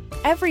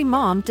 Every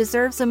mom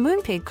deserves a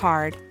Moonpig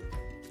card.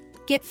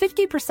 Get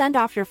 50%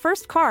 off your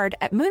first card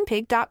at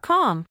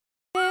moonpig.com.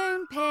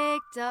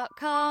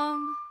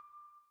 Moonpig.com.